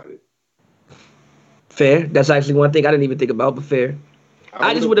provided. Fair. That's actually one thing I didn't even think about, but fair.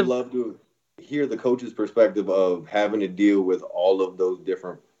 I just would have loved to hear the coach's perspective of having to deal with all of those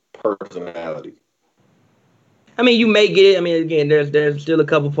different personalities. I mean, you may get it. I mean, again, there's still a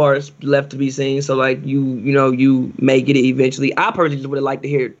couple parts left to be seen. So, like, you may get it eventually. I personally just would have liked to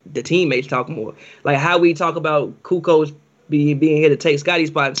hear the teammates talk more. Like, how we talk about Kukoc being here to take Scotty's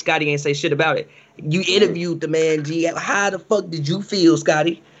spot. Scotty ain't say shit about it. You interviewed the man, G. How the fuck did you feel,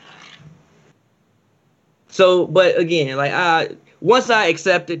 Scotty? So, but again, like, once I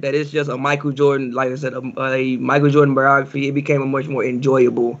accepted that it's just a Michael Jordan, like I said, a Michael Jordan biography, it became a much more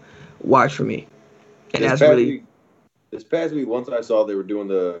enjoyable watch for me. And this past week, once I saw they were doing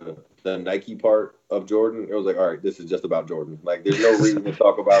the Nike part of Jordan, it was like, all right, this is just about Jordan. Like, there's no reason to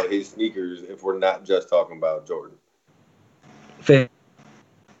talk about his sneakers if we're not just talking about Jordan. Fair.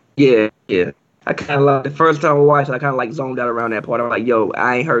 Yeah. I kind of like the first time I watched it, I kind of like zoned out around that part. I'm like, yo,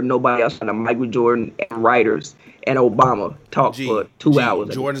 I ain't heard nobody else than Michael Jordan and writers and Obama talk for 2 hours.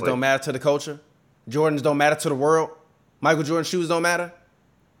 Jordans don't matter to the culture. Jordans don't matter to the world. Michael Jordan shoes don't matter.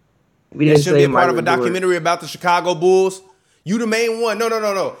 It should be a part of a documentary about the Chicago Bulls. You the main one.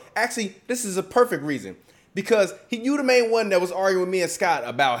 No. Actually, this is a perfect reason. Because you the main one that was arguing with me and Scott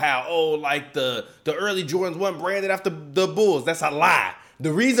about how, like the early Jordans wasn't branded after the Bulls. That's a lie.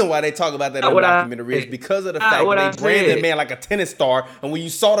 The reason why they talk about that in the documentary is because of the fact that they branded the man like a tennis star. And when you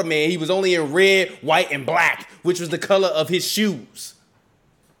saw the man, he was only in red, white, and black, which was the color of his shoes.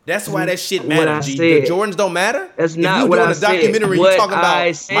 That's why that shit matters, G. The Jordans don't matter? That's not what I said. If you doing a documentary, you talking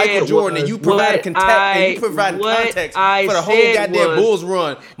about Michael Jordan, and you provide context for the whole goddamn Bulls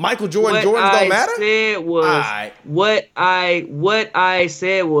run. Michael Jordans don't matter? What I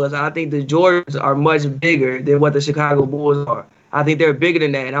said was I think the Jordans are much bigger than what the Chicago Bulls are. I think they're bigger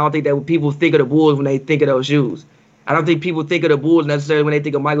than that, and I don't think that people think of the Bulls when they think of those shoes. I don't think people think of the Bulls necessarily when they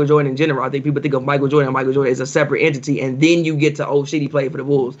think of Michael Jordan in general. I think people think of Michael Jordan, and Michael Jordan is a separate entity, and then you get to, oh shit, he played for the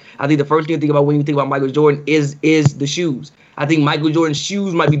Bulls. I think the first thing you think about when you think about Michael Jordan is the shoes. I think Michael Jordan's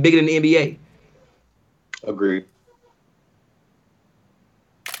shoes might be bigger than the NBA. Agreed.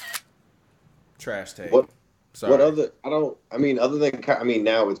 Trash take. What other? Now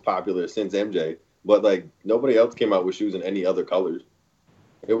it's popular since MJ, but like nobody else came out with shoes in any other colors.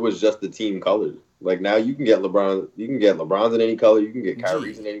 It was just the team colors. Like now you can get LeBron, you can get LeBron's in any color, you can get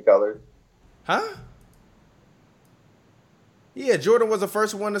Kyrie's in any color. Huh? Yeah, Jordan was the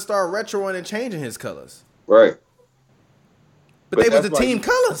first one to start retroing and changing his colors. Right. But they was the team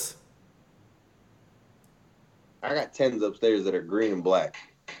colors. I got 10s upstairs that are green and black.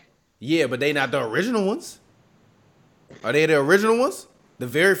 Yeah, but they not the original ones. Are they the original ones? The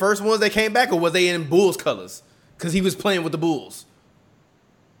very first ones that came back, or was they in Bulls colors? Because he was playing with the Bulls.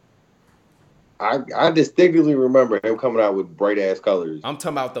 I distinctly remember him coming out with bright ass colors. I'm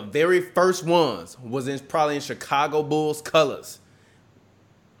talking about the very first ones was probably in Chicago Bulls colors.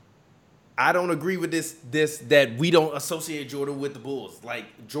 I don't agree with this that we don't associate Jordan with the Bulls.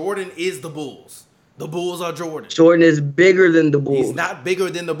 Like Jordan is the Bulls. The Bulls are Jordan. Jordan is bigger than the Bulls. He's not bigger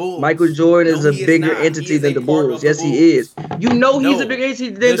than the Bulls. Michael Jordan is a bigger entity than the Bulls. Yes, he is. You know he's a bigger entity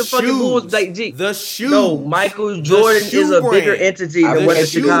than the fucking Bulls. Like, the shoes. No, Michael Jordan is a bigger entity than what the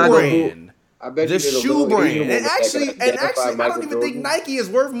Chicago Bulls. I bet the shoe brand. And actually, I don't even think Nike is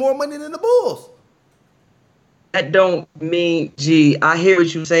worth more money than the Bulls. That don't mean, I hear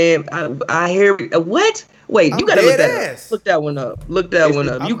what you're saying. I hear what? Wait, you gotta look that up. Look that one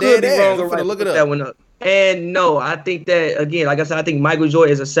up. You could be wrong or right. Look that one up. And no, I think that again, like I said, I think Michael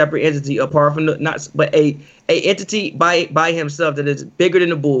Jordan is a separate entity apart from a entity by himself that is bigger than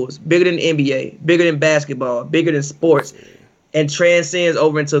the Bulls, bigger than the NBA, bigger than basketball, bigger than sports. And transcends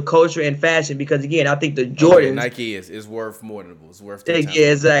over into culture and fashion because again, I think the Jordans Nike is worth more than the Bulls. It's worth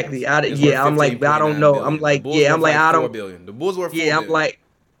exactly. I'm like, I don't know. I'm like, I don't. Billion. The Bulls worth $4 billion. I'm like,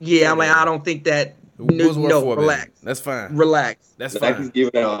 I don't think that. The Bulls worth $4 billion. Relax. That's fine. Relax. That's fine. Nike's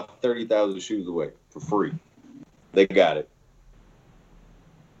giving out 30,000 shoes away for free. They got it.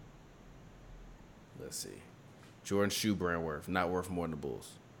 Let's see. Jordan shoe brand not worth more than the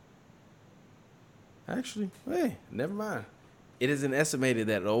Bulls. Actually, hey, never mind. It is an estimated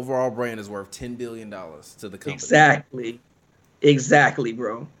that the overall brand is worth $10 billion to the company. Exactly,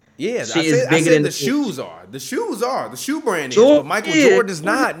 bro. Yeah, I said the shoes are. The shoe brand Jordan is, but Michael Jordan is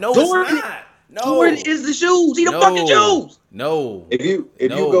not. No, Jordan, it's not. No. Jordan is the shoes. He the fucking shoes. No. If you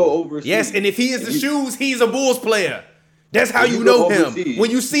go overseas. Yes, and if he is the shoes, he's a Bulls player. That's how you know him. When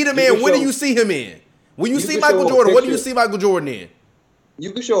you see the man, what do you see him in? When you see Michael Jordan, what do you see Michael Jordan in?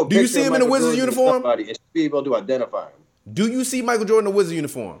 You can show a Do you see him in a Wizards uniform? And be able to identify him. Do you see Michael Jordan in a Wizards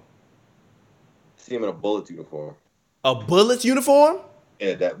uniform? See him in a Bullets uniform. A Bullets uniform?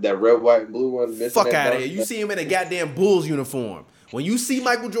 Yeah, that red, white, and blue one. Fuck out of here. You see him in a goddamn Bulls uniform. When you see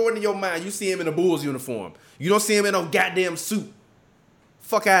Michael Jordan in your mind, you see him in a Bulls uniform. You don't see him in a goddamn suit.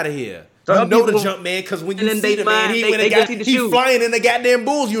 Fuck out of here. You know the jump man, because when you see the man, he's flying in a goddamn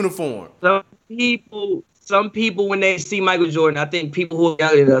Bulls uniform. Some people, when they see Michael Jordan, I think people who are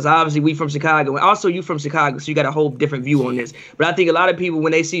younger than us, obviously we from Chicago, and also you from Chicago, so you got a whole different view on this. But I think a lot of people,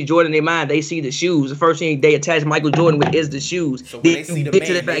 when they see Jordan in their mind, they see the shoes. The first thing they attach Michael Jordan with is the shoes. So when they see the man,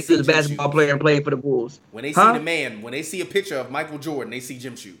 to the fact he was a basketball player and played for the Bulls. When they see the man, when they see a picture of Michael Jordan, they see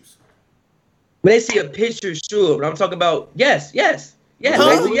gym shoes. When they see a picture, sure, but I'm talking about yes.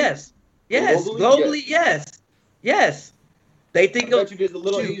 Globally, yes. They think I bet you there's a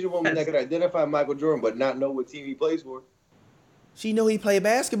little Asian woman that could identify Michael Jordan but not know what team he plays for. She know he play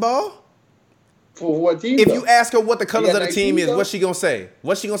basketball. For what team? If you ask her what the colors of the team is, what's she gonna say?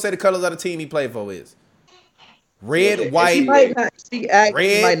 What's she gonna say the colors of the team he played for is? Red, white, she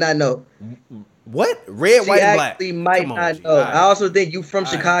might not know. What? Red, white, and black. She might not know. I also think you from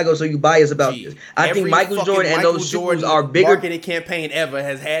Chicago, so you biased about this. I think Michael Jordan and those shoes are bigger. Marketing campaign ever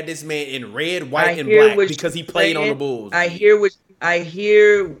has had this man in red, white, and black because he played on the Bulls. I hear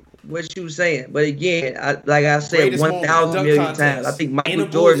what you're saying, but again, like I said 1,000 million times, I think Michael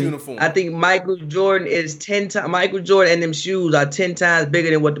Jordan. I think Michael Jordan is 10 times. Michael Jordan and them shoes are 10 times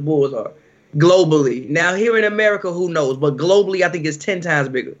bigger than what the Bulls are. Globally. Now here in America, who knows? But globally, I think it's 10 times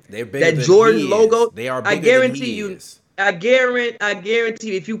bigger. They're bigger that than Jordan logo. They are bigger than he is. I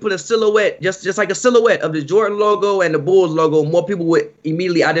guarantee if you put a silhouette, just like a silhouette of the Jordan logo and the Bulls logo, more people would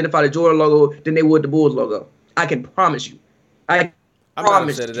immediately identify the Jordan logo than they would the Bulls logo. I can promise you. I'm not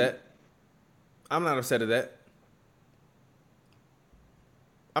upset at that. I'm not upset at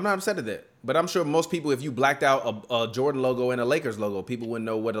that. But I'm sure most people, if you blacked out a Jordan logo and a Lakers logo, people wouldn't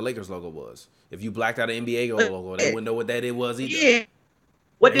know what a Lakers logo was. If you blacked out an NBA logo, they wouldn't know what that it was either. Yeah.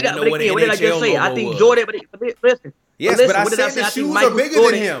 What did I just say? I think Jordan. But listen. Yes, but I said the shoes are bigger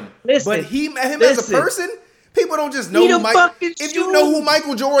than him. But him as a person, people don't just know who Michael. If you know who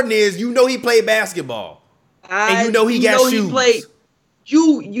Michael Jordan is, you know he played basketball, and you know he got shoes.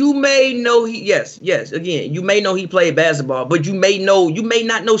 You may know yes. Again, you may know he played basketball, but you may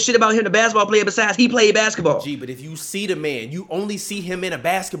not know shit about him, the basketball player, besides he played basketball. But if you see the man, you only see him in a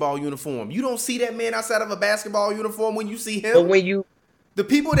basketball uniform. You don't see that man outside of a basketball uniform when you see him. But the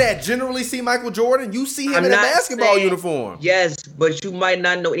people that generally see Michael Jordan, you see him in a basketball uniform. Yes, but you might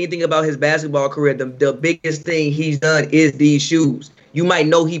not know anything about his basketball career. The biggest thing he's done is these shoes. You might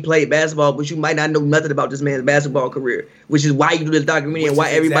know he played basketball, but you might not know nothing about this man's basketball career, which is why you do this documentary and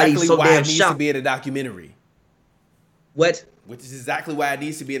why everybody's so damn shocked. Which is exactly why it needs to be in a documentary. What? Which is exactly why it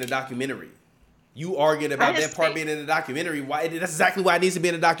needs to be in a documentary. You arguing about that part being in a documentary. That's exactly why it needs to be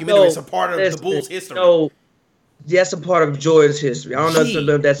in a documentary. It's a part of the Bulls' history. No, that's a part of Jordan's history. I don't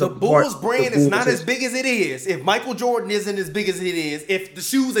know if that's the Bulls brand is not as big as it is. If Michael Jordan isn't as big as it is, if the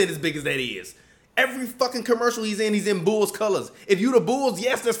shoes ain't as big as that is. Every fucking commercial he's in Bulls colors. If you the Bulls,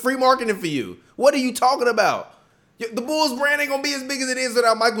 yes, there's free marketing for you. What are you talking about? The Bulls brand ain't gonna be as big as it is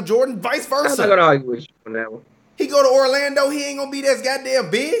without Michael Jordan. Vice versa. I'm not gonna argue with you on that one. He go to Orlando, he ain't gonna be that goddamn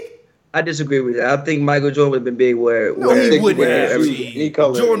big. I disagree with that. I think Michael Jordan would have been big where he wouldn't have.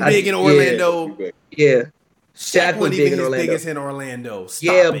 Jordan big in Orlando. Yeah. Shaq was big in Orlando. Biggest in Orlando.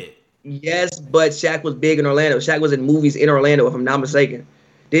 Stop it. Yes, but Shaq was big in Orlando. Shaq was in movies in Orlando, if I'm not mistaken.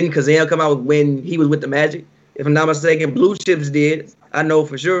 Didn't Kazam come out when he was with the Magic? If I'm not mistaken, Blue Chips did. I know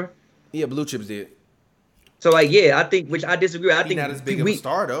for sure. Yeah, Blue Chips did. So I think, which I disagree. I think not as big of a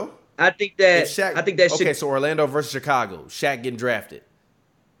star though. I think that okay, so Orlando versus Chicago. Shaq getting drafted.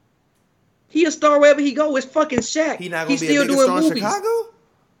 He a star wherever he go. It's fucking Shaq. He not gonna be still a doing star movies. In Chicago?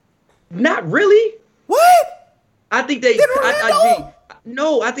 Not really. What? I think they.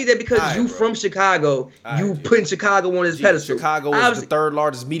 No, I think that because you from Chicago, you putting Chicago on his pedestal. Chicago is the third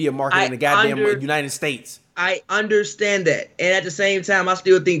largest media market in the goddamn United States. I understand that, and at the same time, I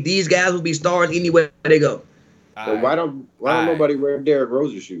still think these guys will be stars anywhere they go. So why don't nobody wear Derrick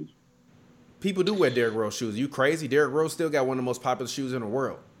Rose's shoes? People do wear Derrick Rose shoes. You crazy? Derrick Rose still got one of the most popular shoes in the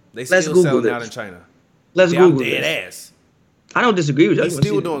world. They still selling out in China. Let's I'm Google dead this. ass. I don't disagree with you. He's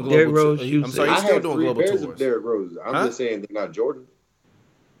still doing global. I'm sorry, he's I still have doing 3 global pairs tours. of Derrick Rose. I'm just saying they're not Jordan.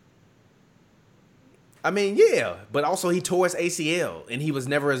 I mean, yeah, but also he tore his ACL, and he was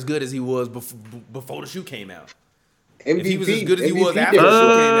never as good as he was before the shoe came out. MVP, if he was as good as he MVP was after the shoe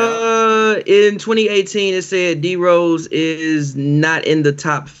came out. In 2018, it said D Rose is not in the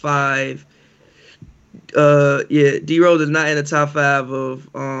top 5. D Rose is not in the top 5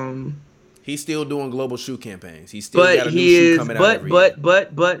 of. He's still doing global shoe campaigns. He's still got a new shoe coming out every year.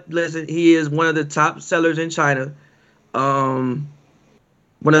 But listen, he is one of the top sellers in China. One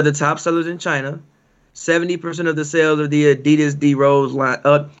of the top sellers in China. 70% of the sales of the Adidas D Rose line.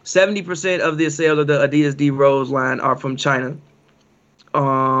 70% of the sales of the Adidas D Rose line are from China.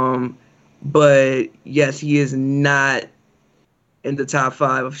 But yes, he is not in the top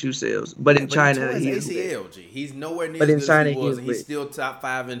 5 of shoe sales. But in China, he's ACL. He's nowhere near as good as he was, and he's still top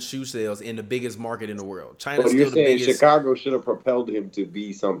 5 in shoe sales in the biggest market in the world. China's still the biggest. Chicago should have propelled him to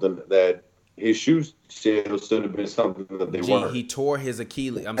be something that his shoe sales should have been something that they weren't. He tore his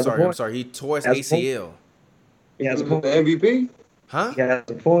Achilles. I'm sorry. He tore his ACL. He has a point. The MVP? Huh? He has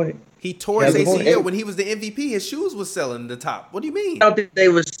a point. He tore his ACL when he was the MVP. His shoes was selling the top. What do you mean? I don't think they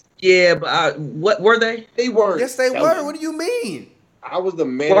was. Yeah, but what were they? They weren't. Yes, they were. What do you mean? I was the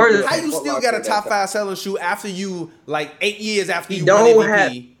manager. How you still got a top 5 selling shoe after you 8 years after you won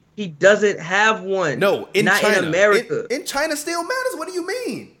MVP? He doesn't have one. No, not China. In America. In China still matters. What do you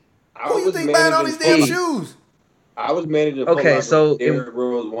mean? Who you think buying all these damn shoes? I was managing. Okay, so Derrick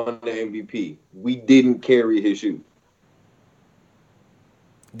Rose won the MVP. We didn't carry his shoe.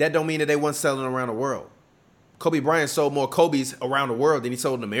 That don't mean that they weren't selling around the world. Kobe Bryant sold more Kobe's around the world than he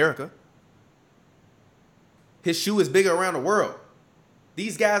sold in America. His shoe is bigger around the world.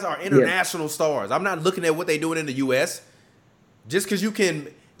 These guys are international stars. I'm not looking at what they're doing in the U.S. Just because you can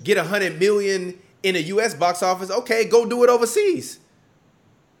get $100 million in the U.S. box office, okay, go do it overseas.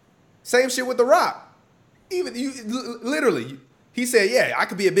 Same shit with The Rock. Literally, he said, "Yeah, I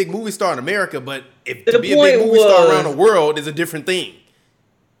could be a big movie star in America, but to be a big movie star around the world is a different thing."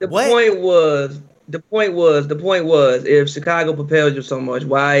 The point was, if Chicago propelled you so much,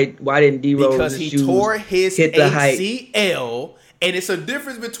 why didn't D Rose? Because he tore his ACL, and it's a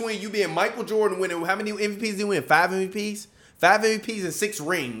difference between you being Michael Jordan winning. How many MVPs did he win? 5 MVPs, 5 MVPs and 6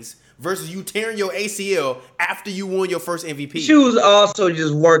 rings. Versus you tearing your ACL after you won your first MVP. Shoes also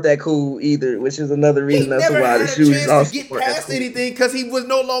just weren't that cool either, which is another reason that's why the shoes also get past cool. Anything because he was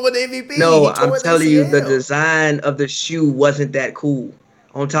no longer the MVP. No, I'm telling you, the design of the shoe wasn't that cool.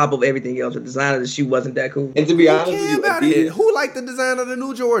 On top of everything else, the design of the shoe wasn't that cool. And to be honest with you, who liked the design of the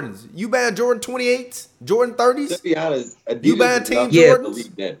new Jordans? You buying Jordan 28s, Jordan 30s? To be honest, Adidas you buying Team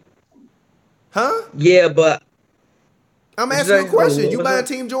Jordans? Huh? Yeah, but I'm asking you a question. You buying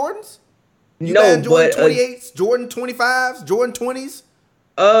Team Jordans? You no, buying Jordan but 28s, Jordan 25s, Jordan 20s?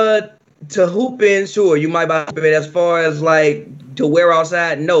 To hoop in, sure, you might buy it. As far as to wear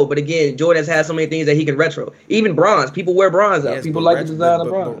outside, no. But again, Jordan's has so many things that he can retro. Even bronze, people wear bronze out. People like the design of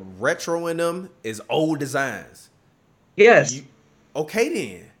bronze. But retro in them is old designs. Yes. Okay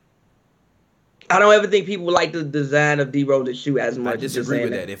then. I don't ever think people like the design of D Rose's shoe as much. I disagree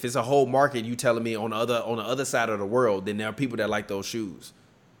with that. If it's a whole market, you telling me on the other side of the world, then there are people that like those shoes.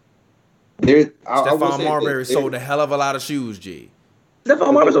 Stephon Marbury sold a hell of a lot of shoes, G.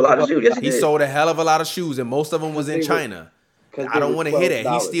 Stephon Marbury sold a lot of shoes. Yes, he sold a hell of a lot of shoes, and most of them was in China. I don't want to hear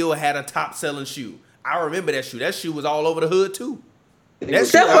that. He still had a top selling shoe. I remember that shoe. That shoe was all over the hood too. That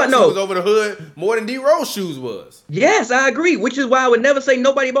shoe was over the hood more than D Rose shoes was. Yes, I agree. Which is why I would never say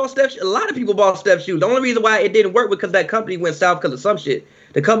nobody bought Steph. A lot of people bought Steph shoes. The only reason why it didn't work was because that company went south because of some shit.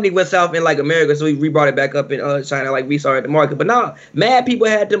 The company went south in America, so we brought it back up in China, we saw it at the market. But nah, mad people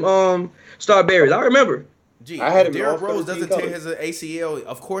had them Starberries. I remember. Gee, if Derrick Rose doesn't tear his ACL,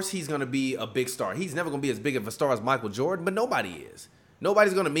 of course he's going to be a big star. He's never going to be as big of a star as Michael Jordan, but nobody is.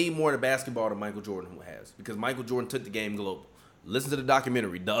 Nobody's going to mean more to basketball than Michael Jordan who has, because Michael Jordan took the game global. Listen to the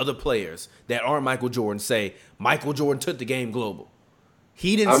documentary. The other players that aren't Michael Jordan say Michael Jordan took the game global.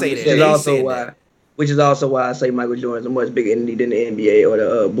 He didn't say that. Which is also why I say Michael Jordan's a much bigger entity than the NBA or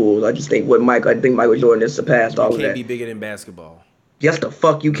the Bulls. I think Michael Jordan has surpassed all of that. You can't be bigger than basketball. Yes, the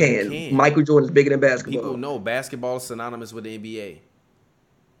fuck you can. Michael Jordan's bigger than basketball. People know basketball is synonymous with the NBA.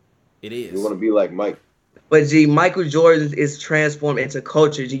 It is. You want to be like Mike. But, G, Michael Jordan is transformed into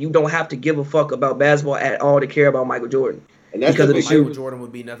culture. G, you don't have to give a fuck about basketball at all to care about Michael Jordan. And that's because of the shoe. Michael Jordan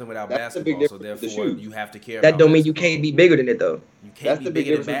would be nothing without basketball, so therefore you have to care that about don't mean you can't be bigger than it, though. You can't be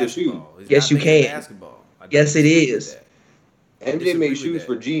bigger than basketball. Yes, you can. Yes, it is. MJ made shoes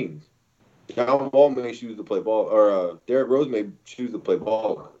for jeans. John Wall made shoes to play ball, or Derrick Rose made shoes to play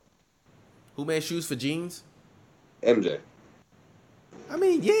ball. Who made shoes for jeans? MJ. I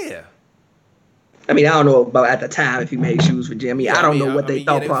mean, yeah. I mean, I don't know about at the time if he made shoes for Jimmy. I don't know what they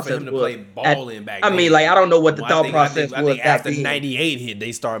thought process was. I mean, like I don't know what the thought process was. I think after '98 hit,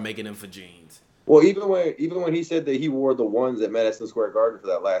 they started making them for jeans. Well, even when he said that he wore the ones at Madison Square Garden for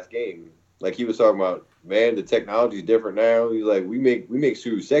that last game, like he was talking about, man, the technology's different now. He's like, we make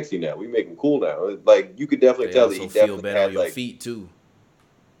shoes sexy now. We make them cool now. Like you could definitely tell that he definitely feel better had on your like feet too.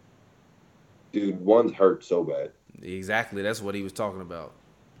 Dude, ones hurt so bad. Exactly, that's what he was talking about.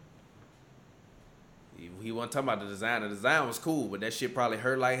 He wasn't talking about the design. The design was cool, but that shit probably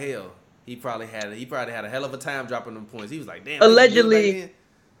hurt like hell. He probably had a hell of a time dropping them points. He was like, damn.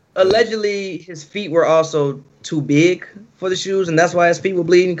 Allegedly, his feet were also too big for the shoes, and that's why his feet were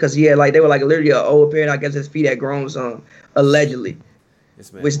bleeding because they were like literally an old pair. And I guess his feet had grown some. Allegedly,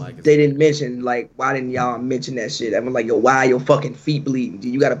 which they didn't mention. Like, why didn't y'all mention that shit? I'm like, yo, why your fucking feet bleeding?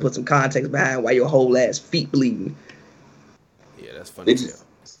 Dude, you got to put some context behind why your whole ass feet bleeding. Yeah, that's funny.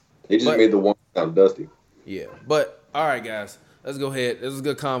 They just made the one sound dusty. Yeah, but all right, guys, let's go ahead. This was a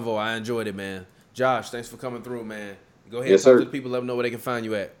good convo. I enjoyed it, man. Josh, thanks for coming through, man. Go ahead and talk to the people. Let them know where they can find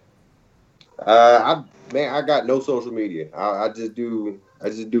you at. I got no social media. I just do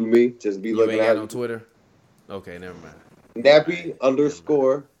me. Just be looking at on Twitter. Okay, never mind.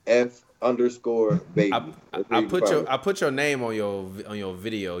 Nappy_F_baby. I put your name on your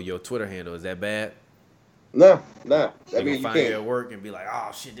video, your Twitter handle. Is that bad? Nah. I mean, you find you at work and be like,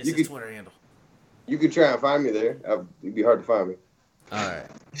 oh shit, this is Twitter handle. You could try and find me there. It'd be hard to find me. All right.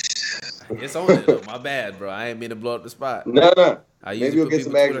 It's on it, though. My bad, bro. I ain't mean to blow up the spot. No. Maybe you'll get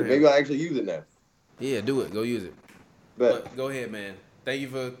some action. Maybe I'll actually use it now. Yeah, do it. Go use it. But go ahead, man. Thank you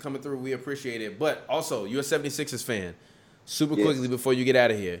for coming through. We appreciate it. But also, you're a 76ers fan. Super quickly before you get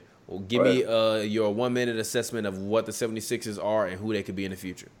out of here, give me your 1 minute assessment of what the 76ers are and who they could be in the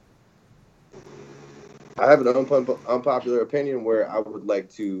future. I have an unpopular opinion where I would like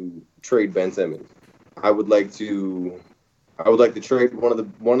to trade Ben Simmons. I would like to trade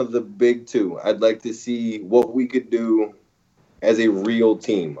one of the big two. I'd like to see what we could do as a real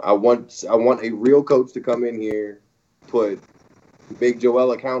team. I want a real coach to come in here, make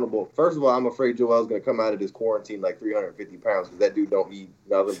Joel accountable. First of all, I'm afraid Joel's going to come out of this quarantine like 350 pounds because that dude don't eat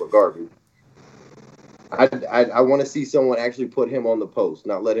nothing but garbage. I want to see someone actually put him on the post,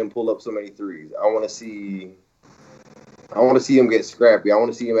 not let him pull up so many threes. I want to see him get scrappy. I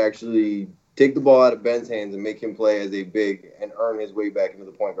want to see him actually take the ball out of Ben's hands and make him play as a big and earn his way back into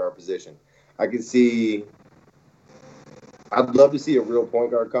the point guard position. I'd love to see a real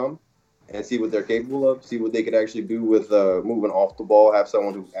point guard come and see what they're capable of, see what they could actually do with moving off the ball, have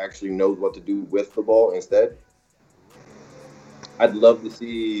someone who actually knows what to do with the ball instead. I'd love to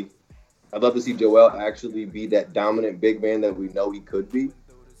see Joel actually be that dominant big man that we know he could be.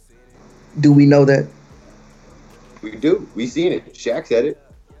 Do we know that? We do. We seen it. Shaq said it.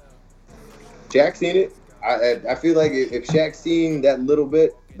 Shaq seen it. I feel like if Shaq's seen that little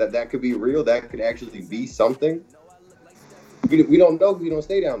bit, that could be real, that could actually be something. We don't know because we don't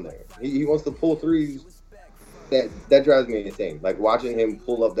stay down there. He wants to pull threes. That drives me insane. Like watching him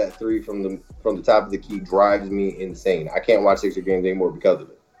pull up that three from the top of the key drives me insane. I can't watch Sixers games anymore because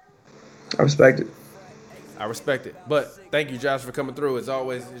of it. I respect it. But thank you, Josh, for coming through. As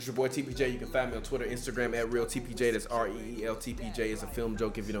always, it's your boy TPJ. You can find me on Twitter, Instagram at RealTPJ. That's ReelTPJ. It's a film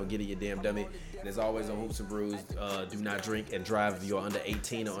joke if you don't get it, you damn dummy. And as always on Hoops and Brews, do not drink and drive if you're under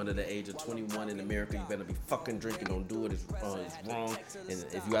 18 or under the age of 21 in America. You better be fucking drinking. Don't do it. It's wrong. And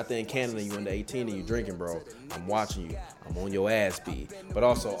if you out there in Canada and you under 18 and you drinking, bro, I'm watching you. I'm on your ass, B. But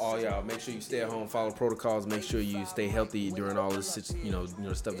also, all y'all, make sure you stay at home, follow protocols, make sure you stay healthy during all this,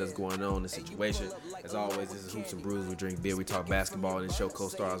 stuff that's going on, the situation. As always, this is Hoops and Brews. We drink beer, we talk basketball, and show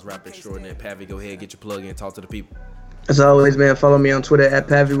co-stars, rap extraordinaire. Pavi, go ahead, get your plug in, talk to the people. As always, man, follow me on Twitter at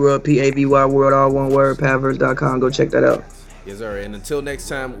PaviWorld, Pavy World, all one word, Paviverse.com. Go check that out. Yes, sir. And until next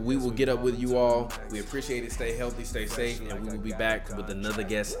time, we will get up with you all. We appreciate it. Stay healthy, stay safe, and we will be back with another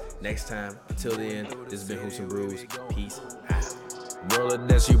guest next time. Until then, this has been Hoops and Brews. Peace out. Roller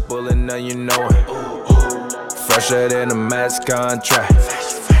that you pulling, now you know it. Fresher than a mass contract.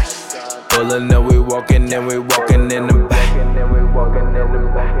 Pulling up, we walking, and we walking in the back.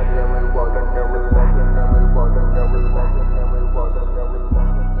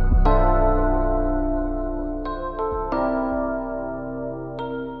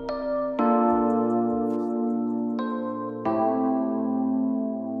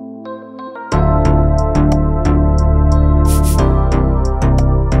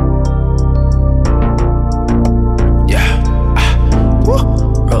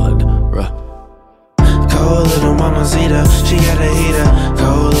 She got a heater,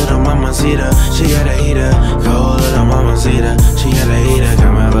 cold little mamacita.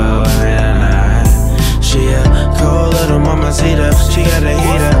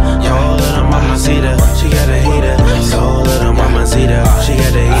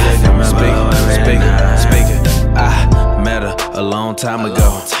 time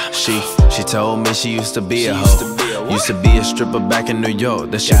ago. She told me she used to be a hoe. Used to be a stripper back in New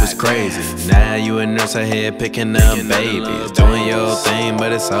York, that shit was crazy. Now you a nurse ahead picking up babies. Doing your thing,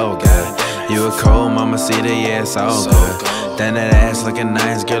 but it's all good. You a cold mama, see that, yeah, it's all good. Then that ass looking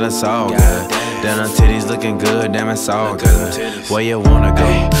nice, girl, it's all good. Then her titties looking good, damn, it's all good. Where you wanna go?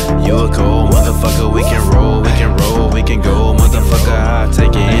 You a cold motherfucker, we can roll, we can go, motherfucker. I'll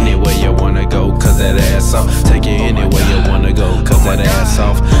take you anywhere you wanna go, cause that ass off. Take you anywhere you wanna go, cause that ass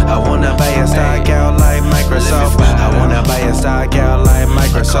off. I wanna buy a stock out like Microsoft. I wanna buy a stock out like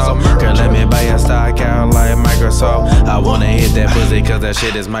Microsoft. Girl, let me buy a stock out like Microsoft. I wanna hit that pussy cause that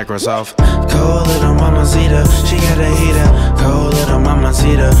shit is Microsoft. Cold little mamacita, she got a heater. Cold little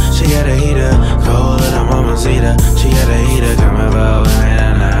mamacita, she got a heater. Cold little mamacita, she got a heater. Coming over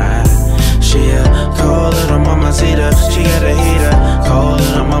tonight. She a cold little mamacita, she got a heater. Cold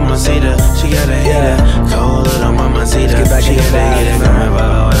little mamacita, she got a heater. Cold little mamacita, she got a heater. Coming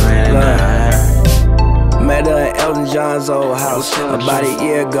over tonight. Met her at Elton John's old house about a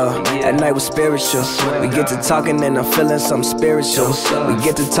year ago. That night was spiritual. We get to talking and I'm feeling something spiritual. We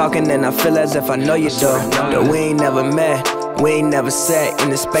get to talking and I feel as if I know you though we ain't never met. We ain't never sat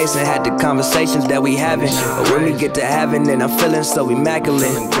in the space and had the conversations that we having. But when we get to having it, I'm feeling so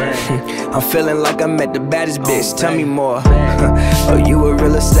immaculate. I'm feeling like I met the baddest bitch. Tell me more. Oh, you a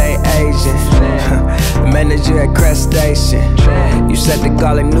real estate agent. Manager at Crest Station. You said the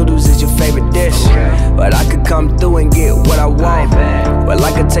garlic noodles is your favorite dish. But I could come through and get what I want. Well,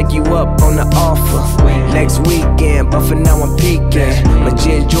 I could take you up on the offer next weekend, but for now I'm peeking. My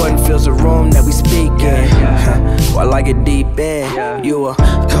J. Jordan fills the room that we speak in. While I get deep in, you a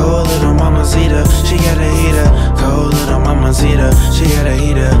cold little mamacita, she got a heater. Cold little mamacita, she got a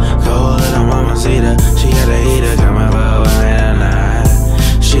heater. Cold little mamacita, she got a heater. Coming over tonight.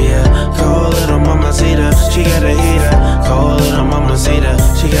 She a cold little mamacita, she got a heater. Cold little mamacita,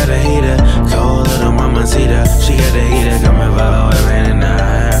 she got a heater. Cold little mamacita, she got a heater. Coming over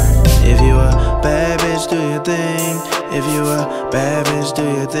tonight. If you a bad bitch, do your thing. If you a bad bitch, do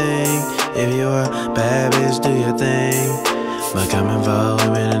your thing. If you a bad bitch, do your thing. But come and vote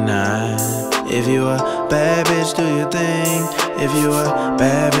with me tonight. If you a bad bitch, do your thing. If you a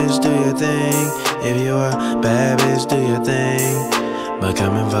bad bitch, do your thing. If you a bad bitch, do your thing. But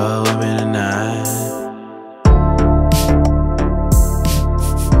come and vote with me tonight.